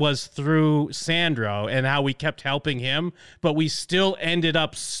narrative was through Sandro and how we kept helping him, but we still ended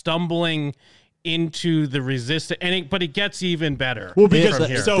up stumbling into the resistance, but it gets even better. Well, because from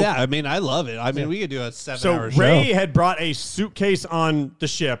here. yeah, I mean, I love it. I mean, we could do a 7-hour show. So Ray had brought a suitcase on the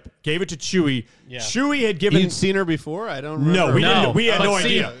ship, gave it to Chewie. Yeah. Chewie had given. You'd seen her before? I don't remember. No, we didn't. We had But no see,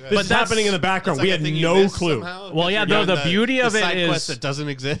 idea. but This is that's- happening in the background. It's We like had a thing you no missed clue. somehow. Well, yeah, You're the on beauty of it side is quest that doesn't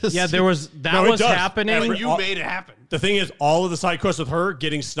exist. Yeah, there was No, it does. happening. You made it happen. The thing is, all of the side quests with her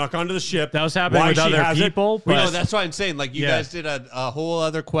getting snuck onto the ship. That was happening why with she other has it, people, we but- know No, that's why I'm saying. Like, you Yeah. guys did a whole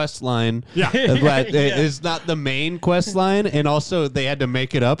other quest line. Yeah. That is not the main quest line, and also they had to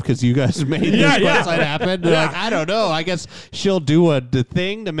make it up because you guys made this quest line happen. They're like, I don't know. I guess she'll do the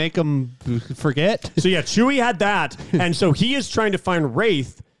thing to make them forget. So yeah, Chewie had that, and so he is trying to find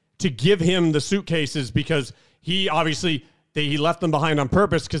Wraith to give him the suitcases because he obviously he left them behind on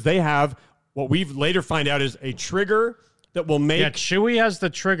purpose because they have what we later find out is a trigger that will make. Yeah, Chewie has the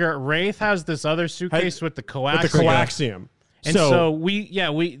trigger. Wraith has this other suitcase with the coaxium. With the coaxium. And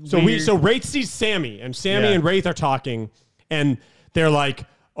so Wraith sees Sammy, and Sammy and Wraith are talking, and they're like,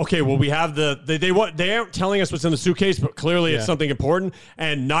 okay, well, we have they aren't telling us what's in the suitcase, but clearly it's something important,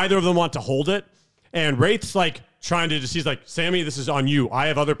 and neither of them want to hold it. And Wraith's like trying to he's like, Sammy, this is on you. I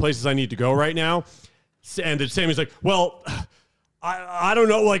have other places I need to go right now. And then Sammy's like, well, I don't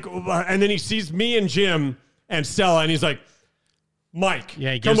know, like, and then he sees me and Jim and Stella, and he's like, Mike,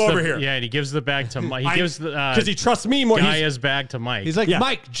 come over here. Yeah, and he gives the bag to Mike. He gives the because he trusts me more. Gaia's bag to Mike. He's like,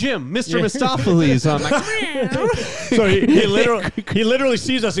 Mike, Jim, Mr. Mistopheles. I'm like, so he literally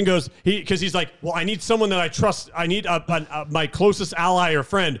sees us and goes, because he's like, well, I need someone that I trust. I need my closest ally or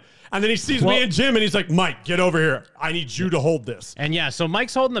friend. And then he sees me and Jim, and he's like, Mike, get over here. I need you to hold this. And yeah, so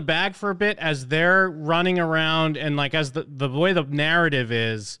Mike's holding the bag for a bit as they're running around, and like as the way the narrative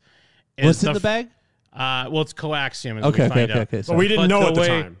is what's in the bag? Well, it's coaxium. As Okay, we find out. okay. But we didn't know at the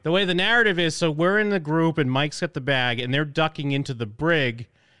time. The way the narrative is, so we're in the group, and Mike's got the bag, and they're ducking into the brig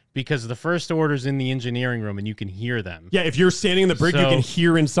because the First Order's in the engineering room, and you can hear them. Yeah, if you're standing in the brig, you can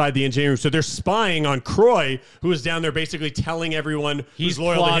hear inside the engineering room. So they're spying on Croy, who is down there basically telling everyone who's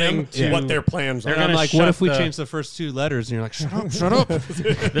loyal to him what their plans are. And I'm like, what if we change the first two letters? And you're like, shut up, shut up.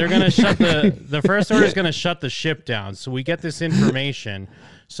 They're going to shut the First Order is going to shut the ship down. So we get this information.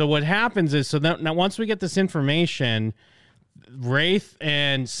 So what happens is, now once we get this information, Wraith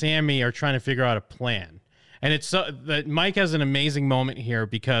and Sammy are trying to figure out a plan. And it's so that Mike has an amazing moment here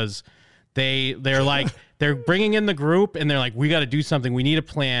because they're like they're bringing in the group and they're like, we got to do something. We need a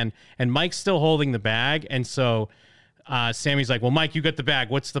plan. And Mike's still holding the bag, and so Sammy's like, well, Mike, you got the bag.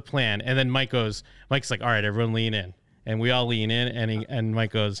 What's the plan? And then Mike's like, all right, everyone lean in, and we all lean in, and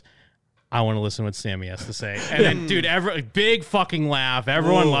Mike goes, I want to listen to what Sammy has to say. And then, dude, big fucking laugh.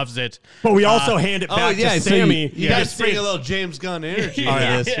 Everyone loves it. But we also hand it back to Sammy. So you guys bring a little James Gunn energy to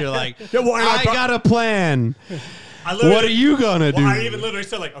this. You're like, I got a plan. What are you going to do? I even literally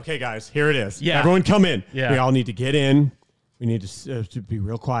said, like, okay, guys, here it is. Yeah. Everyone come in. Yeah. We all need to get in. We need to be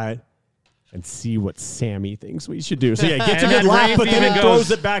real quiet and see what Sammy thinks we should do. So, yeah, gets a good laugh, but then it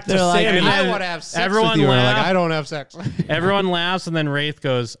throws it back to Sammy. I want to have sex everyone with you. Laugh. Like, I don't have sex. Everyone laughs, and then Wraith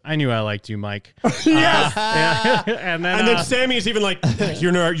goes, I knew I liked you, Mike. Yes. And then Sammy's even like,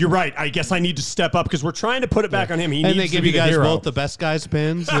 you're right. I guess I need to step up because we're trying to put it back on him. He and needs they to give be you the guys hero. both the best guys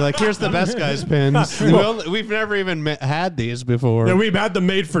pins. You're like, here's the best guys pins. We've never even had these before. Yeah, we've had them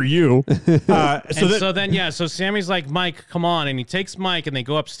made for you. So Sammy's like, Mike, come on. And he takes Mike, and they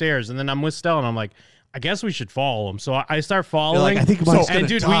go upstairs. And then I'm with Stella, and I'm like, I guess we should follow him. So I start following. Like, I think Mike's gonna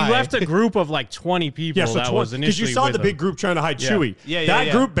dude, die. we left a group of like 20 people that was initially because you saw with the him. big group trying to hide Chewie. Yeah,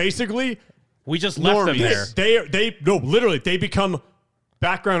 that group basically we just left them there. Literally they become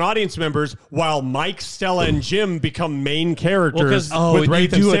background audience members while Mike, Stella, and Jim become main characters with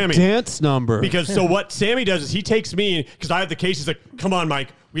Wraith and Sammy. A dance number. Because so what Sammy does is he takes me because I have the case. He's like, "Come on, Mike,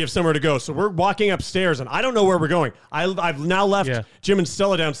 we have somewhere to go." So we're walking upstairs, and I don't know where we're going. I've now left Jim and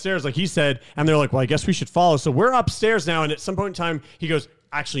Stella downstairs, like he said, and they're like, "Well, I guess we should follow." So we're upstairs now, and at some point in time, he goes,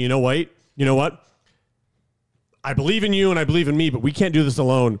 "Actually, you know what? I believe in you, and I believe in me, but we can't do this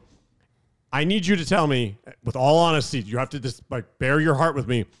alone. I need you to tell me, with all honesty, you have to just like bare your heart with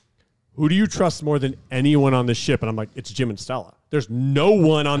me. Who do you trust more than anyone on this ship?" And I'm like, "It's Jim and Stella. There's no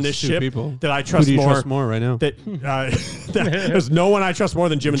one on this ship that I trust Who do you more. trust more right now? There's no one I trust more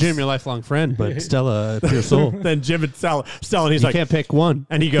than Jim. Jim, your lifelong friend, but Stella, pure soul. Than Jim and Stella. And he's you like, can't pick one.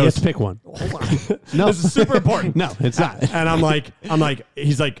 And he goes, you have to pick one. Hold on. No, this is super important. No, it's not. And I'm like,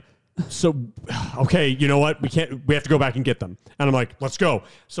 he's like, so, okay, you know what? We have to go back and get them. And I'm like, let's go.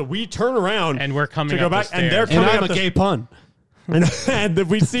 So we turn around and we're coming to go up back, the and they're stairs. coming I'm up a gay pun. And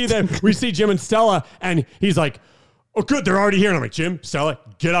we see them. We see Jim and Stella, and he's like, "Oh, good, they're already here." And I'm like, "Jim, Stella,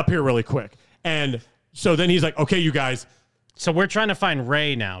 get up here really quick." And so then he's like, "Okay, you guys, So we're trying to find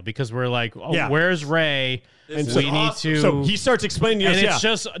Ray now because we're like, Yeah. where's Ray? And we need to. So he starts explaining to us. And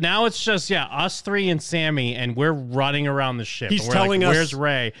it's just us three and Sammy, and we're running around the ship. He's and we're telling like, us. Where's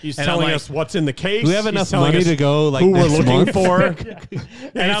Ray? He's And telling I'm like, us what's in the case. Do we have He's enough telling money us to go, like, who we're next looking month? for.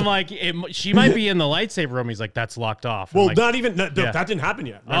 And I'm like, she might be in the lightsaber room. He's like, that's locked off. I'm Well, like, not even that Yeah. didn't happen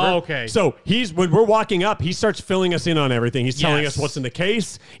yet. Remember? Oh, okay. So when we're walking up, he starts filling us in on everything. He's telling us what's in the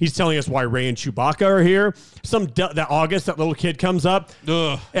case. He's telling us why Ray and Chewbacca are here. That August, that little kid comes up.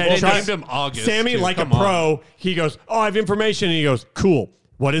 Ugh. And They tries- named him August, Sammy, too. like Come a on. pro, he goes, "Oh, I have information." And he goes, "Cool.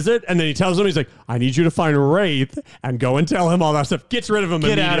 What is it?" And then he tells him, he's like, "I need you to find Wraith and go and tell him all that stuff." Gets rid of him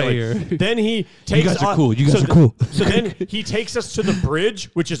Get outta immediately. here. Then he takes. guys are us- cool. You guys so are cool. So then he takes us to the bridge,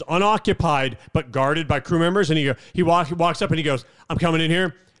 which is unoccupied but guarded by crew members. And he walks up and he goes, "I'm coming in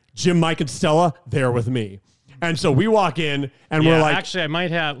here. Jim, Mike, and Stella, they're with me." And so we walk in and we're like, actually, I might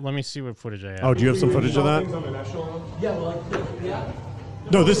have. Let me see what footage I have. "Oh, do you have some footage of that?" Yeah, well, yeah.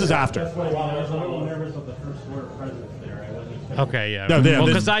 No, this is after. Okay, yeah. No, yeah, well,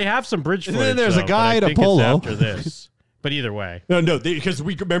 this- because I have some bridge And footage. then there's a though, but guy I in a think it's polo. after this. But either way, No, because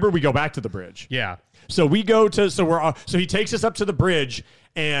we go back to the bridge. yeah. So we go to so he takes us up to the bridge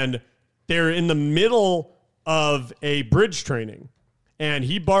and they're in the middle of a bridge training, and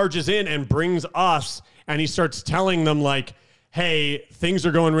he barges in and brings us and he starts telling them like, "Hey, things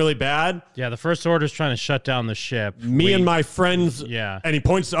are going really bad. Yeah, the First Order's trying to shut down the ship. Me and my friends," Yeah. and he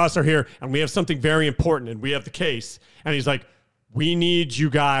points to us are here, and we have something very important, and we have the case, and he's like, "We need you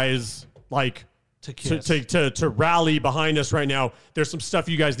guys like." To rally behind us right now. There's some stuff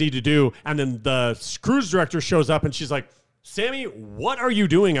you guys need to do. And then the cruise director shows up and she's like, "Sammy, what are you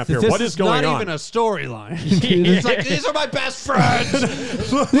doing up here? This What is going not on?" even a storyline. It's like, these are my best friends.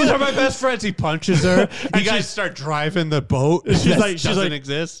 These are my best friends. He punches her. You guys start driving the boat. She's that like, doesn't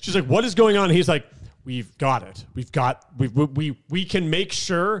exist. She's like, "What is going on?" And he's like, "We've got it. We can make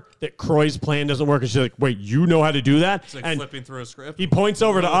sure that Croy's plan doesn't work." And she's like, "Wait, you know how to do that?" It's like and flipping through a script. he points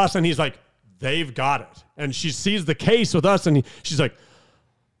over to us and he's like, "They've got it." And she sees the case with us and she's like,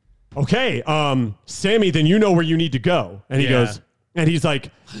 "Okay, Sammy, then you know where you need to go." And he goes, and he's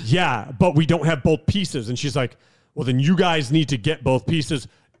like, "Yeah, but we don't have both pieces." And she's like, "Well, then you guys need to get both pieces.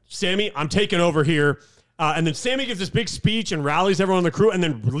 Sammy, I'm taking over here." And then Sammy gives this big speech and rallies everyone on the crew. And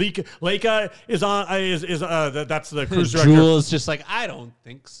then Leica is on. That's the cruise director. Jules just like, I don't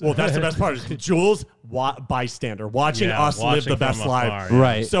think so. Well, that's the best part. Is Jules, bystander, watching us live the best life. yeah.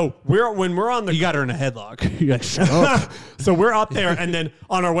 Right. So when we're on the, You got her in a headlock. You got shut up. so we're up there, and then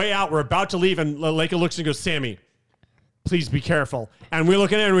on our way out, we're about to leave, and Leica looks and goes, "Sammy, please be careful." And we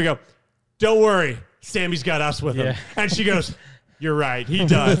look at it and we go, "Don't worry, Sammy's got us with him." Yeah. And she goes, "You're right, he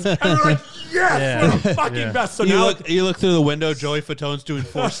does." And we're like, "Yes, we're the fucking best." So now you look through the window, Joey Fatone's doing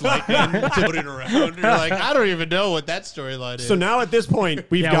Force Lightning, floating around. You're like, I don't even know what that storyline is. So now at this point,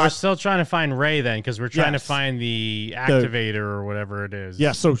 we've We're got still trying to find Ray then because we're trying to Yes. find the activator or whatever it is.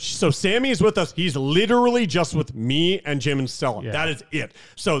 Yeah, so Sammy's with us. He's literally just with me and Jim and Stella. That is it.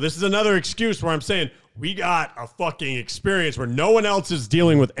 So this is another excuse where I'm saying we got a fucking experience where no one else is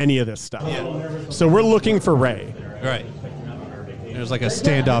dealing with any of this stuff. Yeah. So we're looking for Ray. Right. There's like a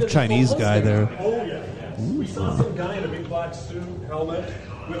standoff Chinese guy there. Oh, yeah. We saw some guy in a big black suit, helmet,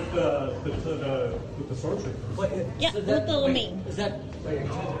 with the stormtrooper. Yeah, with the lame. Is that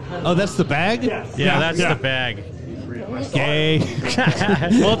Oh, that's the bag? Yeah, that's the bag. Gay.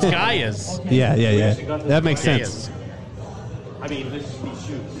 Well, it's Gaia's. Yeah. That makes Gaia's. sense. I mean, these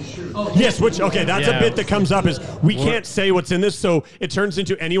shoes. Yes, that's a Yeah. bit that comes up is we can't say what's in this, so it turns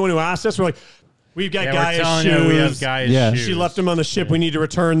into anyone who asks us, we're like, we've got Yeah, Gaia's we're telling shoes. you we have Gaia's shoes. She left them on the ship. We need to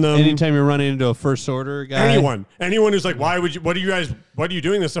return them. Anytime you're running into a First Order guy. Anyone who's like, what are you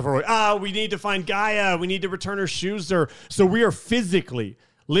doing this stuff for? We need to find Gaia. We need to return her shoes there. So we are physically,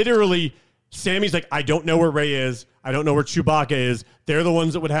 literally, Sammy's like, I don't know where Ray is. I don't know where Chewbacca is. They're the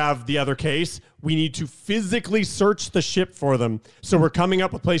ones that would have the other case. We need to physically search the ship for them. So we're coming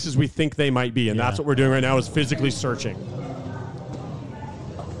up with places we think they might be. And that's what we're doing right now is physically searching.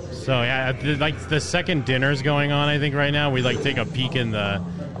 So yeah, like the second dinner's going on. I think right now we like take a peek in the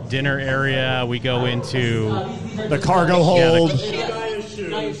dinner area. We go into the cargo hold.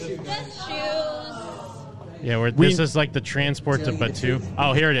 This is like the transport to Batuu.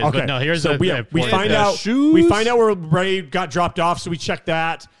 Oh, here it is. Okay. But no, here's so the we find out we find out where Ray got dropped off. So we check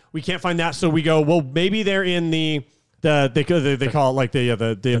that. We can't find that. So we go, well, maybe they're in they call it like the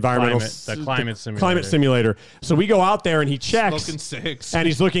environmental climate simulator. Climate simulator. So we go out there and he checks, Smoking cigs. and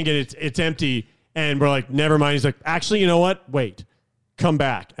he's looking at it. It's empty, and we're like, never mind. He's like, actually, you know what? Wait, come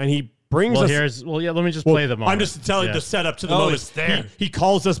back, and he brings us. Let me just play the moment. I'm just telling the setup to the Oh, moment. it's there. He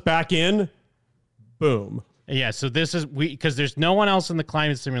calls us back in. Boom. Yeah, so this is because there's no one else in the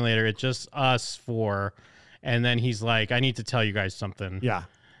climate simulator. It's just us four. And then he's like, I need to tell you guys something. Yeah.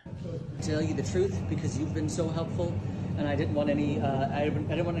 Tell you the truth because you've been so helpful, and I didn't want any. I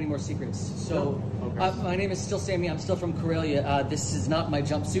didn't want any more secrets. So, my name is still Sammy. I'm still from Karelia. This is not my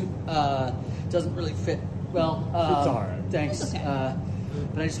jumpsuit. Doesn't really fit well. It's all right. Thanks. Okay.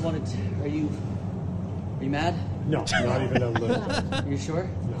 But I just wanted. Are you mad? No, not even a little. Are you sure?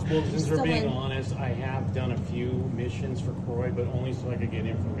 Well, since we're being honest, I have done a few missions for Croy, but only so I could get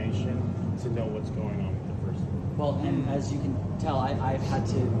information to know what's going on with the first one. Well, and as you can tell, I've had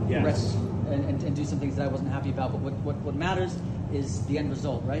to rest and do some things that I wasn't happy about. But what matters is the end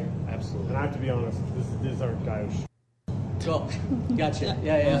result, right? Absolutely. And I have to be honest, this is our guy who's Cool. Gotcha.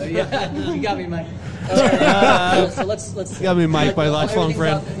 Yeah. You got me, Mike. All right, so let's. You got me, Mike, my lifelong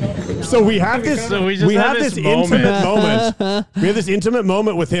friend. So we have this. We have this intimate moment. We have this intimate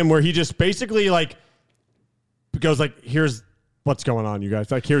moment with him where he just basically like goes like, "Here's what's going on, you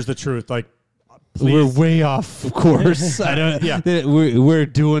guys. Like, here's the truth. Like, please." We're way off, of course. I don't. Yeah. We're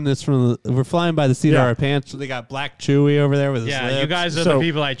doing this we're flying by the seat of our pants. They got Black Chewy over there with his lips. You guys are the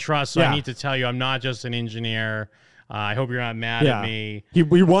people I trust. So I need to tell you, I'm not just an engineer. I hope you're not mad at me. He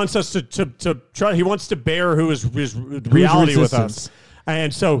wants us to try. He wants to bear his reality with us.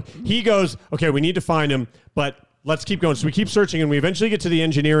 And so he goes, okay, we need to find him, but let's keep going. So we keep searching, and we eventually get to the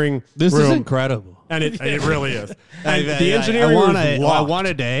engineering This room. is incredible. And it really is. And the engineering room is locked. I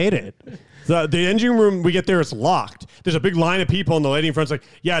wanted to hate it. The engine room, we get there, it's locked. There's a big line of people, and the lady in front's like,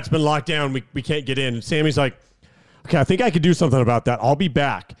 yeah, it's been locked down. We can't get in. And Sammy's like, okay, I think I could do something about that. I'll be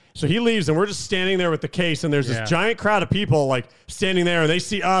back. So he leaves, and we're just standing there with the case, and there's this giant crowd of people like standing there, and they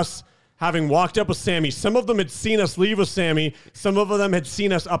see us having walked up with Sammy. Some of them had seen us leave with Sammy. Some of them had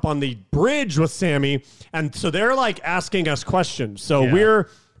seen us up on the bridge with Sammy, and so they're like asking us questions. So we're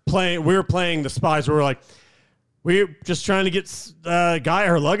playing the spies. We're like, we're just trying to get Guy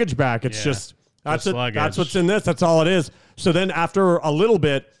her luggage back. It's just that's what's in this. That's all it is. So then after a little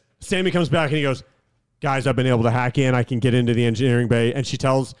bit, Sammy comes back and he goes, guys, I've been able to hack in. I can get into the engineering bay. And he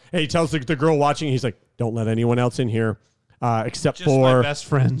tells the girl watching, he's like, don't let anyone else in here except Just for my best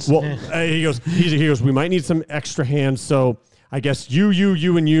friends. Well, he goes, we might need some extra hands. So I guess you,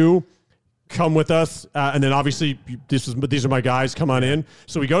 and you come with us. And then obviously these are my guys. Come on in.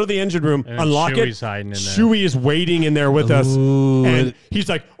 So we go to the engine room, unlock Chewy's it. hiding in there. Chewy is waiting in there with us. And he's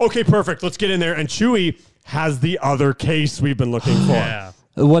like, okay, perfect. Let's get in there. And Chewy has the other case we've been looking for. Yeah.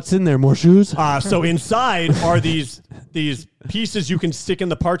 What's in there? More shoes? So inside are these pieces you can stick in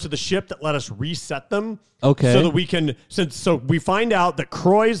the parts of the ship that let us reset them. Okay. So that we can so we find out that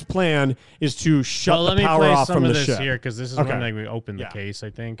Croy's plan is to shut the power off from the ship. Let me play some of this here because this is when we opened the case, I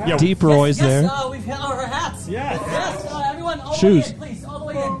think. Yeah. Deep Roy's there. We've hit our hats. Yes. Everyone, all Shoes. the way in, please. All the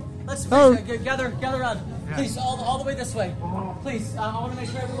way in. Let's gather around. Please, all the way this way. Please, I want to make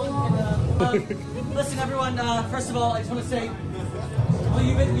sure everyone can. Listen, everyone. First of all, I just want to say,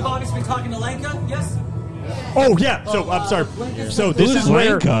 you've obviously been talking to Lenka, yes? Oh yeah. So I'm sorry. So this is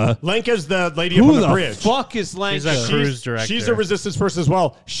where Lenka's the lady up on the bridge. Who the fuck is Lenka? She's a cruise director. She's a resistance person as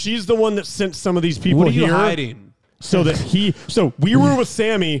well. She's the one that sent some of these people What are you here. hiding? So we were with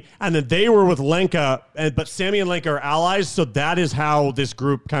Sammy, and then they were with Lenka, but Sammy and Lenka are allies, so that is how this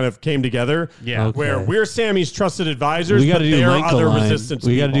group kind of came together. Yeah. Okay. Where we're Sammy's trusted advisors, We got but to do they're Lenka other line. resistance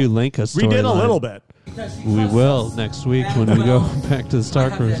We got to people. do Lenka story. We did a line. little bit. We will next week when we go back to the Star I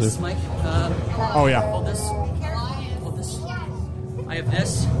have this, Cruiser. Mike. Oh yeah. Hold this. Hold this. I have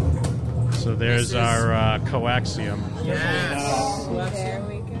this. So there's This is- our coaxium. Yes. There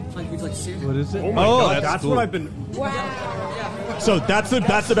we go. Mike, would you like to see it? What is it? Oh my God, that's what cool. I've been. So that's the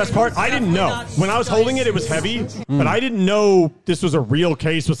best part. I didn't know when I was holding it. It was heavy, but I didn't know this was a real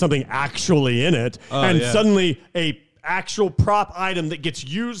case with something actually in it. And suddenly a actual prop item that gets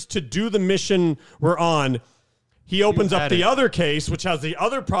used to do the mission we're on. He opens up the other case, which has the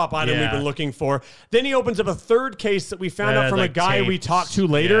other prop item we've been looking for. Then he opens up a third case that we found out from a guy we talked to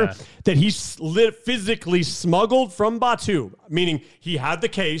later that he physically smuggled from Batu, meaning he had the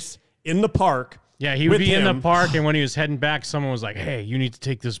case in the park. Yeah, he would be in the him. park, and when he was heading back, someone was like, "Hey, you need to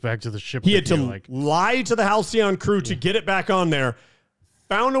take this back to the ship." He with had to you." lie to the Halcyon crew to get it back on there.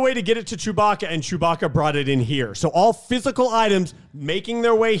 Found a way to get it to Chewbacca, and Chewbacca brought it in here. So all physical items making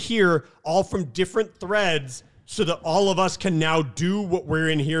their way here, all from different threads, so that all of us can now do what we're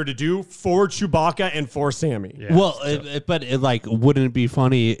in here to do for Chewbacca and for Sammy. Yeah. Well, but wouldn't it be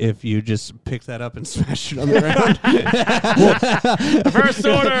funny if you just pick that up and smash it on the ground? First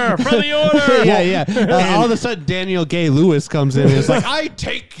order for the order. Yeah. All of a sudden, Daniel Gay Lewis comes in and is like, I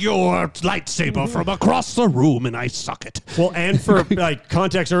take your lightsaber from across the room and I suck it. Well, and for like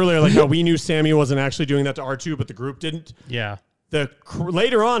context earlier, like how we knew Sammy wasn't actually doing that to R2, but the group didn't. Yeah.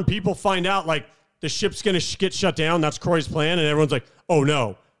 Later on, people find out like the ship's going to get shut down. That's Croy's plan. And everyone's like, oh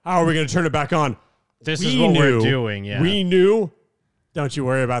no, how are we going to turn it back on? This is what we're doing. Yeah. We knew. Don't you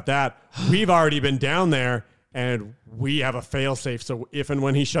worry about that. We've already been down there and we have a fail safe. So if and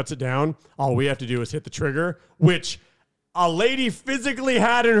when he shuts it down, all we have to do is hit the trigger, which a lady physically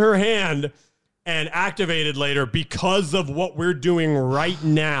had in her hand and activated later because of what we're doing right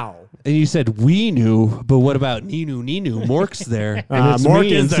now. And you said we knew, but what about Ninu? Mork's there. And it's Mork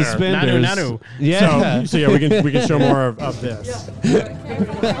me is in there. suspenders. Nanu. Yeah. So we can show more of this.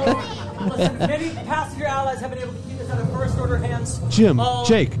 Listen, many passenger allies have been able to keep this out of first order hands. Jim,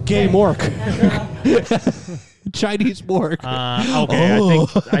 Jake, gay Mork. Chinese Mork.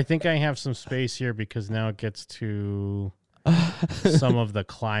 Okay, I think I have some space here because now it gets to some of the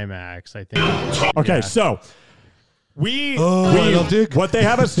climax. I think. Okay, so what they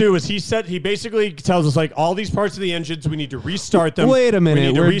have us do is he basically tells us like all these parts of the engines we need to restart them. Wait a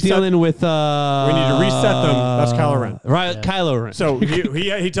minute, we're dealing with we need to reset them. That's Kylo Ren. Right, yeah. Kylo Ren. So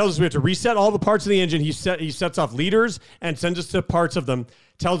he tells us we have to reset all the parts of the engine. He sets off leaders and sends us to parts of them.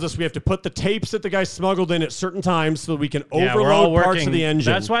 Tells us we have to put the tapes that the guy smuggled in at certain times so that we can overload parts of the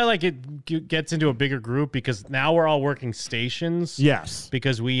engine. That's why like it gets into a bigger group because now we're all working stations. Yes.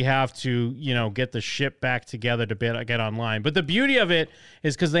 Because we have to, get the ship back together to get online. But the beauty of it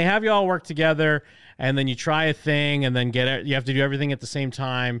is because they have you all work together and then you try a thing and then you have to do everything at the same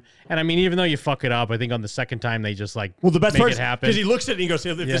time. And I mean, even though you fuck it up, I think on the second time they just the best part it happen. Because he looks at it and he goes,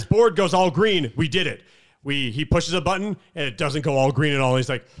 if this board goes all green, we did it. He pushes a button and it doesn't go all green at all. He's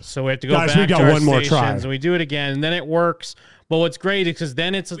like, so we have to go guys, back we got to our one more try. stations and we do it again and then it works. But what's great is because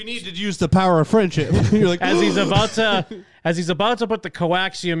then we need to use the power of friendship. You're like, as he's about to put the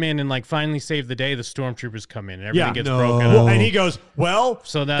coaxium in and finally save the day, the stormtroopers come in and everything gets broken up. Well, and he goes,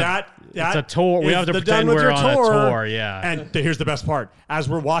 so that it's a tour. We have to pretend we're on a tour. Yeah. And here's the best part: as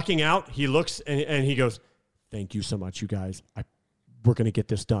we're walking out, he looks and he goes, "Thank you so much, you guys. We're gonna get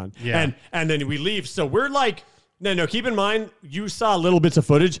this done." Yeah. And then we leave. So we're like. No, keep in mind, you saw little bits of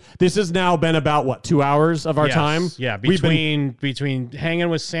footage. This has now been about, 2 hours of our time? Yeah, between hanging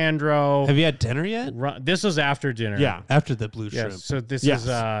with Sandro. Have you had dinner yet? This was after dinner. Yeah. After the blue shrimp. So this is,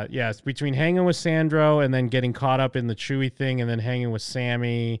 it's between hanging with Sandro and then getting caught up in the Chewie thing and then hanging with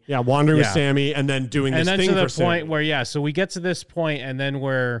Sammy. Yeah, wandering with Sammy and then doing this thing for Sammy. And then to the point where, so we get to this point and then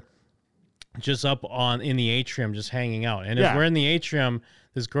we're just up in the atrium just hanging out. And as we're in the atrium,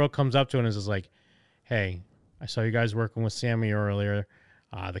 this girl comes up to us and is like, hey, I saw you guys working with Sammy earlier.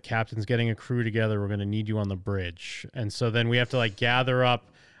 The captain's getting a crew together. We're going to need you on the bridge. And so then we have to gather up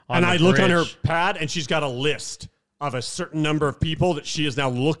on the bridge. And I look on her pad and she's got a list of a certain number of people that she is now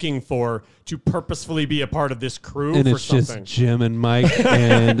looking for to purposefully be a part of this crew and for it's something. Just Jim and Mike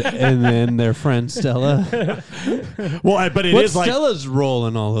and then their friend Stella. Well, but What's Stella's role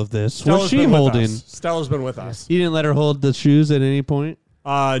in all of this? Stella's What's she holding? Stella's been with us. You didn't let her hold the shoes at any point?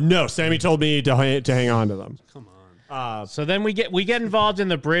 No, Sammy told me to hang on to them. Come on. So then we get involved in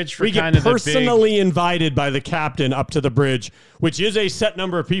the bridge for we kind of get personally invited by the captain up to the bridge, which is a set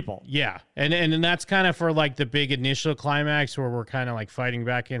number of people. Yeah, and that's kind of for the big initial climax where we're kind of fighting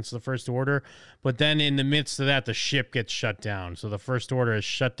back against the First Order. But then in the midst of that, the ship gets shut down. So the First Order has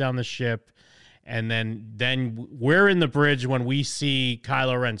shut down the ship, and then we're in the bridge when we see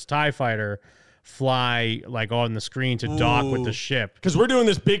Kylo Ren's TIE fighter fly on the screen to dock with the ship. Because we're doing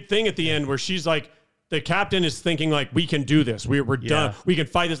this big thing at the end where she's like, the captain is thinking we can do this. We're done. We can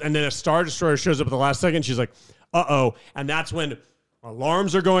fight this. And then a Star Destroyer shows up at the last second. She's like, uh-oh. And that's when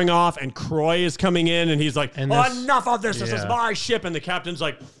alarms are going off and Croy is coming in and he's like, enough of this. This is my ship. And the captain's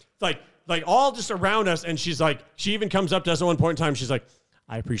like all just around us. And she's like, she even comes up to us at one point in time. She's like,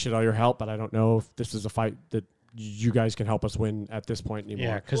 I appreciate all your help, but I don't know if this is a fight that you guys can help us win at this point anymore.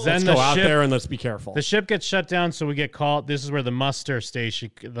 Yeah, because then let's go out there and let's be careful. The ship gets shut down, so we get called. This is where the muster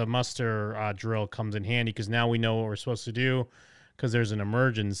drill comes in handy because now we know what we're supposed to do because there's an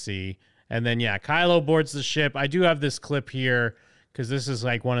emergency. And then, Kylo boards the ship. I do have this clip here because this is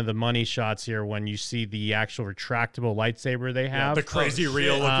one of the money shots here when you see the actual retractable lightsaber they have. The crazy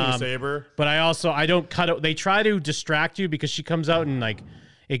real looking saber. But I don't cut it. They try to distract you because she comes out and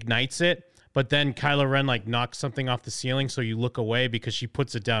ignites it. but then Kylo Ren like knocks something off the ceiling, so you look away because she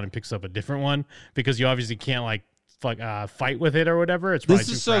puts it down and picks up a different one because you obviously can't like fight with it or whatever. It's this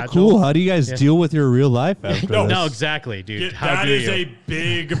is so fragile. Cool. How do you guys deal with your real life after this? No, exactly, dude. That is a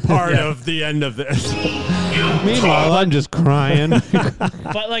big part of the end of this. Meanwhile, I'm just crying.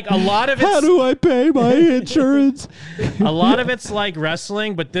 But like a lot of it's, how do I pay my insurance? A lot of it's like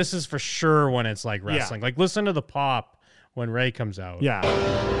wrestling, but this is for sure when it's like wrestling. Like listen to the pop when Rey comes out. Yeah.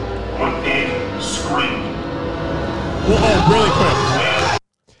 Scream. Well, really quick.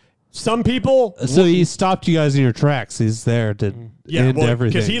 Some people. So he stopped you guys in your tracks. He's there to end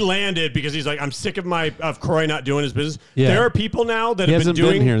everything. Because he landed because he's like, I'm sick of Croy not doing his business. Yeah. There are people now that he have been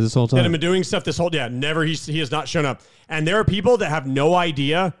doing here this whole time. That have been doing stuff this whole never. He has not shown up. And there are people that have no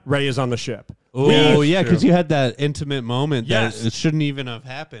idea Rey is on the ship. Oh yeah, because you had that intimate moment Yes. that it shouldn't even have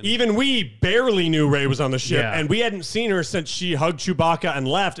happened. Even we barely knew Rey was on the ship, and we hadn't seen her since she hugged Chewbacca and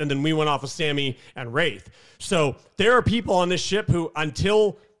left, and then we went off with Sammy and Wraith. So there are people on this ship who,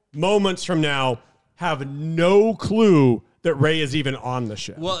 until moments from now, have no clue that Rey is even on the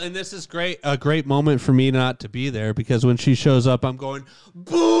ship. Well, and this is a great moment for me not to be there because when she shows up, I'm going,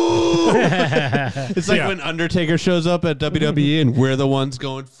 boo! It's like when Undertaker shows up at WWE and we're the ones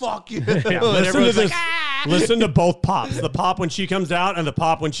going, fuck you. Listen to this. Listen to both pops. The pop when she comes out and the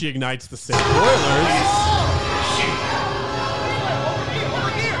pop when she ignites the Sith.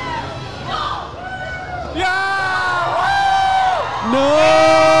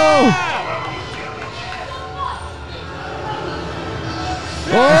 No!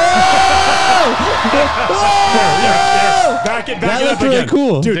 Back it That up looks really again.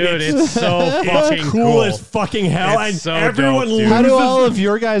 cool. Dude, it's so fucking cool as fucking hell. It's And so everyone dope, dude. How do loses. all of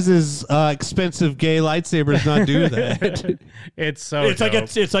your guys' expensive gay lightsabers not do that? It's so It's like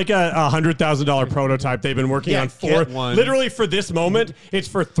dope. it's like a $100,000 prototype they've been working on for get one. literally for this moment. It's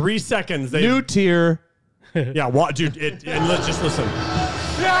for 3 seconds. New tier. Yeah, dude. And let's just listen.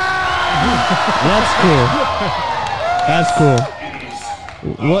 That's cool. That's cool.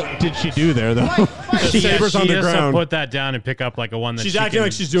 What did she do there, though? The saber's on the has to ground. put that down and pick up like a one that She's she acting can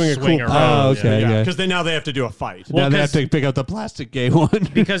like she's doing a swing cool around. Oh, okay, yeah. Because now they have to do a fight. Now they have to pick up the plastic gay one.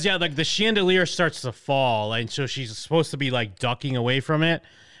 Because like the chandelier starts to fall, and so she's supposed to be like ducking away from it,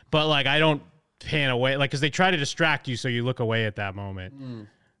 but like I don't pan away, like because they try to distract you, so you look away at that moment.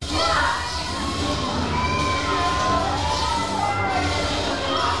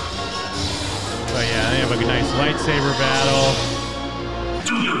 But yeah, they have a nice lightsaber battle.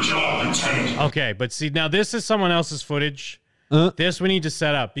 Do your job, Lieutenant. Okay, but see now this is someone else's footage. This we need to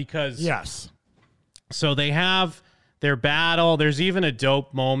set up because so they have their battle. There's even a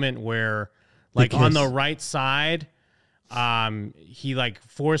dope moment where, like on the right side, he like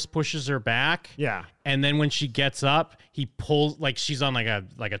force pushes her back. Yeah. And then when she gets up, he pulls like she's on like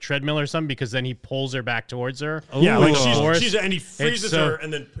a treadmill or something because then he pulls her back towards her. Yeah, like Force. she's and he freezes her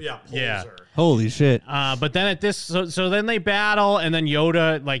and then pulls her. Holy shit. But then at this, so then they battle, and then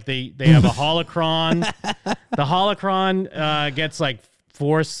Yoda, like they have a holocron. The holocron gets like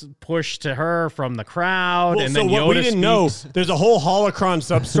force pushed to her from the crowd, Well, and so then what Yoda we didn't know, speaks. there's a whole holocron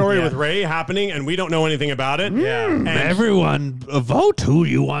sub-story Yeah. with Rey happening, and we don't know anything about it. Yeah. And Everyone vote who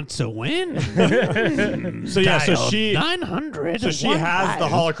you want to win. so Dial she 900. So she has the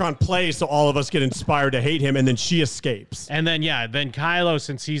holocron play, so all of us get inspired to hate him, and then she escapes. And then then Kylo,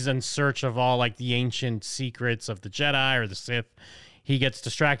 since he's in search of all like the ancient secrets of the Jedi or the Sith, he gets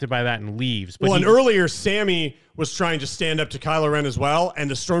distracted by that and leaves. But And earlier, Sammy was trying to stand up to Kylo Ren as well, and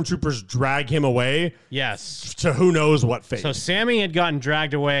the stormtroopers drag him away. Yes. To who knows what fate. So Sammy had gotten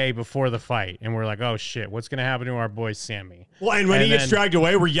dragged away before the fight, and we're like, oh shit, what's going to happen to our boy Sammy? Well, and when he gets dragged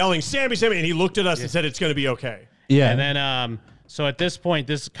away, we're yelling, Sammy, Sammy, and he looked at us and said, it's going to be okay. Yeah. And then, so at this point,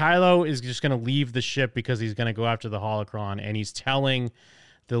 this Kylo is just going to leave the ship because he's going to go after the holocron, and he's telling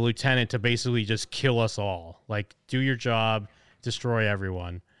the lieutenant to basically just kill us all. Like, do your job, destroy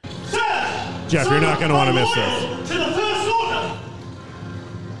everyone. Jeff, you're not going to want to miss this. To the First Order!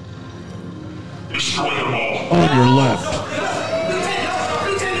 Destroy them all. On your left.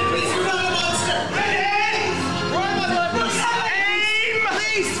 Lieutenant, please, you're not a monster! Aim!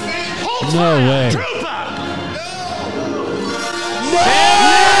 Please! Hold No fire! way. Trooper!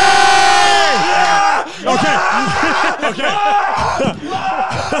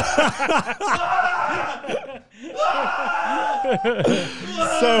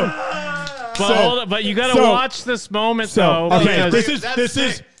 But you got to watch this moment though. Okay, because- this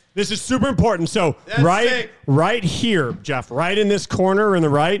is This is super important. So right here, Jeff, right in this corner in the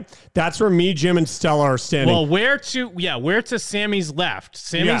right, that's where me, Jim, and Stella are standing. Well, where to Sammy's left.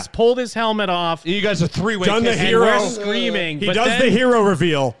 Sammy's pulled his helmet off. You guys are three-way done the kissing. hero. We're screaming. He does the hero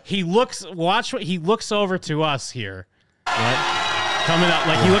reveal. He looks over to us here. Right? Coming up,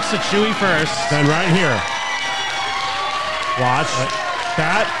 like he looks to Chewie first. Then right here. Watch.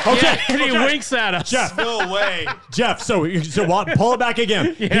 That okay, yeah, and he winks at us. Jeff, no way, Jeff. So pull it back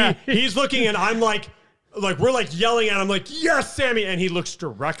again. Yeah. He's looking, and I'm like we're like yelling at him, like yes, Sammy, and he looks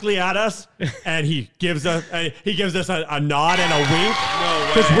directly at us, and he gives us a nod and a wink. No way,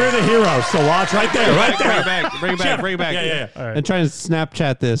 because we're the heroes. So watch right there, right there. Bring it back. Yeah. All right. And trying to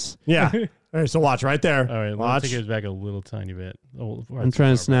Snapchat this. Yeah. All right, so watch right there. All right, watch. let's take it back a little tiny bit. Oh, I'm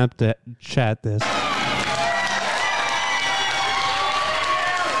trying to Snapchat this.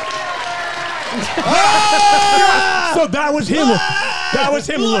 So that was him. That was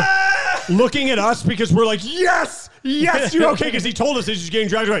him looking at us because we're like, yes, you're okay. Because he told us he's just getting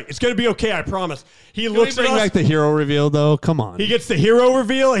dragged away. It's going to be okay, I promise. He looks at us. Bring back the hero reveal, though. Come on. He gets the hero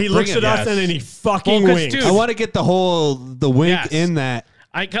reveal. He looks at us and then he fucking winks. I want to get the wink in that.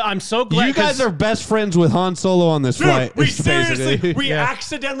 I'm so glad you guys are best friends with Han Solo on this flight. We seriously,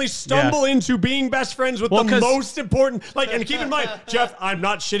 accidentally stumble into being best friends with the most important. And keep in mind, Jeff, I'm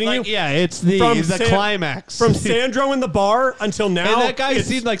not shitting you. Yeah, it's the climax from Sandro in the bar until now. And that guy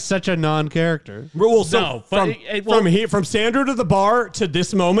seemed like such a non-character. Well, so from Sandro to the bar to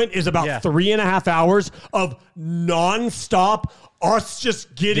this moment is about 3.5 hours of nonstop. Us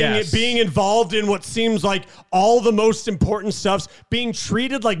just being involved in what seems like all the most important stuffs, being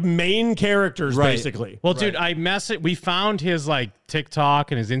treated like main characters, basically. Well, dude, we found his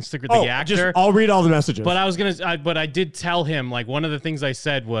TikTok and his Instagram, the actor. I'll read all the messages. But I did tell him, one of the things I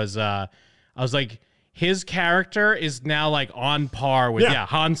said was, I was like, his character is now on par with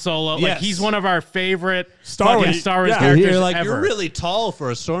Han Solo. Yes. He's one of our favorite Star Wars characters ever. You're really tall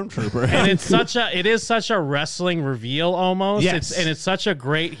for a stormtrooper. And it is such a wrestling reveal almost. Yes. It's such a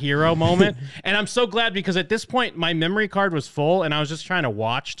great hero moment. And I'm so glad because at this point my memory card was full and I was just trying to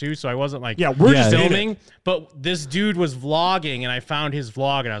watch too, so I wasn't we're just filming. But this dude was vlogging and I found his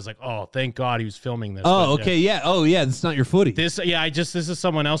vlog and I was like, oh, thank God he was filming this. Oh, okay, yeah. Oh, yeah, that's not your footage. This is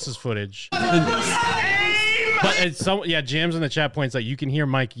someone else's footage. But it's Jams in the chat points you can hear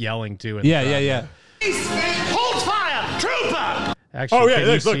Mike yelling too. Yeah. Hold fire, trooper! Actually,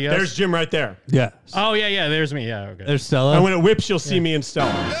 look, there's Jim right there. Yeah. Oh yeah, there's me. Yeah, okay. There's Stella. And when it whips, you'll see me and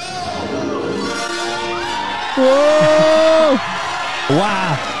Stella. Whoa!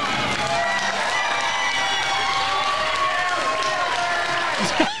 Wow.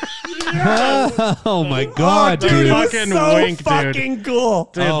 Oh my God, dude! It was so fucking cool.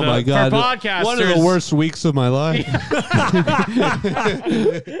 Dude, oh my God! For podcasters, one of the worst weeks of my life.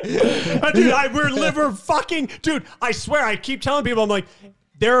 Dude, I swear, I keep telling people, I'm like,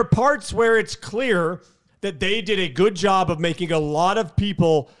 there are parts where it's clear that they did a good job of making a lot of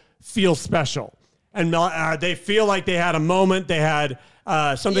people feel special, and they feel like they had a moment. They had.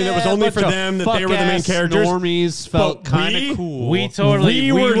 Something that was only for them, that they were the main characters. Normies felt kind of cool.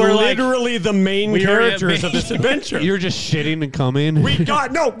 We were literally the main characters of this adventure. You were just shitting and coming. It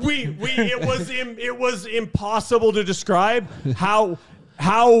was impossible to describe how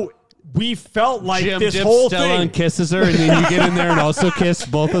we felt like Jim this dips whole Stella thing. And kisses her, and then you get in there and also kiss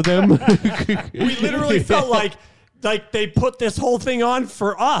both of them. We literally felt like they put this whole thing on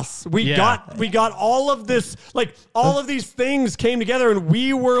for us. We got all of this, all of these things came together, and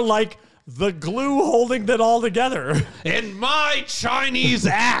we were like the glue holding that all together. In my Chinese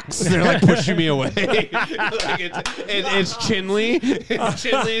axe, they're pushing me away. It's Chinley.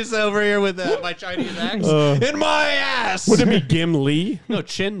 Chinley's over here with my Chinese axe. In my ass. Would it be Gim Lee? No,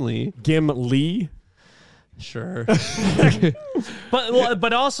 Chinley. Gim Lee. Sure.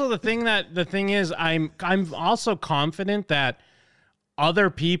 but also the thing is I'm also confident that other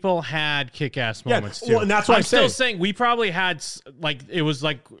people had kick-ass moments too. Well, and that's what I'm still saying we probably had it was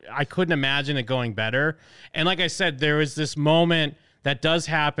I couldn't imagine it going better. And like I said, there was this moment that does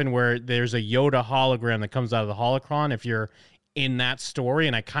happen where there's a Yoda hologram that comes out of the holocron if you're in that story,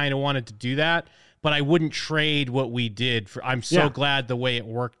 and I kind of wanted to do that, but I wouldn't trade what we did for. I'm so glad the way it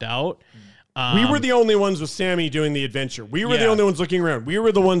worked out. We were the only ones with Sammy doing the adventure. We were the only ones looking around. We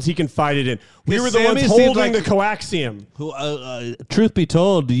were the ones he confided in. We were the ones holding the coaxium. Truth be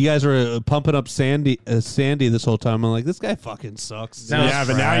told, you guys were pumping up Sandy this whole time. I'm like, this guy fucking sucks.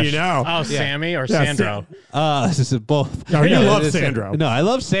 But now you know. Oh, Sammy or Sandro? This is both. No, you love Sandro. No, I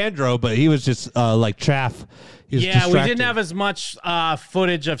love Sandro, but he was just like chaff. we didn't have as much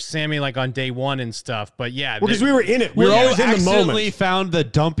footage of Sammy like on day one and stuff, but yeah, because we were in it. We were always in the moment. Found the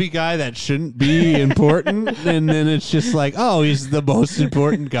dumpy guy that shouldn't be important, and then it's just like, oh, he's the most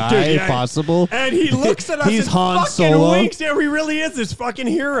important guy possible, and he looks at us. He's and Han fucking Solo. winks. Yeah, he really is this fucking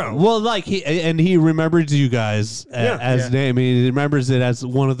hero. Well, like he remembers you guys as name. He remembers it as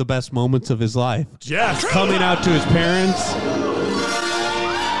one of the best moments of his life. Yes, coming out to his parents.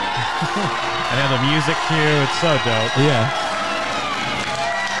 And have the music cue. It's so dope. Yeah.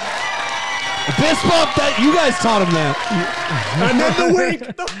 Fist bump that you guys taught him that. And then the wink,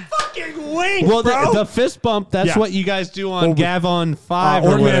 the fucking wink. Well, bro. the fist bump. That's what you guys do on Gavon 5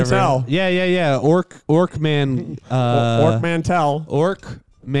 or whatever. Mantel. Yeah. Orc man. Orc Mantel. Orc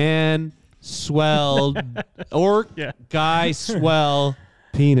man swell. Guy swell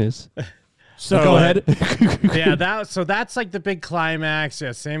penis. So go ahead. So that's like the big climax.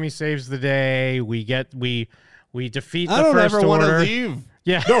 Yeah, Sammy saves the day. We defeat the I don't First ever want to Order. leave.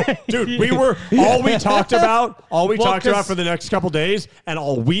 Yeah, no, dude, we talked about for the next couple days and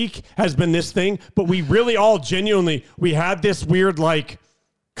all week has been this thing. But we really all genuinely we had this weird like.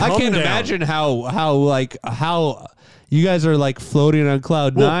 I can't imagine how you guys are like floating on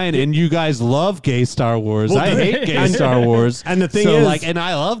cloud nine, and you guys love gay Star Wars. I hate gay Star Wars, and the thing is, and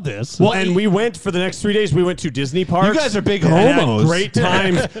I love this. Well, and we went for the next 3 days. We went to Disney parks. You guys are big and homos. had great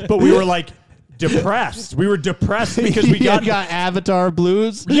times, but we were like depressed. We were depressed because we got Avatar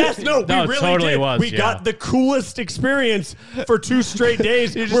blues. Yes, we really totally did. was. We got the coolest experience for 2 straight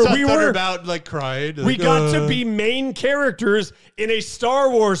days where we were about like crying. We got to be main characters in a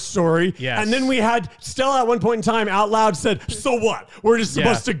Star Wars story. Yes. And then we had Stella at one point in time out loud said, so what? We're just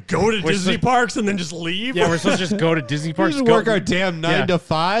supposed to go to Disney parks and then just leave? Yeah, we're supposed to just go to Disney parks. We just work our damn 9 to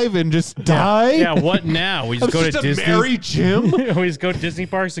 5 and just die? Yeah, what now? We just go to Disney. Marry Jim? We just go to Disney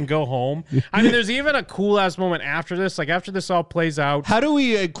parks and go home. I mean, there's even a cool ass moment after this. Like after this all plays out. How do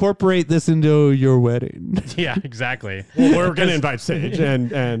we incorporate this into your wedding? Yeah, exactly. Well, we're going to invite Sage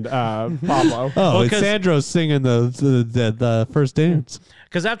and Pablo. Oh, it's Sandro's singing the first dance.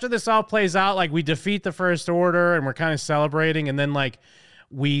 Because after this all plays out, like we defeat the First Order and we're kind of celebrating, and then like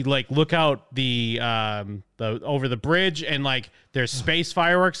we like look out the over the bridge and like there's space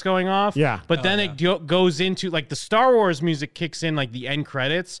fireworks going off. Yeah. But then it goes into like the Star Wars music kicks in like the end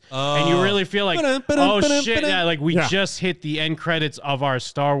credits, and you really feel like oh shit, yeah, like we just hit the end credits of our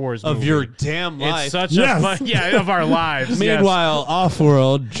Star Wars movie. Of your damn life. It's such a fun, of our lives. Meanwhile,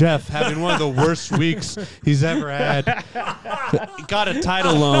 Off-World, Jeff having one of the worst weeks he's ever had. Got a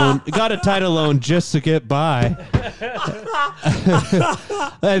title loan just to get by.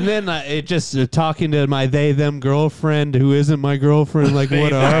 And then it just talking to my them girlfriend who isn't my girlfriend, like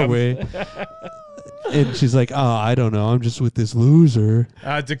what are we? And she's like, oh, I don't know, I'm just with this loser.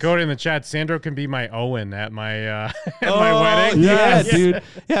 Dakota in the chat, Sandro can be my Owen at my my wedding. Yeah, dude.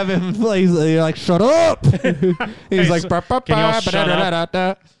 Have him like shut up. He's like can you all shut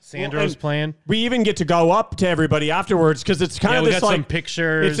up? Sandro's playing. We even get to go up to everybody afterwards because it's kind of we this got like some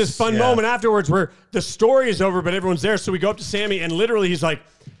pictures. It's this fun moment afterwards where the story is over, but everyone's there. So we go up to Sammy and literally he's like,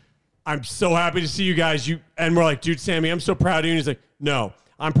 I'm so happy to see you guys. And we're like, dude, Sammy, I'm so proud of you. And he's like, no,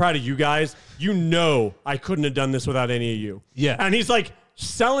 I'm proud of you guys. You know I couldn't have done this without any of you. Yeah. And he's like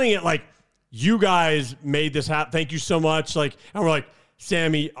selling it like, you guys made this happen. Thank you so much. Like, and we're like,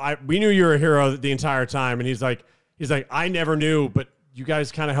 Sammy, we knew you were a hero the entire time. And he's like, I never knew, but you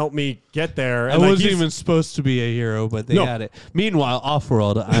guys kind of helped me get there. And I wasn't even supposed to be a hero, but they had it. Meanwhile,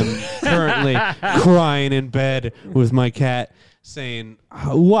 Off-World, I'm currently crying in bed with my cat saying,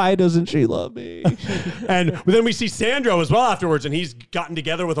 why doesn't she love me? And then we see Sandro as well afterwards, and he's gotten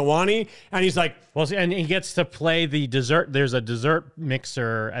together with Awani, and he's like... Well, and he gets to play the dessert. There's a dessert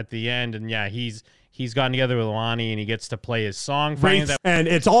mixer at the end, and yeah, he's gotten together with Awani, and he gets to play his song. And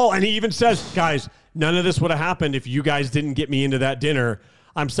it's all... And he even says, guys, none of this would have happened if you guys didn't get me into that dinner.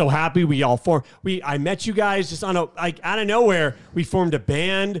 I'm so happy we all formed. I met you guys just on out of nowhere. We formed a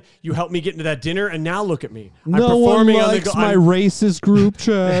band. You helped me get into that dinner, and now look at me. I'm performing one likes my racist group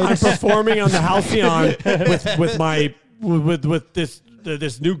chat. I'm performing on the Halcyon with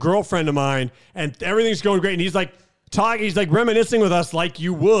this new girlfriend of mine, and everything's going great. And he's like talking. He's like reminiscing with us like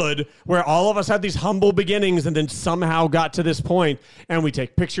you would, where all of us had these humble beginnings, and then somehow got to this point. And we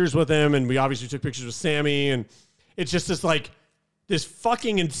take pictures with him, and we obviously took pictures with Sammy, and it's just this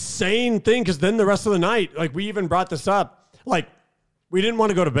fucking insane thing, because then the rest of the night, like we even brought this up, like we didn't want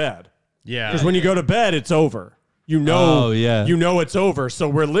to go to bed. Yeah. Because when you go to bed, it's over. You know it's over. So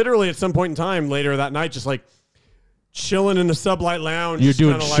we're literally at some point in time later that night just like, chilling in the Sublight Lounge. You're just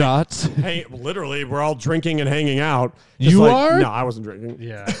doing kinda shots? Hey, literally, we're all drinking and hanging out. You are? No, I wasn't drinking.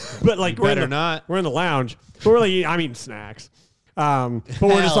 Yeah. But like, You we're better not. We're in the lounge. But we're like, I'm eating snacks. But we're just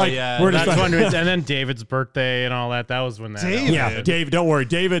Hell like, yeah. we're just That's like, when and then David's birthday and all that. That was when that. yeah, Dave, don't worry.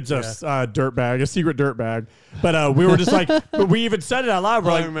 David's a dirtbag, a secret dirtbag. But we were just like, but we even said it out loud.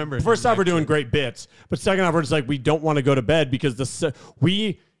 We're I like, remember first off, we're doing great bits. But second off, we're just like, we don't want to go to bed because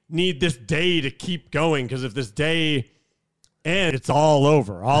we need this day to keep going. Because if this day ends, it's all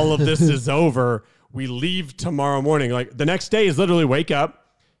over. All of this is over. We leave tomorrow morning. Like the next day is literally wake up,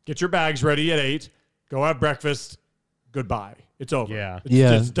 get your bags ready at 8, go have breakfast, goodbye. It's over. Yeah.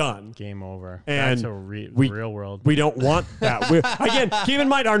 It's done. Game over. And Back to real world. We don't want that. Again, keep in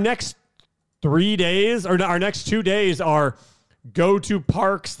mind our next 3 days or our next 2 days are go to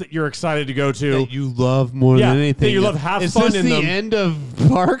parks that you're excited to go to. That you love more than anything. That you love have Is fun this in the them. end of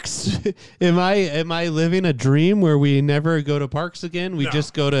parks? Am I living a dream where we never go to parks again? We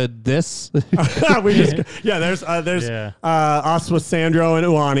just go to this. There's us with Sandro and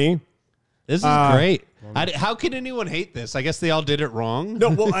Uani. This is great. How can anyone hate this? I guess they all did it wrong. No,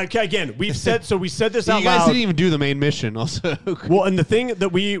 well, okay, again, we said this out You guys loud. didn't even do the main mission. Also, well, and the thing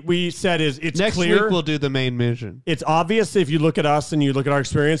that we said is it's next clear. week we'll do the main mission. It's obvious if you look at us and you look at our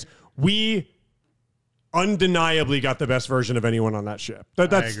experience, we undeniably got the best version of anyone on that ship.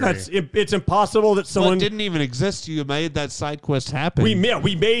 It's impossible that someone didn't even exist. You made that side quest happen. We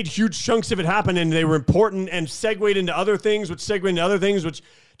made huge chunks of it happen, and they were important and segued into other things, which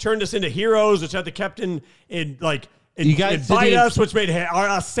turned us into heroes, which had the captain invite us, which made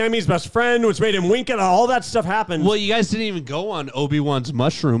us Sammy's best friend, which made him wink at all that stuff happened. Well, you guys didn't even go on Obi-Wan's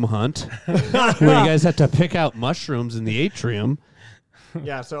mushroom hunt, where you guys had to pick out mushrooms in the atrium.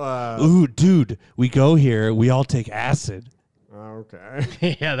 Yeah, so ooh, dude, we go here, we all take acid.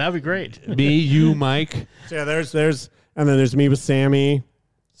 Okay. Yeah, that'd be great. Me, you, Mike. So yeah, there's and then there's me with Sammy.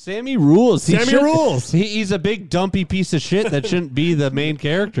 Sammy rules. Rules. He's a big dumpy piece of shit that shouldn't be the main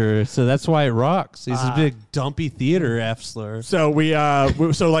character, so that's why it rocks. He's a big dumpy theater F-slur. So we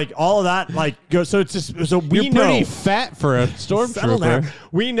so like all of that so it's just so we You're know pretty fat for a stormtrooper.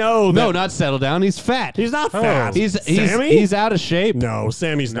 We know that No, not settle down. He's fat. He's not fat. He's out of shape. No,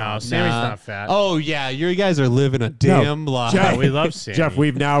 Sammy's not. Sammy's not fat. Oh yeah, you guys are living a damn lie. Jeff, we love Sammy. Jeff,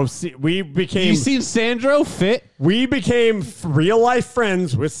 we've now we became. You seen Sandro fit? We became real life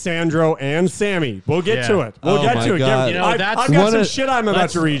friends with Sandro and Sammy. We'll get to it. We'll get to it. God. You know, I've got some shit I'm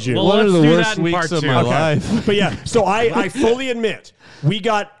about to read you. Well, One of let's the do worst that in weeks part of two. my life. But yeah, so I fully admit we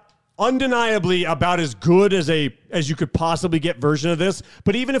got undeniably about as good as you could possibly get version of this.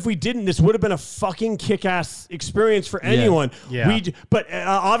 But even if we didn't, this would have been a fucking kick-ass experience for anyone. Yeah. But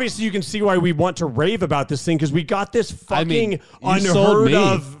obviously you can see why we want to rave about this thing because we got this fucking you sold unheard me.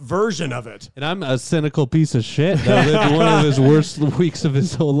 of version of it. And I'm a cynical piece of shit that lived one of his worst weeks of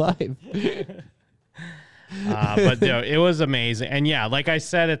his whole life. But no, it was amazing. And yeah, like I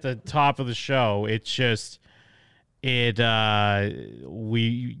said at the top of the show, it's just we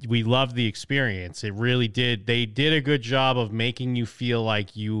loved the experience. It really did. They did a good job of making you feel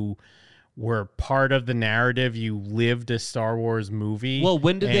like you were part of the narrative. You lived a Star Wars movie. Well,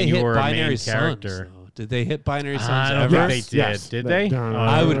 when did they you hit were a Binary main Suns, character. though? Did they hit Binary Suns I don't ever? think they did. Yes. Did they?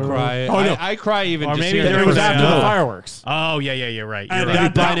 I would cry. Oh, no. I cry even Or just maybe hearing there It was after the No. fireworks. Oh yeah, you're right. You're And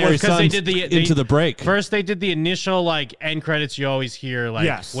right. that Binary was- because they Suns did into the break. First, they did the initial end credits you always hear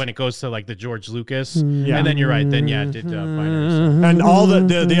Yes. when it goes to the George Lucas, Yeah. and then you're right. Then it did Binary Suns. And all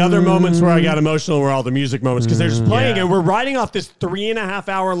the other moments where I got emotional were all the music moments because they're just playing Yeah. and we're riding off this 3.5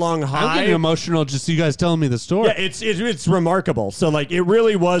 hour long high. I'm getting emotional just you guys telling me the story. Yeah, it's remarkable. So it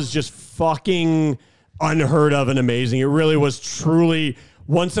really was just fucking unheard of and amazing. It really was truly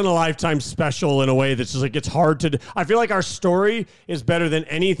once in a lifetime special in a way that's just it's hard to. I feel like our story is better than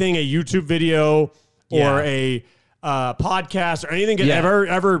anything a YouTube video or a podcast or anything could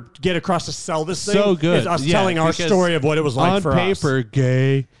ever get across to sell this thing. So good. Is us Yeah, telling our because story of what it was like on for paper, us.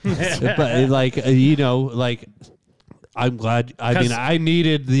 gay. But I'm glad. I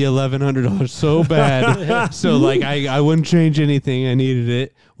needed the $1,100 so bad. So I wouldn't change anything. I needed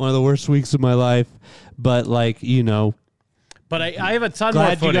it. One of the worst weeks of my life. But But I have a ton more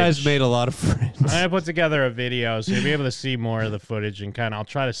glad footage. you guys made a lot of friends. I put together a video, so you'll be able to see more of the footage and I'll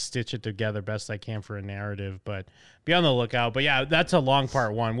try to stitch it together best I can for a narrative, but be on the lookout. But yeah, that's a long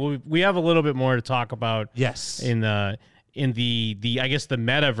part one. We have a little bit more to talk about. Yes. In the I guess the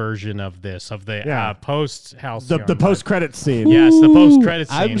meta version of this, of the post house. The post credit scene. Yes, the post credit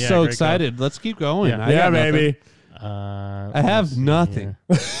scene. I'm Yeah, so great excited. Let's keep going. Yeah. I got baby. nothing. I have nothing.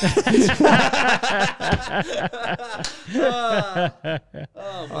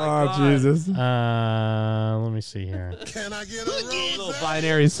 Oh Jesus. Let me see here. Can I get a little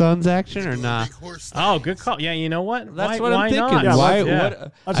binary sons action or not? Oh, good call. Yeah, you know what? That's why, what I'm why thinking. Not? Yeah, Why? Yeah.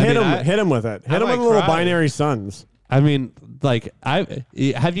 What? Let's I hit mean, him. Hit him with it. I Hit him might with a little cry. binary sons. I mean, like,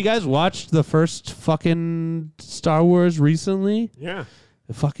 have you guys watched the first fucking Star Wars recently? Yeah.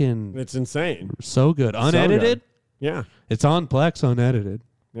 Fucking, it's insane. So good, unedited. So good. Yeah, it's on Plex, unedited.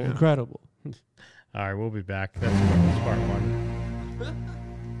 Yeah. Incredible. All right, we'll be back. That's part one.